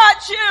not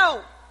touch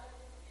you.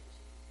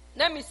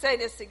 Let me say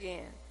this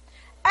again.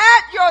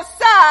 At your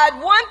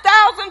side,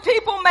 1,000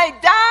 people may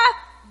die,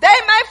 they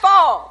may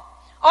fall.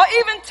 Or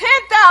even 10,000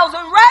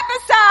 right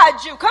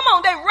beside you. Come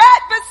on, they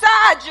right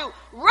beside you.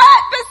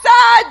 Right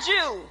beside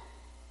you.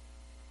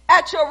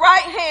 At your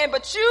right hand,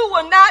 but you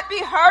will not be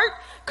hurt.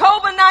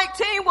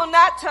 COVID-19 will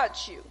not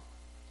touch you.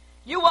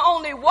 You will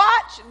only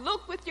watch,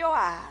 look with your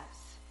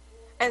eyes,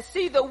 and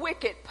see the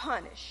wicked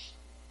punished.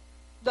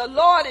 The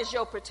Lord is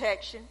your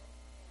protection.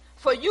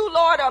 For you,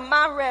 Lord, are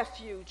my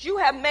refuge. You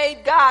have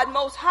made God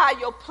Most High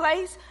your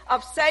place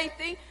of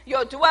safety,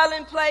 your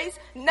dwelling place.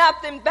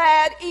 Nothing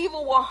bad,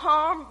 evil will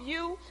harm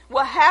you,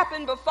 will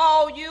happen,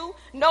 befall you.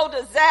 No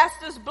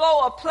disasters,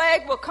 blow, or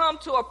plague will come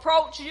to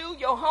approach you,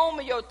 your home,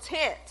 or your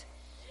tent.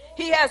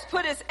 He has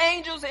put his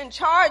angels in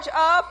charge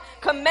of,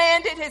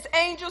 commanded his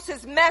angels,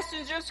 his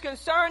messengers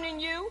concerning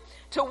you,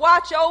 to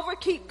watch over,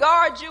 keep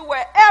guard you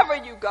wherever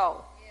you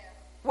go.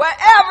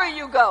 Wherever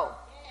you go.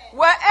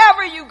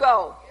 Wherever you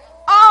go.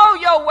 All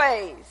your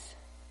ways.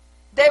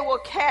 They will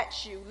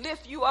catch you,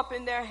 lift you up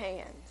in their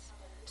hands,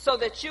 so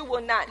that you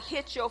will not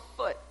hit your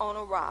foot on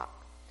a rock.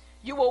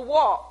 You will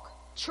walk,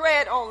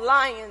 tread on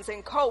lions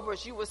and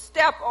cobras. You will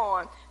step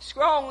on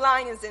strong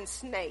lions and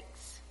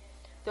snakes.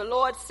 The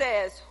Lord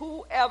says,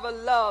 whoever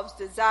loves,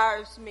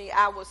 desires me,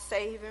 I will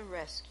save and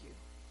rescue.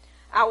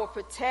 I will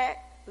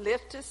protect,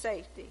 lift to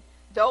safety.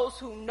 Those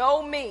who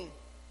know me,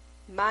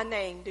 my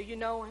name. Do you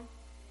know him?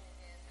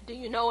 Do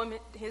you know him,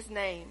 his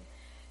name?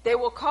 They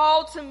will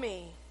call to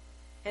me,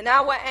 and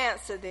I will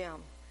answer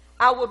them.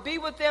 I will be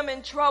with them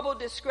in trouble,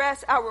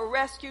 distress. I will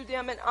rescue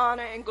them in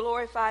honor and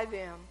glorify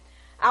them.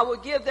 I will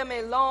give them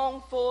a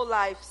long, full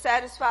life,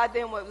 satisfy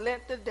them with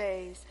length of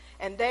days,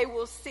 and they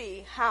will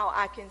see how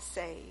I can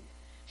save.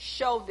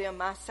 Show them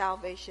my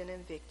salvation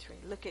and victory.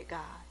 Look at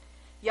God.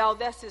 Y'all,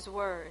 that's his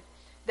word.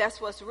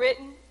 That's what's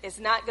written. It's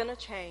not going to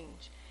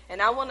change.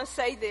 And I want to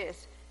say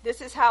this.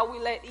 This is how we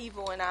let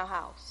evil in our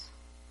house.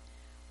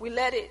 We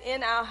let it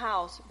in our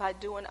house by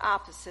doing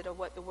opposite of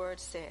what the word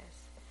says.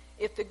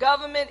 If the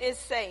government is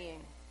saying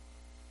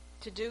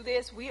to do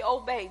this, we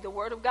obey. The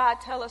word of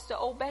God tells us to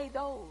obey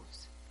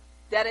those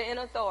that are in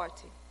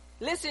authority.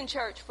 Listen,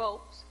 church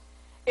folks.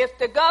 If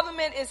the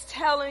government is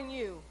telling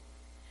you,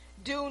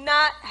 do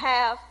not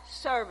have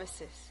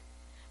services,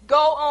 go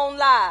on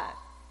live,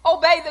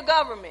 obey the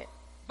government,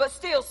 but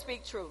still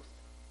speak truth.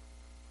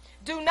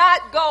 Do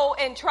not go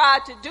and try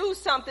to do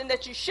something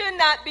that you should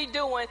not be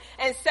doing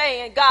and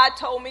saying, God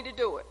told me to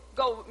do it.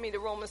 Go with me to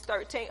Romans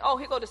 13. Oh,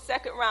 here go the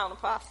second round,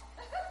 Apostle.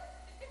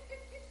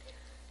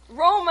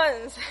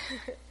 Romans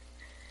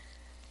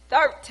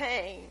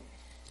 13.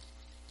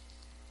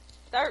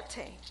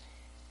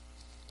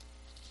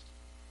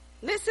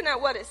 Listen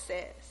at what it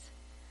says.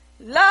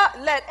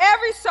 Let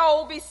every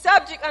soul be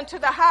subject unto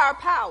the higher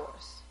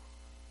powers.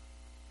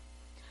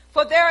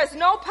 For there is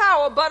no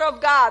power but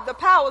of God, the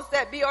powers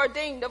that be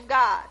ordained of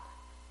God.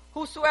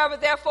 Whosoever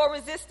therefore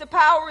resists the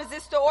power,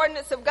 resists the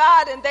ordinance of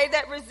God, and they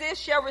that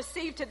resist shall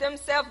receive to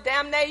themselves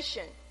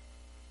damnation.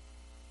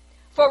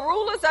 For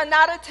rulers are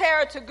not a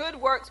terror to good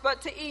works,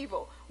 but to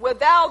evil. Wilt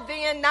thou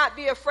then not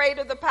be afraid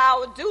of the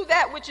power? Do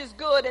that which is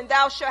good, and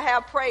thou shalt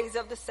have praise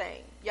of the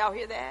same. Y'all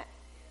hear that?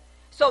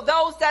 So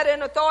those that are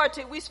in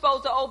authority, we're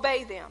supposed to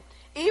obey them.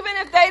 Even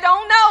if they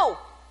don't know,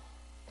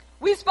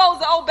 we're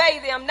supposed to obey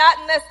them, not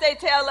unless they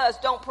tell us,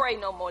 don't pray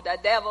no more. The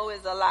devil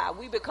is a lie.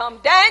 We become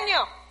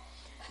Daniel.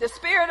 The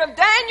spirit of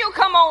Daniel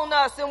come on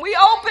us, and we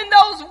open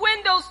those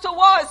windows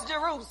towards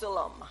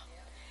Jerusalem.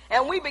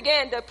 And we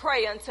began to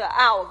pray unto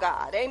our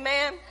God.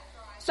 Amen.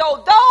 So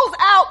those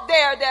out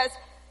there that's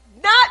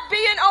not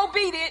being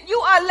obedient, you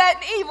are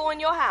letting evil in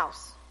your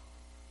house.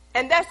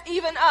 And that's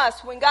even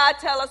us. When God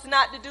tells us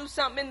not to do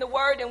something in the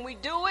word and we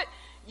do it,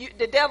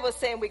 the devil is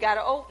saying we got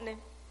to open it.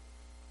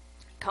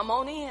 Come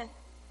on in.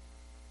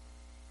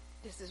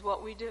 This is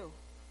what we do.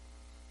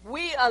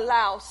 We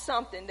allow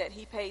something that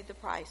he paid the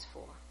price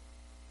for.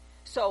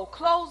 So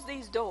close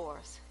these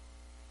doors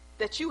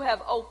that you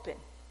have opened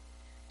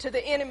to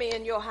the enemy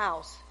in your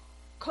house.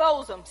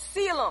 Close them,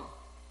 seal them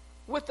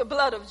with the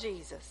blood of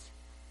Jesus.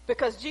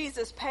 Because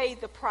Jesus paid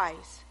the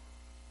price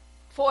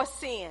for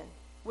sin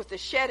with the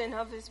shedding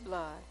of his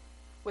blood.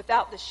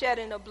 Without the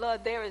shedding of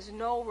blood, there is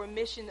no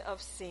remission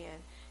of sin.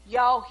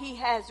 Y'all, he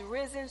has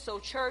risen. So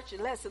church,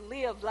 let's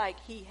live like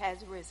he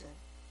has risen.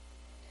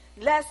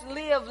 Let's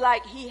live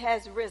like he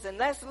has risen.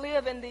 Let's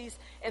live in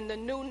the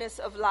newness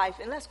of life.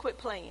 And let's quit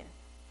playing.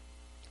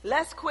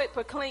 Let's quit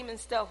proclaiming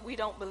stuff we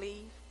don't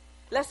believe.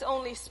 Let's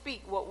only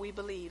speak what we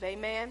believe.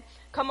 Amen.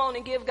 Come on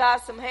and give God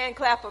some hand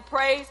clap of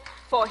praise,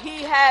 for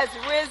he has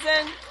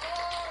risen.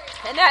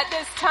 And at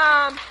this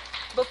time,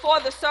 before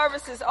the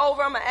service is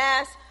over, I'm going to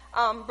ask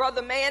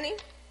Brother Manny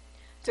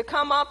to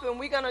come up, and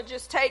we're going to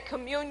just take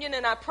communion.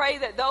 And I pray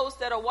that those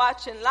that are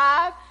watching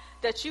live,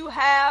 that you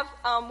have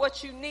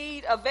what you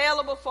need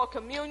available for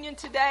communion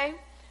today.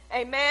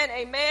 Amen.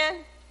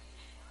 Amen.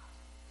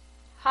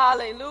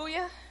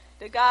 Hallelujah.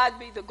 To God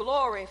be the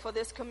glory for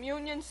this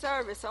communion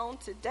service on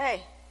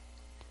today.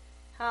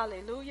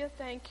 Hallelujah.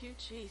 Thank you,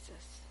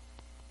 Jesus.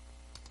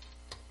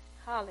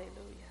 Hallelujah.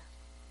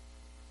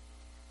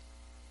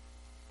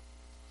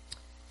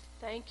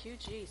 Thank you,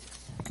 Jesus.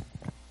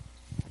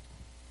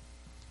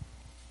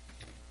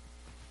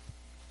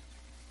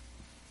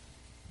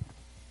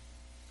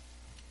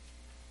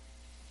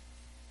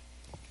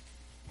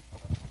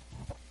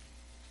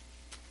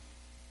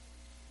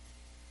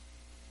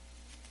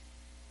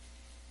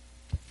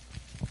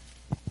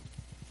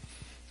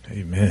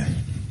 Amen.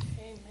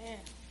 Amen.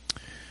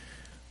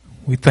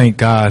 We thank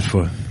God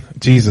for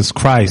Jesus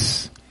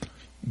Christ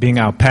being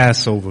our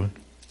Passover,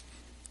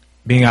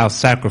 being our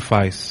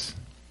sacrifice.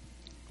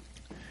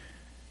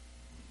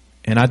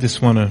 And I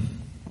just want to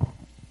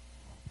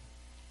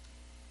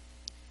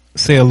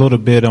say a little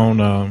bit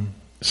on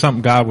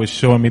something God was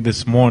showing me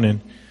this morning,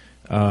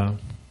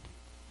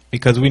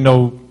 because we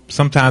know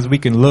sometimes we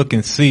can look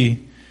and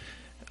see,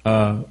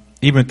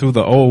 even through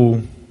the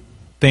old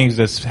things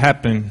that's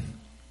happening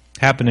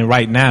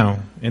right now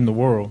in the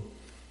world.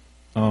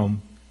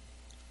 And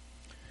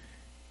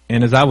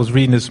as I was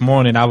reading this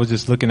morning, I was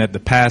just looking at the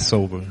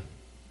Passover.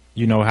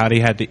 You know, how they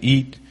had to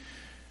eat.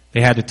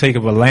 They had to take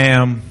of a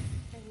lamb.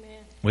 Amen.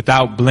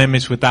 Without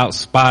blemish, without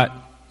spot.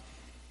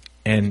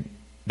 And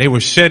they were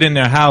shed in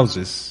their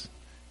houses.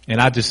 And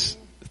I just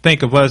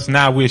think of us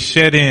now, we're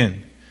shed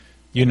in.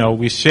 You know,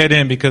 we're shed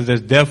in because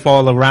there's death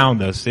all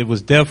around us. It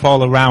was death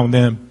all around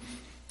them.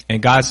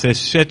 And God says,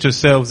 shed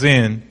yourselves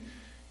in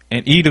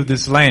and eat of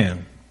this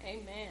lamb.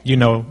 Amen. You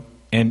know,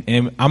 and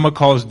I'm going to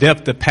cause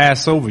death to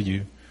pass over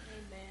you. Amen.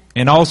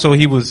 And also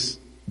he was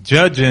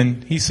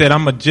judging. He said,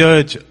 I'm going to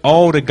judge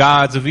all the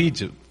gods of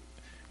Egypt,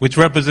 which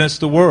represents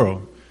the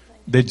world.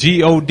 The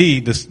G-O-D,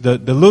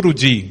 the little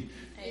g.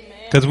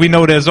 Because we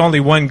know there's only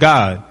one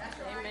God.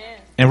 Amen.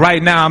 And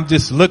right now I'm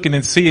just looking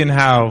and seeing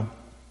how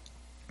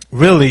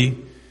really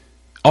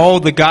all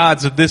the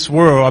gods of this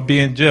world are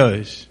being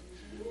judged.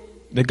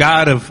 The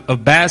God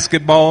of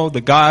basketball,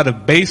 the God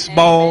of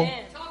baseball,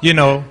 amen. You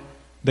know,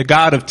 the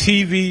God of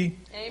TV.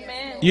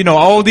 Amen. You know,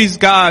 all these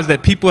gods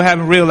that people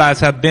haven't realized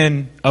have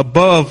been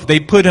above, they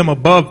put him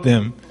above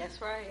them.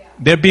 That's right.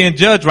 They're being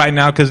judged right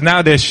now because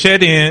now they're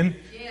shed in.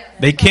 Yeah,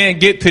 they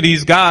can't get to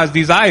these gods,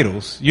 these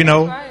idols, you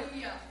know. Right.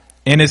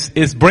 And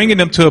it's bringing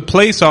them to a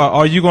place,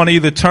 are you going to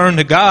either turn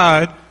to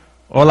God,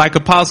 or like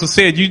Apostle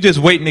said, you just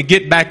waiting to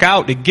get back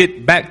out, to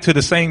get back to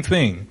the same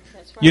thing.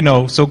 You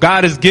know, so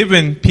God has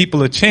given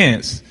people a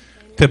chance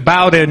to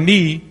bow their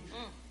knee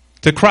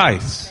to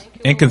Christ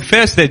and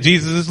confess that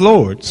Jesus is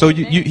Lord. So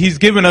he's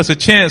given us a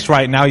chance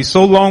right now. He's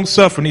so long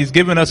suffering. He's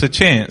given us a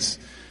chance.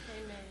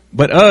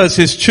 But us,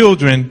 his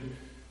children,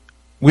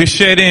 we're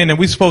shed in and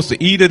we're supposed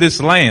to eat of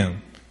this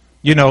lamb,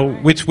 you know,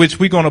 which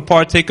we're going to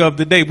partake of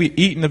today. We're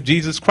eating of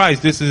Jesus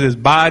Christ. This is his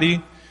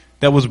body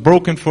that was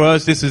broken for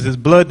us. This is his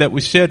blood that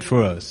was shed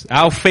for us.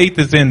 Our faith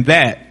is in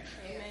that.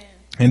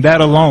 And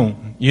that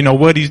alone, you know,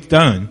 what he's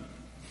done.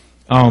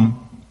 And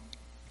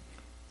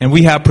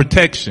we have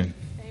protection.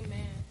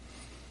 Amen.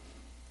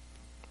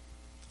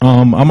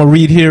 I'm going to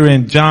read here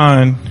in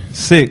John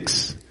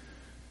 6.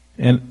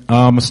 And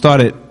I'm going to start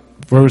at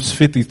verse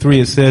 53.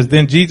 It says,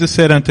 Then Jesus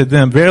said unto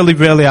them, Verily,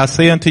 verily, I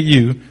say unto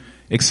you,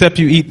 except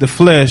you eat the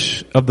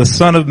flesh of the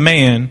Son of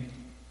Man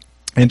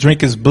and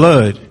drink his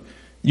blood,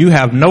 you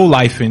have no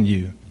life in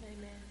you.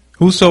 Amen.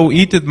 Whoso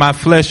eateth my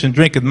flesh and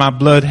drinketh my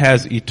blood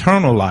has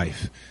eternal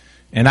life.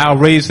 And I'll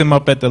raise him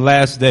up at the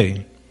last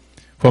day.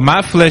 For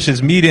my flesh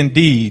is meat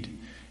indeed,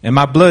 and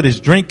my blood is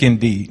drink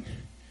indeed.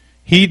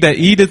 He that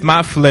eateth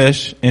my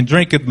flesh and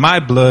drinketh my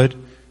blood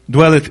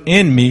dwelleth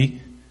in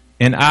me,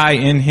 and I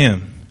in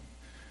him.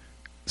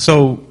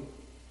 So,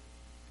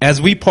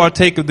 as we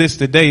partake of this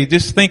today,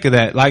 just think of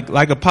that.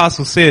 Like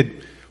Apostle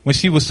said, when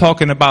she was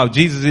talking about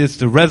Jesus is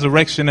the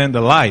resurrection and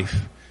the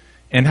life,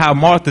 and how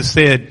Martha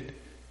said,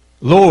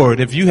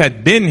 Lord, if you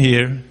had been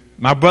here,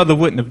 my brother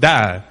wouldn't have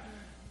died.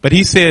 But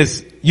he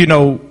says, you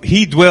know,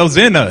 he dwells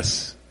in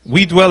us.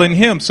 We dwell in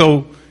him.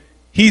 So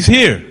he's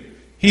here.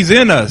 He's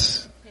in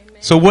us.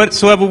 Amen. So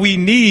whatsoever we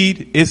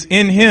need is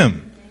in him.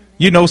 Amen.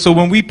 You know, so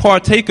when we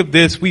partake of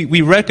this,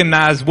 we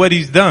recognize what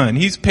he's done.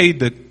 He's paid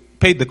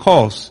the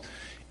cost.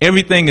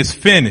 Everything is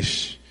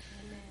finished.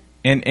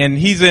 And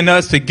he's in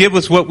us to give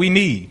us what we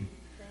need.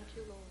 Thank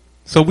you, Lord.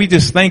 So we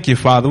just thank you,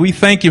 Father. We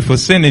thank you for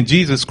sending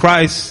Jesus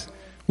Christ.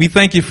 We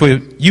thank you for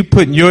you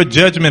putting your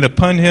judgment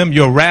upon him,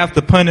 your wrath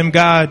upon him,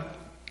 God,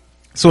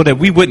 so that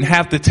we wouldn't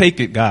have to take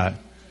it, God.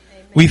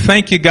 Amen. We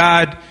thank you,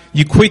 God.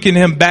 You quickened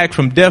him back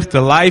from death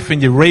to life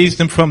and you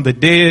raised him from the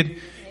dead.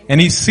 Amen.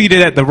 And he's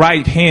seated at the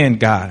right hand,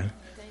 God.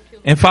 You,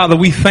 and Father,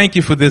 we thank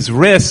you for this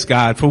rest,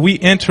 God, for we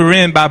enter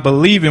in by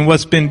believing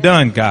what's been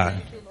done, God.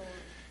 You,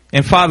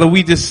 and Father,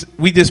 we just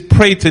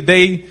pray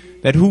today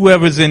that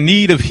whoever's in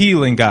need of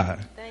healing, God,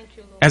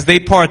 you, as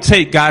they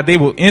partake, God, they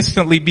will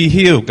instantly be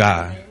healed,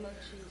 God.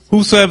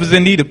 Whosoever's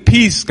in need of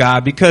peace,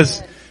 God,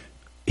 because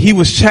he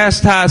was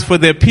chastised for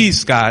their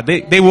peace, God.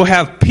 They will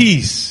have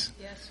peace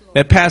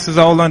that passes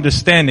all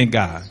understanding,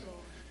 God.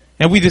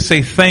 And we just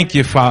say thank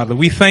you, Father.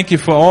 We thank you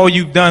for all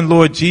you've done,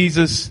 Lord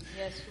Jesus.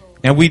 Yes, Lord.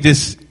 And we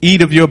just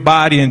eat of your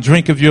body and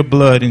drink of your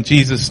blood in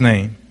Jesus'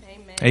 name.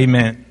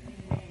 Amen.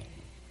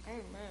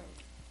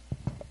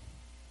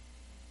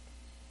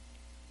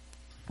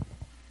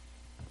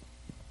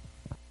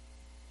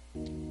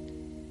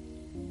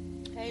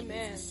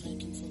 Amen.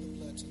 Thank you for the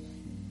blood tonight.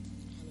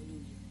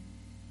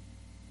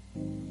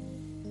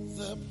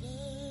 Hallelujah. The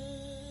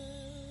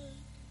blood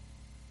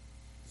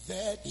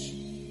that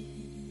Jesus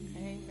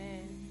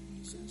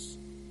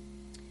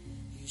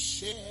you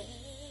shed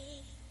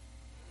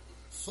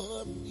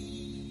for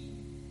me.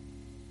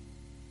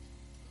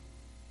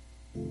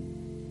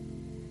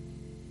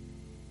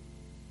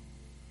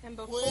 And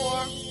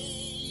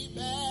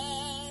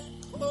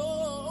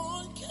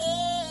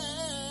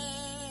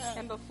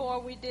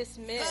before we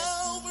dismiss,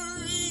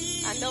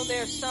 I know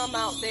there's some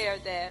out there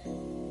that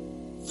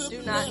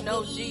do not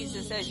know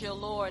Jesus as your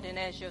Lord and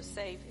as your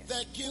Savior.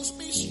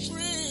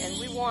 And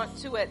we want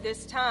to, at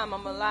this time,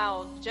 I'm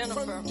allow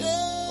Jennifer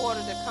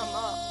Porter to come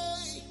up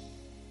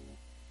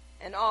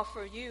and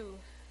offer you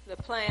the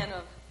plan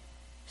of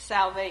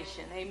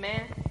salvation.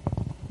 Amen.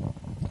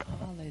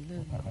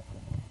 Hallelujah.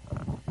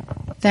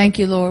 Thank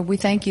you, Lord. We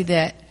thank you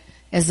that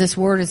as this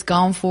word has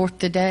gone forth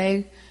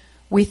today,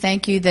 we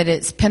thank you that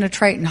it's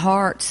penetrating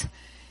hearts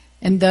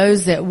and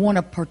those that want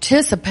to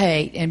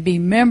participate and be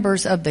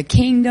members of the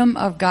kingdom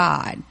of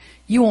God.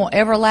 You want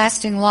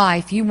everlasting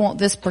life. You want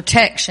this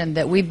protection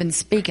that we've been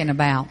speaking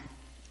about.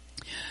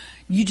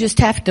 You just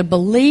have to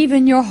believe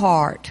in your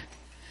heart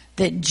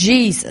that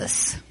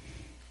Jesus,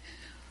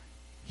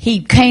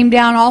 He came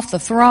down off the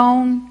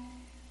throne.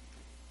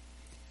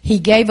 He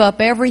gave up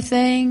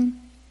everything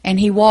and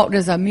He walked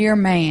as a mere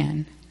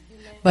man.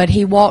 But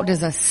He walked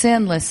as a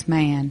sinless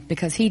man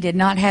because He did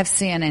not have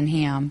sin in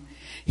Him.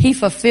 He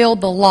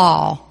fulfilled the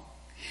law,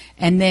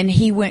 and then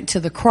He went to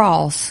the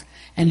cross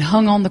and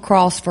hung on the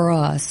cross for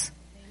us.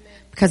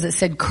 Because it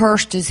said,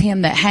 cursed is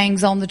him that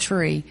hangs on the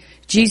tree.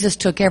 Jesus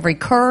took every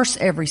curse,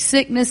 every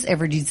sickness,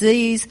 every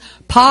disease,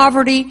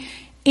 poverty,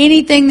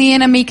 anything the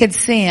enemy could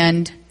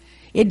send.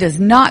 It does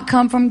not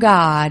come from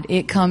God.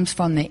 It comes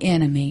from the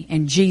enemy.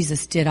 And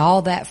Jesus did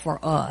all that for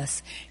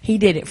us. He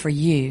did it for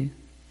you.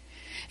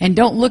 And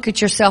don't look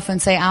at yourself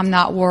and say, I'm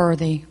not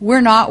worthy.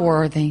 We're not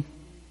worthy.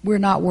 We're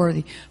not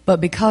worthy.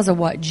 But because of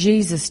what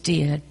Jesus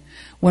did,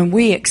 when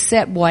we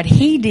accept what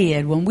He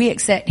did, when we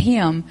accept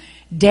Him,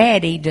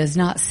 Daddy does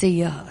not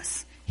see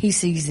us. He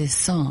sees His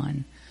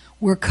Son.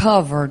 We're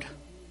covered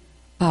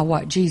by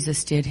what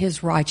Jesus did.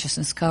 His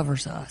righteousness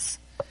covers us.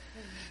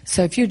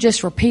 So if you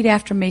just repeat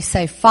after me,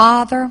 say,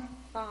 Father,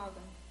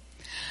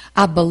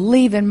 I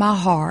believe in my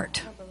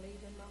heart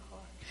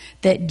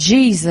that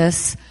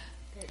Jesus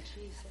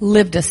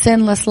lived a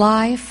sinless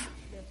life.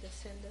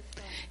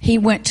 He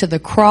went to the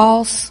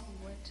cross.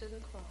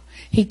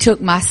 He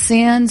took my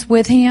sins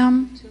with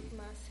Him.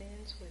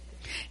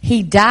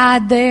 He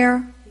died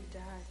there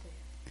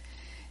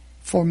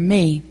for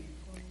me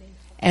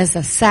as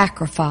a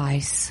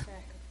sacrifice.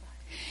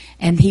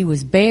 And He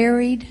was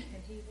buried.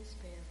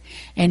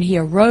 And He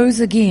arose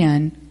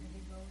again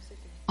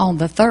on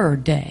the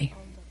third day.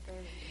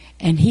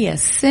 And He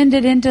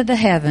ascended into the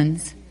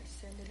heavens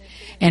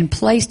and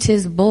placed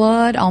His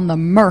blood on the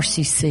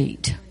mercy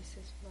seat.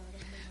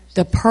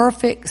 The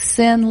perfect,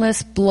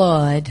 sinless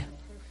blood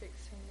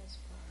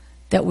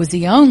that was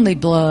the only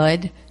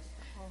blood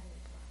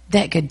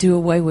that could do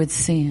away with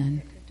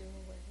sin.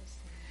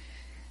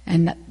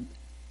 And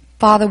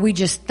Father, we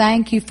just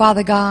thank you,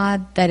 Father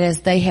God, that as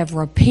they have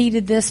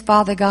repeated this,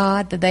 Father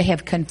God, that they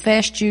have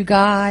confessed you,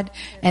 God,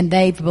 and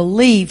they've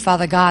believed,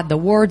 Father God, the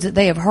words that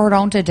they have heard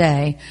on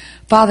today.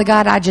 Father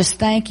God, I just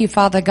thank you,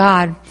 Father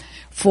God,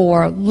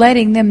 for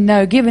letting them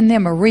know, giving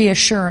them a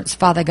reassurance,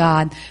 Father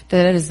God,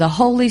 that as the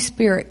Holy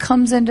Spirit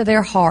comes into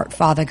their heart,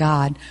 Father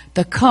God,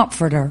 the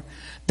Comforter,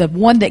 the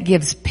one that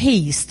gives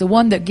peace,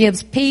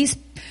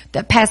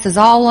 that passes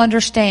all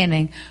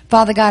understanding.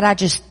 Father God, I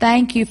just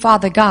thank you,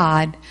 Father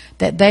God,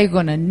 that they're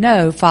going to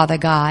know, Father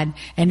God,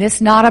 and it's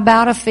not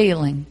about a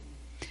feeling.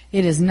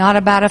 It is not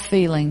about a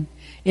feeling.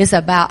 It's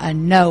about a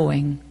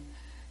knowing.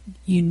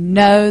 You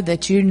know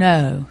that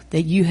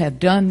you have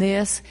done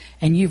this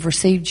and you've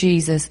received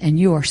Jesus and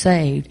you are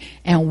saved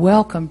and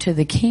welcome to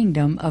the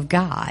kingdom of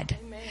God.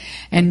 Amen.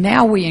 And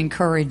now we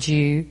encourage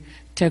you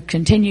to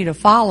continue to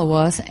follow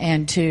us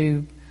and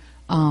to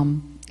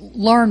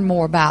learn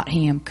more about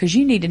Him, because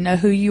you need to know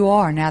who you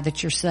are now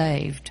that you're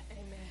saved.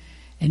 Amen.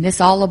 And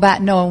it's all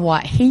about knowing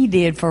what He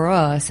did for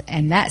us,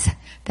 and that's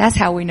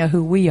how we know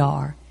who we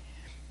are.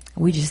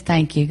 We just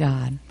thank you,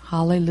 God.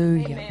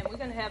 Hallelujah. Amen. We're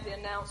going to have the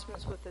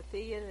announcements with the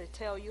theater to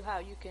tell you how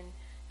you can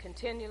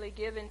continually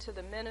give into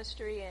the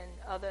ministry and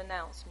other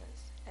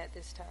announcements at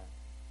this time.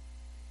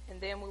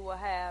 And then we will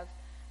have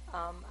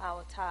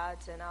our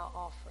tithes and our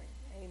offering.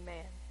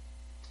 Amen.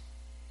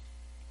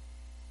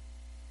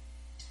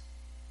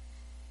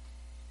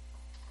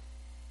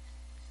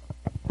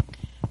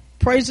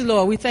 Praise the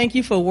Lord. We thank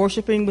you for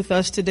worshiping with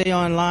us today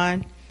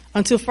online.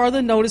 Until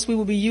further notice, we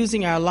will be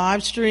using our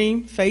live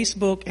stream,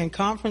 Facebook, and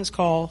conference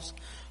calls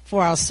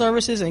for our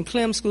services in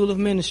Clem School of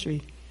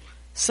Ministry.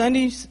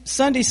 Sunday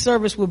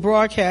service will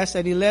broadcast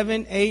at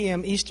 11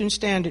 a.m. Eastern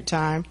Standard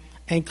Time,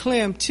 and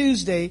Clem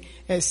Tuesday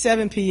at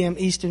 7 p.m.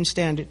 Eastern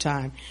Standard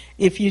Time.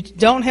 If you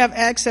don't have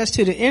access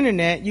to the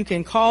internet, you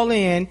can call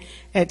in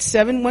at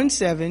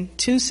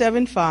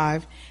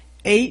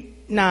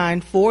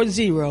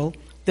 717-275-8940.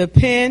 The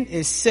PIN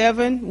is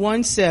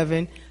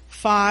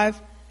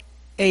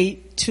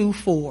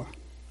 717-5824.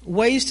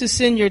 Ways to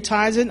send your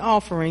tithes and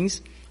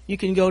offerings: you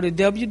can go to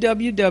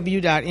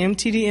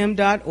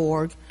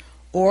www.mtdm.org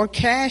or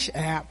Cash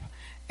App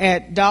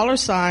at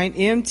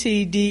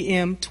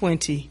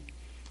 $MTDM20.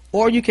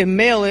 Or you can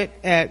mail it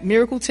at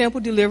Miracle Temple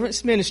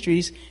Deliverance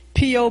Ministries,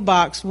 P.O.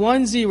 Box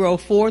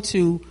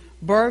 1042,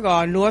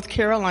 Burgaw, North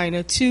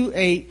Carolina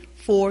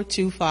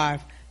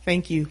 28425.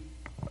 Thank you.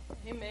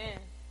 Amen.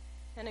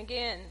 And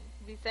again,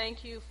 we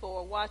thank you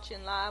for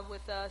watching live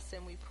with us,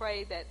 and we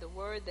pray that the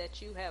word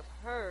that you have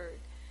heard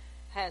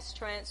has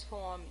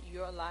transformed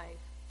your life.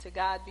 To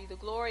God be the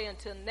glory.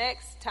 Until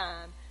next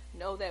time,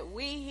 know that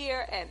we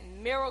here at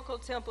Miracle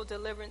Temple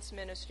Deliverance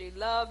Ministry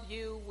love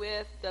you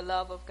with the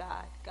love of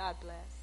God. God bless.